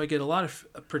episode, I hope I get a lot of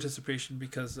participation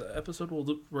because the episode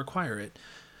will require it.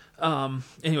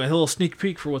 Anyway, a little sneak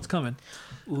peek for what's coming.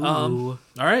 All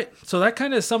right, so that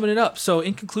kind of summing it up. So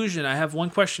in conclusion, I have one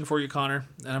question for you, Connor,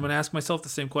 and I'm going to ask myself the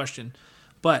same question.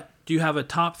 But do you have a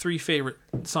top 3 favorite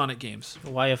Sonic games?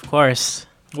 Why, of course.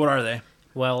 What are they?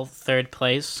 Well, third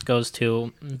place goes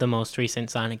to the most recent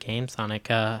Sonic game, Sonic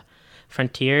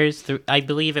Frontiers. I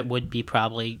believe it would be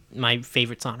probably my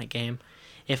favorite Sonic game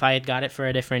if I had got it for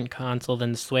a different console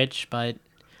than the Switch, but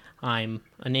I'm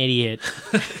an idiot.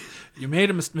 You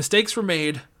made mistakes were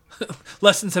made.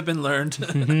 Lessons have been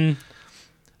learned.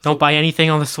 Don't buy anything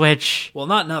on the Switch. Well,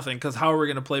 not nothing, because how are we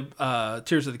going to play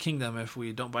Tears of the Kingdom if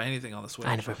we don't buy anything on the Switch?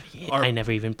 I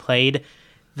never even played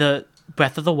the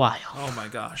Breath of the Wild. Oh my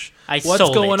gosh.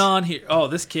 What's going on here? Oh,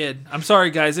 this kid. I'm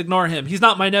sorry, guys. Ignore him. He's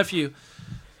not my nephew.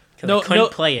 I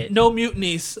couldn't play it. No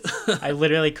mutinies. I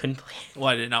literally couldn't play it.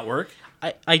 Why did it not work?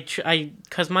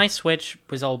 Because my Switch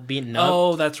was all beaten up.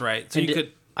 Oh, that's right. So you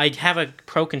could. I'd have a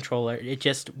Pro controller. It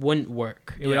just wouldn't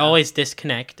work. It would Yeah. always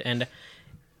disconnect, and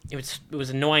it was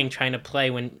annoying trying to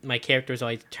play when my character was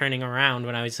always turning around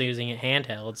when I was using it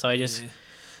handheld. So I just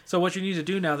So what you need to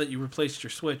do now that you replaced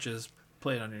your Switch is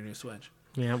play it on your new Switch.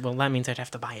 yeah. Well, that means I'd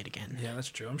have to buy it again. Yeah, that's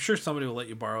true. I'm sure somebody will let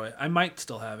you borrow it. I might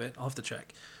still have it. I'll have to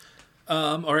check.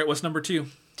 All right, what's number 2?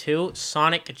 2,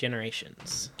 Sonic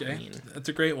Generations. Okay, I mean, that's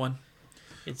a great one.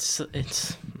 it's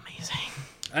amazing.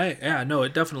 No,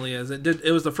 it definitely is.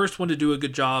 It was the first one to do a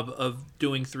good job of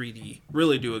doing 3D.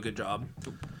 Really do a good job.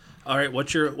 All right,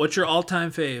 what's your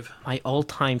all-time fave? My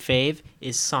all-time fave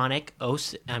is Sonic.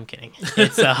 I'm kidding.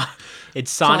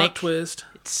 It's Sonic. Plot twist.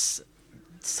 It's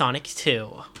Sonic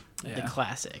 2, the Yeah.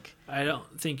 classic. I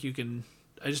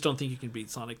just don't think you can beat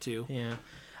Sonic 2. Yeah,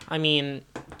 I mean,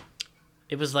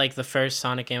 it was like the first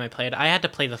Sonic game I played. I had to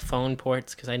play the phone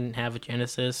ports because I didn't have a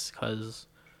Genesis because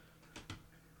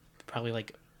probably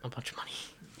like a bunch of money.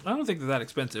 I don't think they're that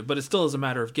expensive, but it still is a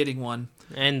matter of getting one,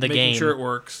 And the making game. sure it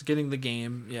works, getting the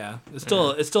game. Yeah, it's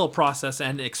still a process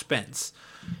and expense.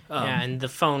 Yeah, and the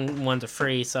phone ones are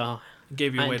free, so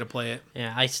Gave you a way to play it.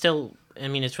 yeah, I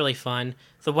mean, it's really fun.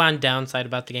 The one downside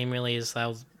about the game really is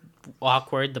how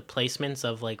awkward the placements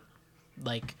of like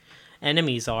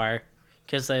enemies are,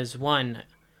 because there's one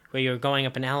where you're going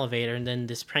up an elevator and then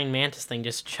this praying mantis thing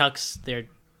just chucks their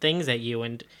things at you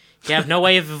and you have no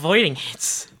way of avoiding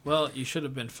it. Well, you should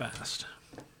have been fast.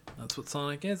 That's what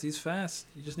Sonic is. He's fast.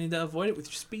 You just need to avoid it with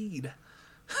your speed.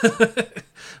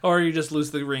 Or you just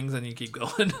lose the rings and you keep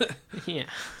going. Yeah.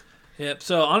 Yep.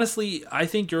 So honestly, I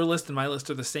think your list and my list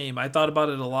are the same. I thought about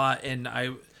it a lot, and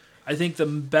I think the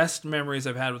best memories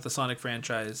I've had with the Sonic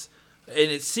franchise,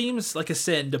 and it seems like a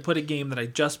sin to put a game that I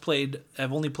just played,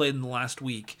 I've only played in the last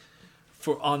week,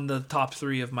 on the top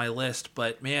 3 of my list.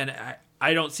 But man,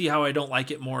 I don't see how I don't like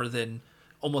it more than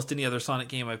almost any other Sonic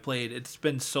game I've played. It's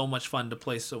been so much fun to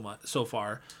play so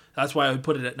far. That's why I would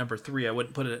put it at number 3. I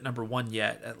wouldn't put it at number 1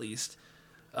 yet, at least.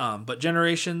 But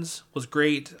Generations was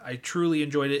great. I truly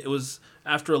enjoyed it. It was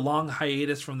after a long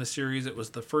hiatus from the series. It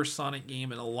was the first Sonic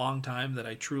game in a long time that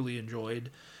I truly enjoyed.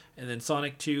 And then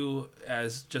Sonic 2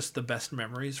 as just the best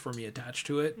memories for me attached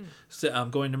to it. So,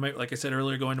 like I said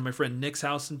earlier, going to my friend Nick's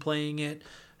house and playing it.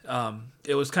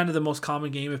 It was kind of the most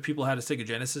common game. If people had a Sega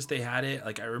Genesis, they had it.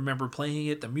 Like, I remember playing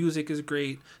it. The music is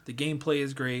great. The gameplay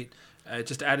is great. It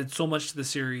just added so much to the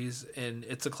series, and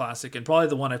it's a classic, and probably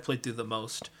the one I've played through the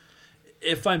most.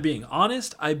 If I'm being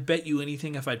honest, I bet you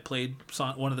anything if I'd played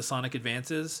one of the Sonic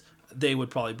Advances, they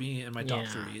would probably be in my top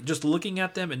 3. Just looking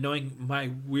at them and knowing my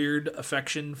weird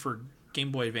affection for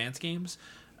Game Boy Advance games,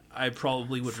 I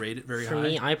probably would rate it very high. For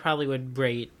me, I probably would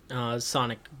rate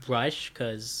Sonic Rush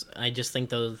because I just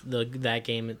think that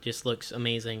game just looks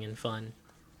amazing and fun.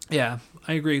 Yeah,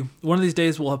 I agree. One of these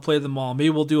days we'll have played them all. Maybe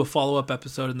we'll do a follow-up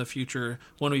episode in the future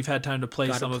when we've had time to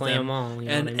play some of them all,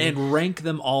 and rank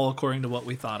them all according to what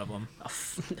we thought of them.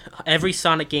 Every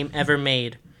Sonic game ever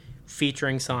made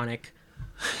featuring Sonic.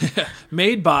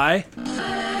 Made by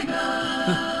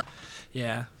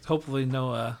yeah, hopefully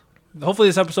hopefully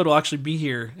this episode will actually be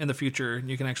here in the future and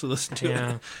you can actually listen to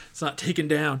it. It's not taken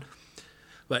down.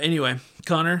 But anyway,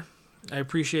 Connor, I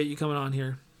appreciate you coming on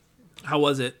here. How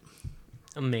was it?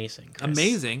 Amazing. Chris.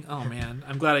 Amazing. Oh man,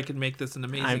 I'm glad I could make this an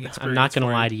amazing experience. I'm not going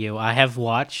to lie to you. I have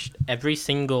watched every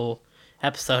single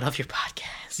episode of your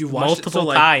podcast. You watched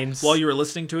multiple times. While you were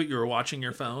listening to it, you were watching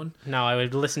your phone? No, I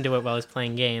would listen to it while I was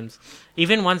playing games.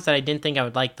 Even ones that I didn't think I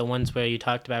would like, the ones where you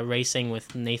talked about racing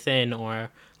with Nathan or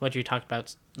what you talked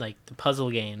about, like the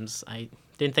puzzle games. I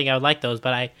didn't think I would like those,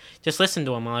 but I just listened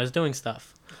to them while I was doing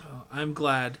stuff. Oh, I'm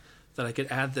glad that I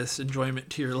could add this enjoyment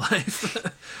to your life.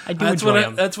 I do enjoy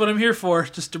them. That's what I'm here for,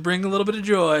 just to bring a little bit of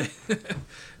joy.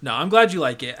 No, I'm glad you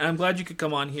like it. I'm glad you could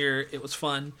come on here. It was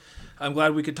fun. I'm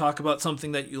glad we could talk about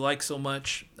something that you like so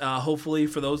much. Hopefully,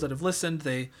 for those that have listened,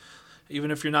 even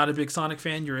if you're not a big Sonic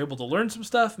fan, you're able to learn some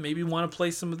stuff. Maybe want to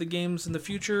play some of the games in the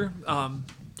future.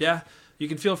 Yeah, You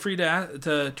can feel free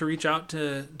to reach out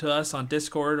to us on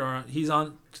Discord, or he's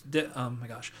on. Oh my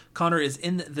gosh, Connor is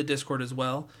in the Discord as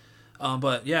well.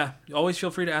 But yeah, always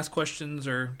feel free to ask questions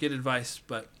or get advice.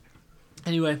 But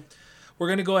anyway, we're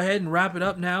gonna go ahead and wrap it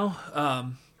up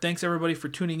now. Thanks everybody for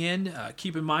tuning in.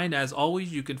 Keep in mind, as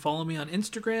always, you can follow me on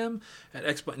Instagram at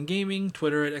XButtonGaming,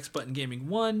 Twitter at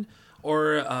XButtonGaming1,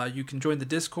 or you can join the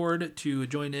Discord to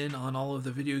join in on all of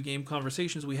the video game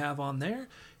conversations we have on there.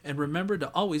 And remember to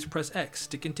always press X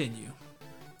to continue.